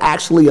that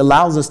actually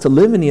allows us to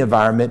live in the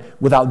environment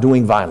without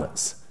doing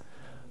violence.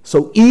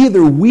 So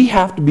either we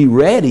have to be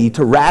ready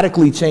to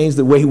radically change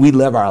the way we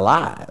live our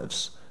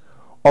lives,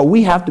 or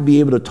we have to be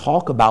able to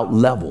talk about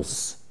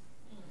levels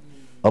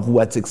of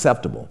what's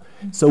acceptable.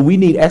 So we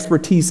need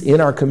expertise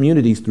in our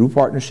communities through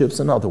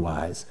partnerships and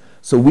otherwise,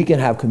 so we can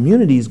have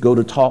communities go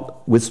to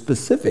talk with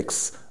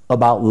specifics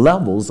about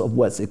levels of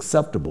what's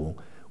acceptable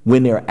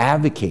when they're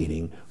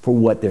advocating for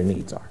what their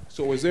needs are.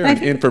 So is there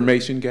an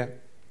information gap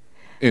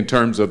in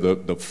terms of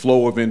the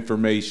flow of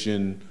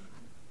information,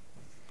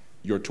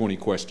 your 20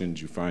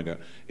 questions you find out?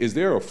 Is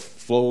there a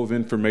flow of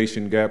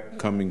information gap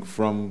coming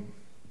from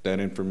that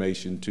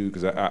information too?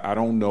 Because I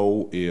don't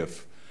know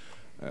if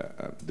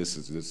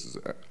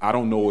I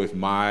don't know if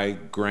my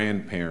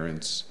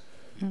grandparents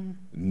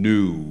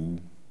knew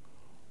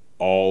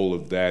all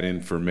of that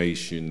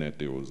information, that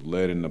there was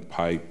lead in the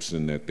pipes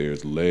and that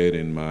there's lead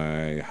in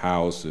my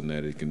house and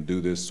that it can do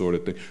this sort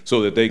of thing,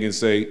 so that they can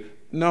say,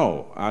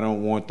 no, I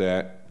don't want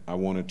that, I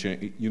want to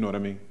change, you know what I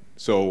mean?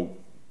 So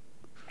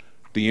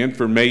the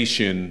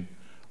information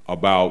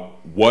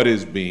about what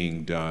is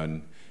being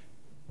done,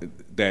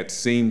 that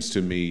seems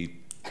to me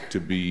to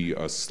be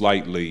a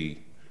slightly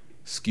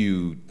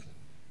skewed,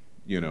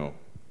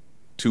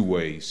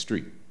 two-way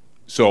street.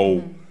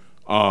 So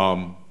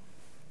how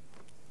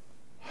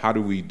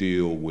do we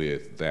deal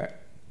with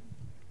that?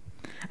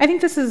 I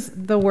think this is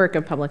the work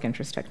of public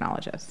interest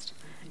technologists,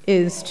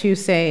 is to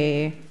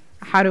say,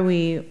 how do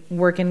we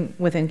work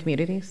within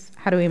communities?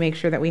 How do we make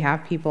sure that we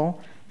have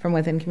people from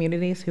within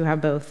communities who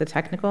have both the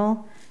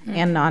technical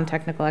and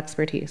non-technical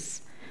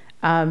expertise?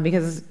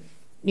 Because,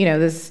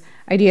 this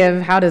idea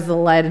of how does the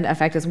lead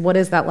affect us, what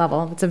is that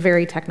level? It's a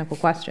very technical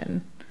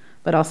question.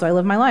 But also, I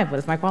live my life. What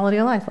is my quality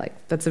of life like?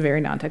 That's a very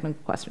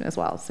non-technical question as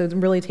well. So it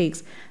really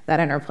takes that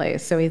interplay.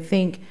 So I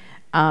think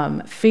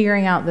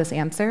figuring out this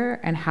answer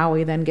and how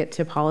we then get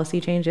to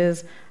policy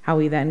changes, how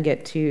we then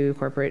get to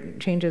corporate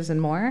changes and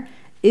more,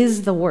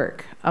 is the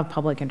work of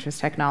public interest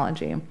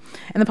technology. And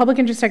the Public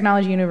Interest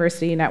Technology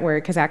University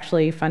Network has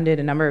actually funded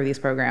a number of these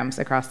programs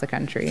across the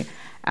country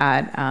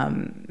at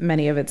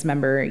many of its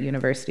member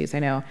universities. I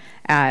know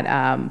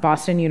at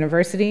Boston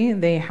University,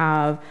 they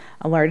have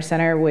a large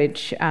center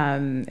which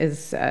is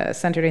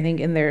centered, I think,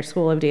 in their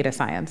School of Data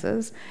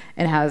Sciences,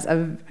 and has,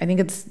 I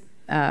think it's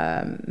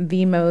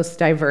the most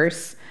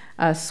diverse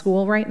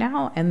school right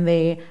now, and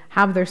they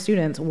have their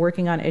students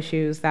working on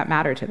issues that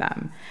matter to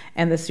them.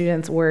 And the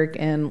students work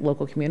in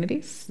local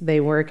communities,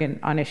 they work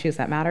on issues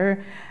that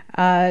matter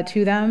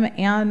to them,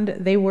 and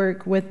they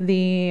work with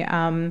the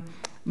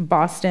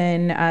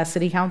Boston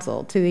City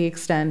Council, to the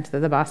extent that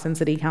the Boston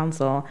City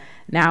Council,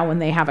 now when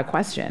they have a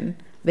question,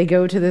 they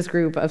go to this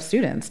group of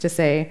students to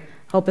say,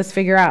 help us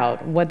figure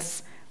out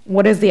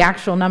what is the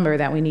actual number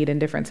that we need in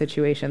different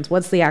situations?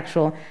 What's the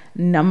actual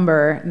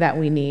number that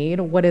we need?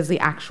 What is the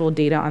actual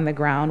data on the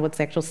ground? What's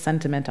the actual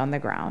sentiment on the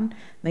ground?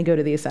 And they go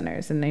to these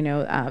centers, and I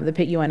know the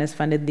Pitt UN has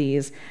funded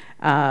these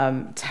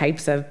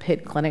types of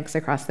Pitt clinics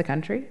across the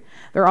country.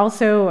 There are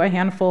also a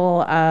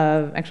handful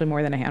of, actually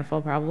more than a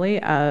handful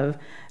probably, of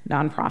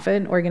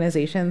nonprofit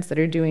organizations that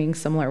are doing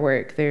similar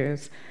work.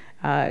 There's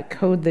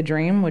Code the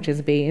Dream, which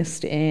is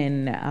based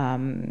in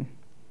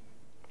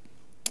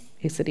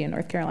a city in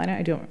North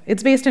Carolina.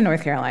 It's based in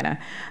North Carolina.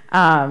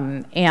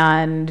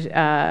 And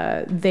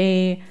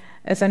they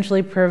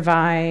essentially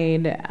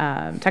provide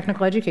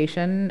technical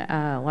education,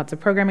 lots of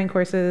programming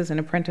courses and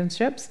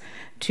apprenticeships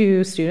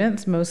to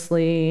students,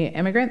 mostly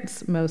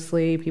immigrants,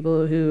 mostly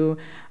people who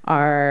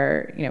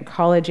are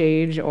college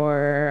age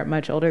or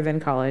much older than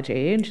college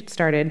age. It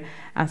started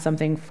as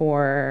something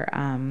for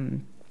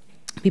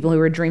people who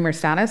were dreamer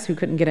status who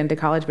couldn't get into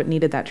college but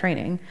needed that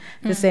training,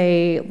 to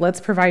say,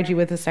 let's provide you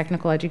with this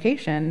technical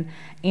education,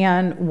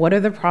 and what are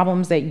the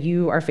problems that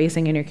you are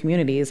facing in your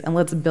communities, and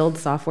let's build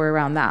software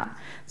around that.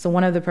 So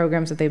one of the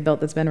programs that they've built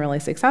that's been really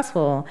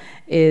successful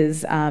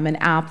is an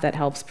app that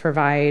helps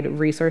provide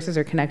resources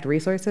or connect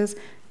resources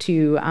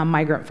to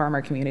migrant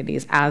farmer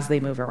communities as they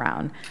move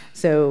around.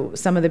 So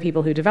some of the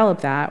people who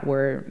developed that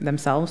were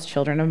themselves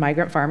children of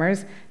migrant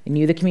farmers. They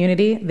knew the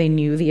community, they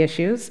knew the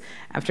issues.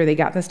 After they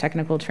got this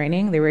technical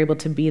training, they were able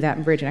to be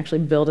that bridge and actually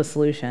build a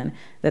solution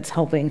that's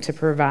helping to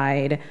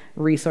provide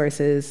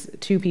resources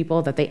to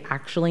people that they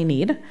actually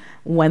need,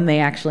 when they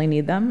actually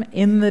need them,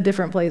 in the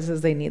different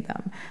places they need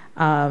them.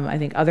 I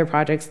think other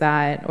projects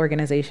that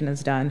organization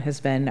has done has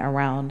been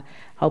around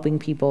helping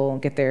people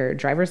get their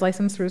driver's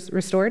license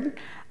restored,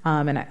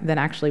 and then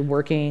actually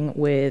working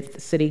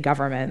with city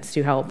governments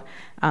to help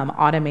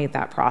automate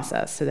that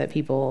process so that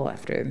people,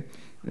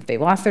 if they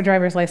lost their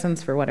driver's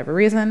license for whatever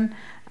reason,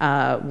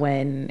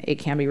 when it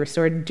can be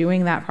restored,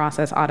 doing that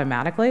process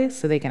automatically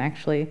so they can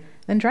actually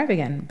then drive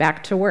again,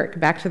 back to work,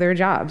 back to their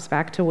jobs,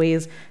 back to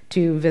ways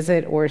to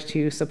visit or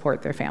to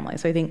support their family.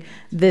 So I think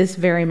this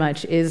very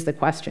much is the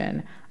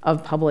question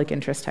of public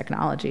interest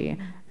technology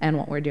and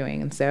what we're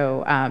doing. And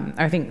so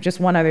I think just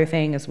one other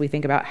thing as we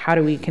think about how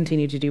do we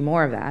continue to do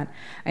more of that.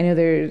 I know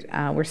there's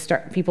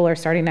people are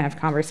starting to have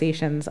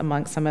conversations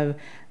amongst some of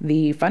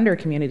the funder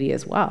community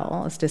as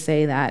well, as to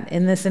say that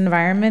in this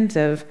environment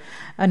of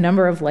a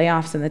number of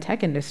layoffs in the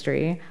tech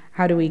industry,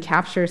 how do we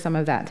capture some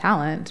of that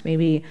talent,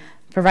 maybe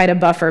provide a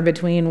buffer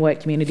between what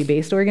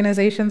community-based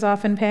organizations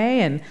often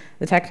pay and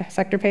the tech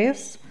sector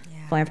pays?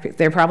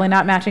 They're probably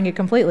not matching it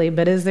completely,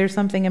 but is there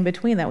something in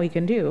between that we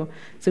can do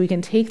so we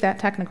can take that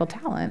technical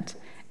talent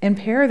and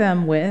pair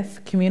them with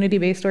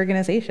community-based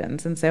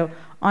organizations? And so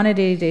on a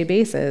day-to-day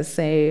basis,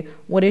 say,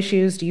 what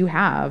issues do you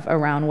have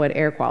around what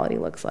air quality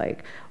looks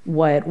like,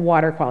 what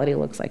water quality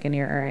looks like in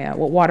your area,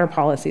 what water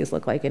policies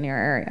look like in your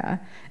area?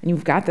 And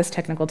you've got this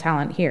technical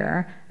talent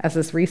here as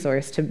this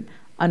resource to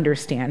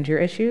understand your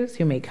issues,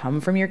 who may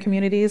come from your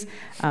communities,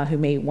 who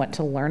may want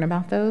to learn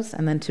about those,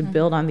 and then to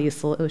build on these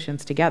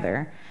solutions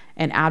together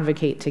and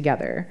advocate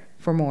together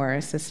for more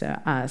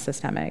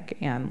systemic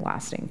and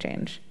lasting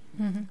change.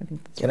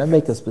 Can I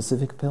make a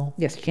specific appeal?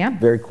 Yes, you can.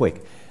 Very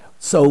quick.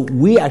 So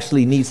we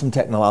actually need some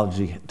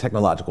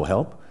technological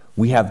help.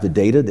 We have the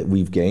data that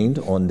we've gained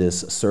on this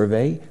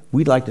survey.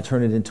 We'd like to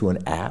turn it into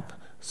an app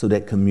so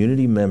that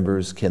community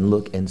members can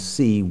look and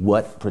see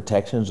what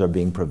protections are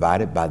being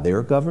provided by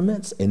their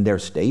governments in their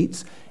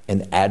states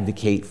and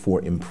advocate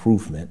for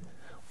improvement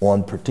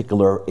on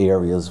particular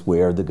areas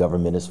where the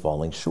government is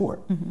falling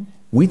short.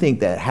 We think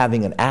that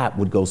having an app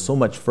would go so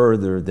much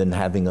further than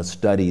having a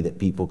study that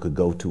people could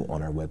go to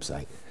on our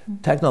website.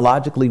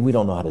 Technologically, we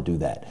don't know how to do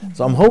that.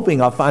 So I'm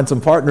hoping I'll find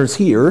some partners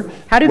here.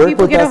 How do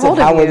people get a hold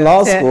of Howard you?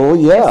 Law School,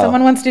 yeah. If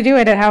someone wants to do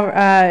it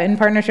at in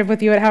partnership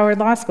with you at Howard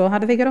Law School, how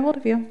do they get a hold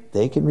of you?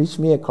 They can reach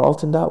me at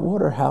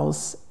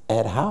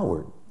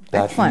carlton.waterhouse@howard.edu.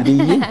 Excellent.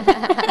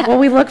 Well,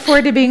 we look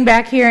forward to being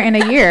back here in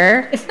a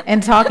year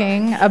and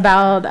talking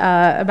about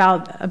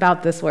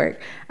this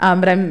work.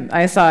 But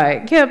I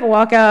saw Kip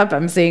walk up.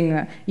 I'm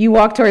seeing you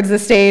walk towards the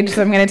stage,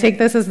 so I'm going to take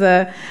this as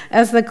the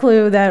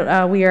clue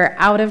that we are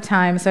out of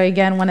time. So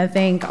again, want to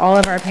thank all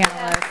of our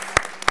panelists,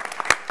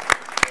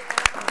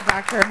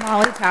 Dr.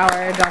 Amali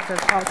Tower, Dr.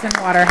 Carlton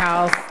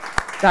Waterhouse,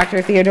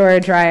 Dr. Theodora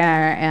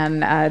Dreyer,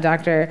 and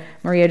Dr.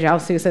 Maria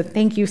Jalsusa.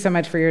 Thank you so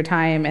much for your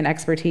time and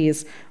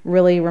expertise,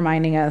 really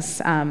reminding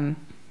us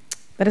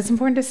that it's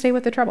important to stay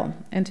with the trouble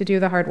and to do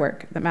the hard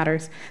work that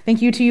matters.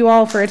 Thank you to you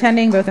all for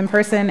attending, both in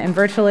person and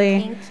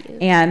virtually. Thank you.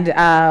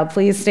 And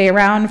please stay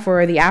around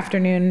for the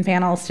afternoon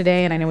panels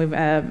today, and I know we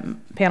have a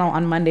panel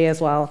on Monday as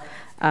well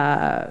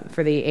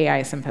for the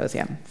AI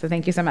Symposium. So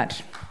thank you so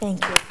much.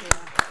 Thank you.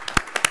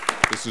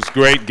 This is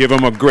great. Give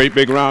them a great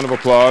big round of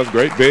applause.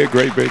 Great big,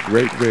 great big,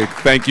 great big.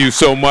 Thank you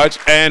so much.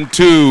 And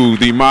to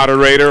the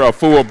moderator,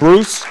 Afua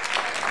Bruce.